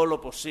haciendo todo lo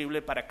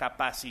posible para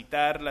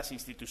capacitar las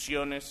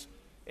instituciones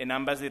en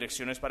ambas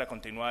direcciones para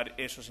continuar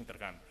esos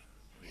intercambios.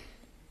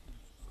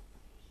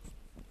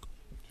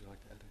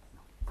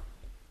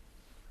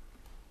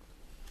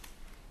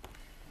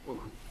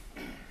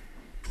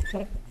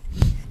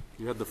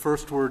 You had the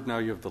first word, now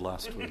you have the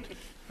last word.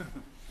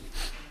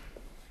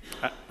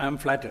 I'm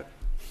flattered.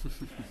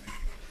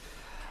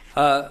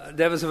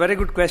 There was a very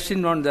good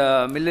question on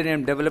the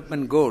Millennium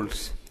Development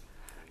Goals.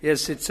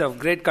 Yes, it's of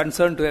great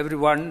concern to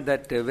everyone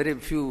that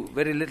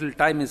very little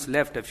time is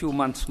left, a few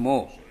months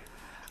more.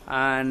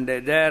 And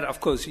there, of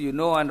course, you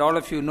know, and all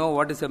of you know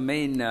what is the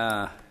main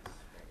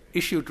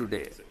issue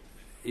today.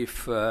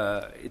 If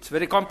it's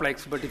very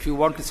complex, but if you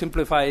want to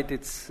simplify it,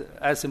 it's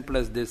as simple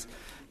as this,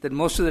 that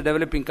most of the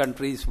developing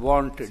countries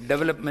want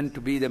development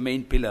to be the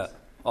main pillar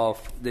of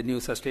the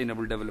new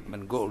Sustainable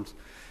Development Goals,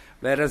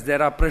 whereas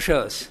there are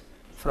pressures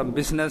from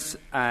business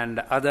and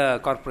other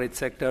corporate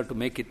sector to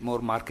make it more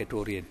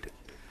market-oriented.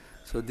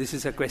 So this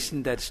is a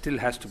question that still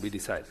has to be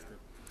decided.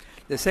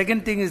 The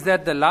second thing is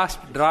that the last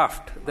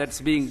draft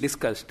that's being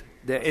discussed,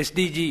 the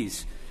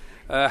SDGs,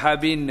 have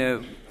been,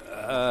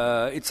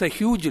 it's a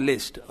huge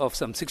list of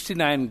some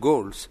 69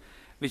 goals,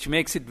 which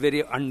makes it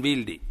very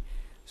unwieldy.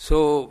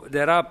 So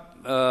there are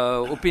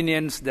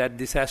opinions that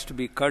this has to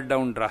be cut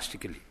down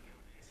drastically.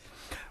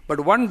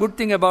 But one good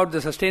thing about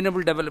the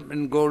Sustainable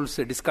Development Goals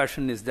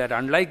discussion is that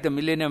unlike the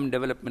Millennium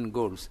Development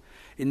Goals,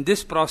 in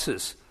this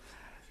process,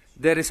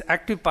 there is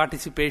active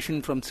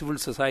participation from civil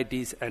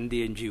societies and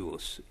the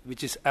NGOs,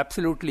 which is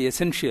absolutely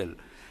essential,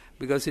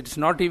 because it's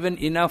not even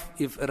enough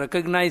if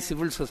recognized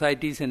civil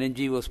societies and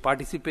NGOs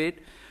participate,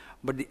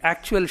 but the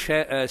actual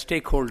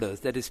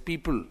stakeholders, that is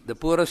people, the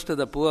poorest of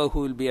the poor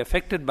who will be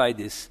affected by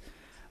this,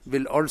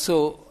 will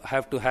also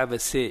have to have a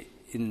say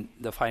in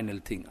the final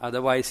thing.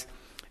 Otherwise,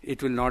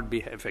 it will not be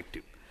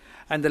effective.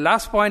 And the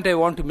last point I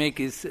want to make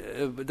is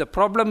the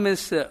problem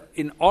is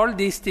in all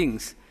these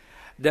things,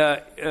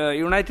 the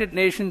United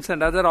Nations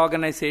and other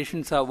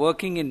organizations are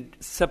working in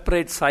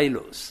separate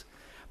silos.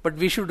 But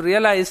we should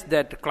realize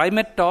that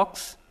climate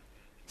talks,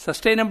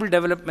 sustainable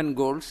development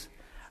goals,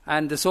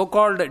 and the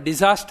so-called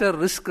disaster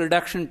risk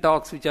reduction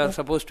talks, which are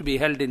supposed to be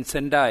held in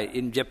Sendai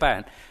in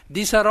Japan,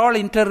 these are all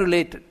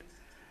interrelated.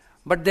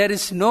 But there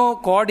is no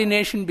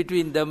coordination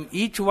between them.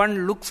 Each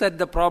one looks at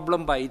the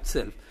problem by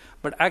itself.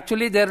 But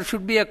actually there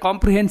should be a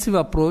comprehensive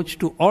approach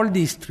to all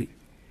these three.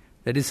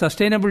 That is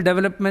sustainable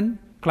development,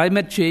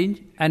 climate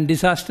change, and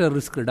disaster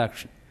risk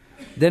reduction.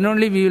 Then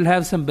only we will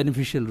have some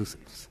beneficial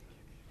results.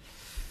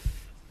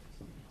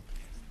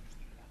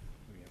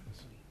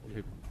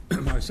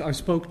 I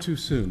spoke too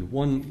soon.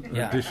 One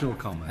additional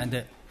comment. And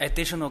the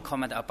additional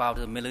comment about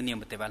the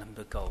Millennium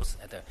Development Goals.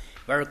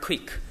 Very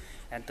quick.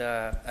 And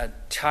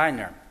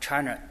China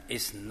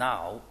is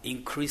now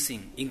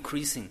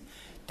increasing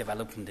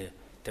development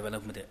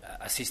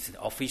assistance,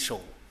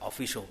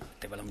 official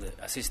development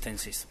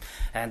assistances,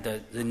 and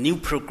the new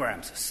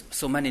programs,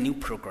 so many new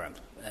programs,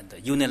 and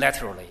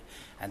unilaterally,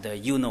 and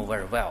you know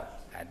very well,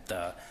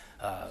 and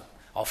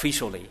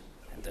officially,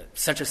 and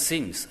such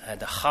things,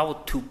 and how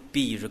to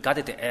be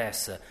regarded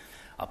as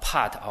a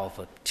part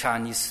of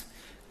Chinese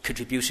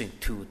contribution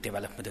to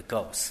development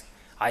goals.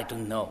 I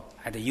don't know,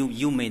 and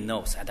you may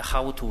know, and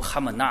how to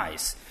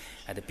harmonize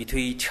and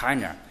between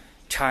China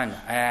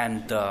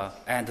and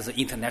the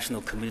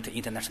international community,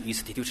 international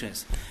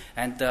institutions,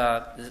 and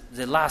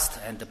the last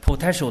and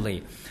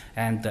potentially,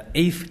 and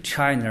if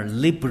China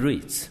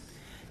liberates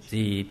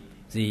the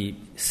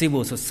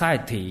civil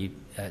society,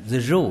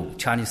 the role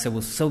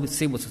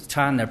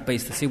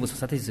China-based civil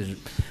societies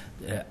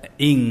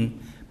in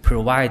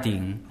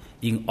providing,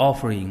 in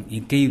offering,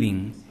 in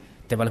giving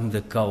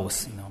development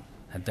goals.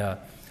 And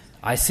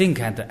I think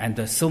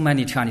and so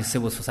many Chinese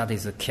civil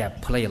societies can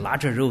play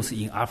larger roles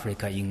in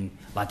Africa, in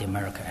Latin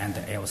America, and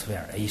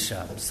elsewhere,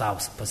 Asia,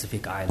 South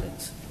Pacific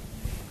Islands.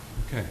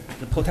 Okay.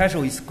 The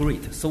potential is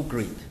great, so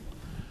great.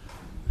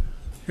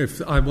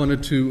 If I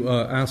wanted to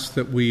ask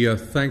that we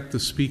thank the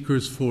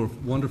speakers for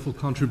wonderful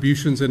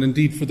contributions and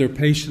indeed for their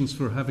patience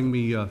for having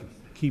me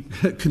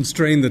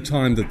constrain the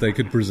time that they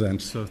could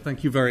present. So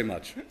thank you very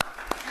much.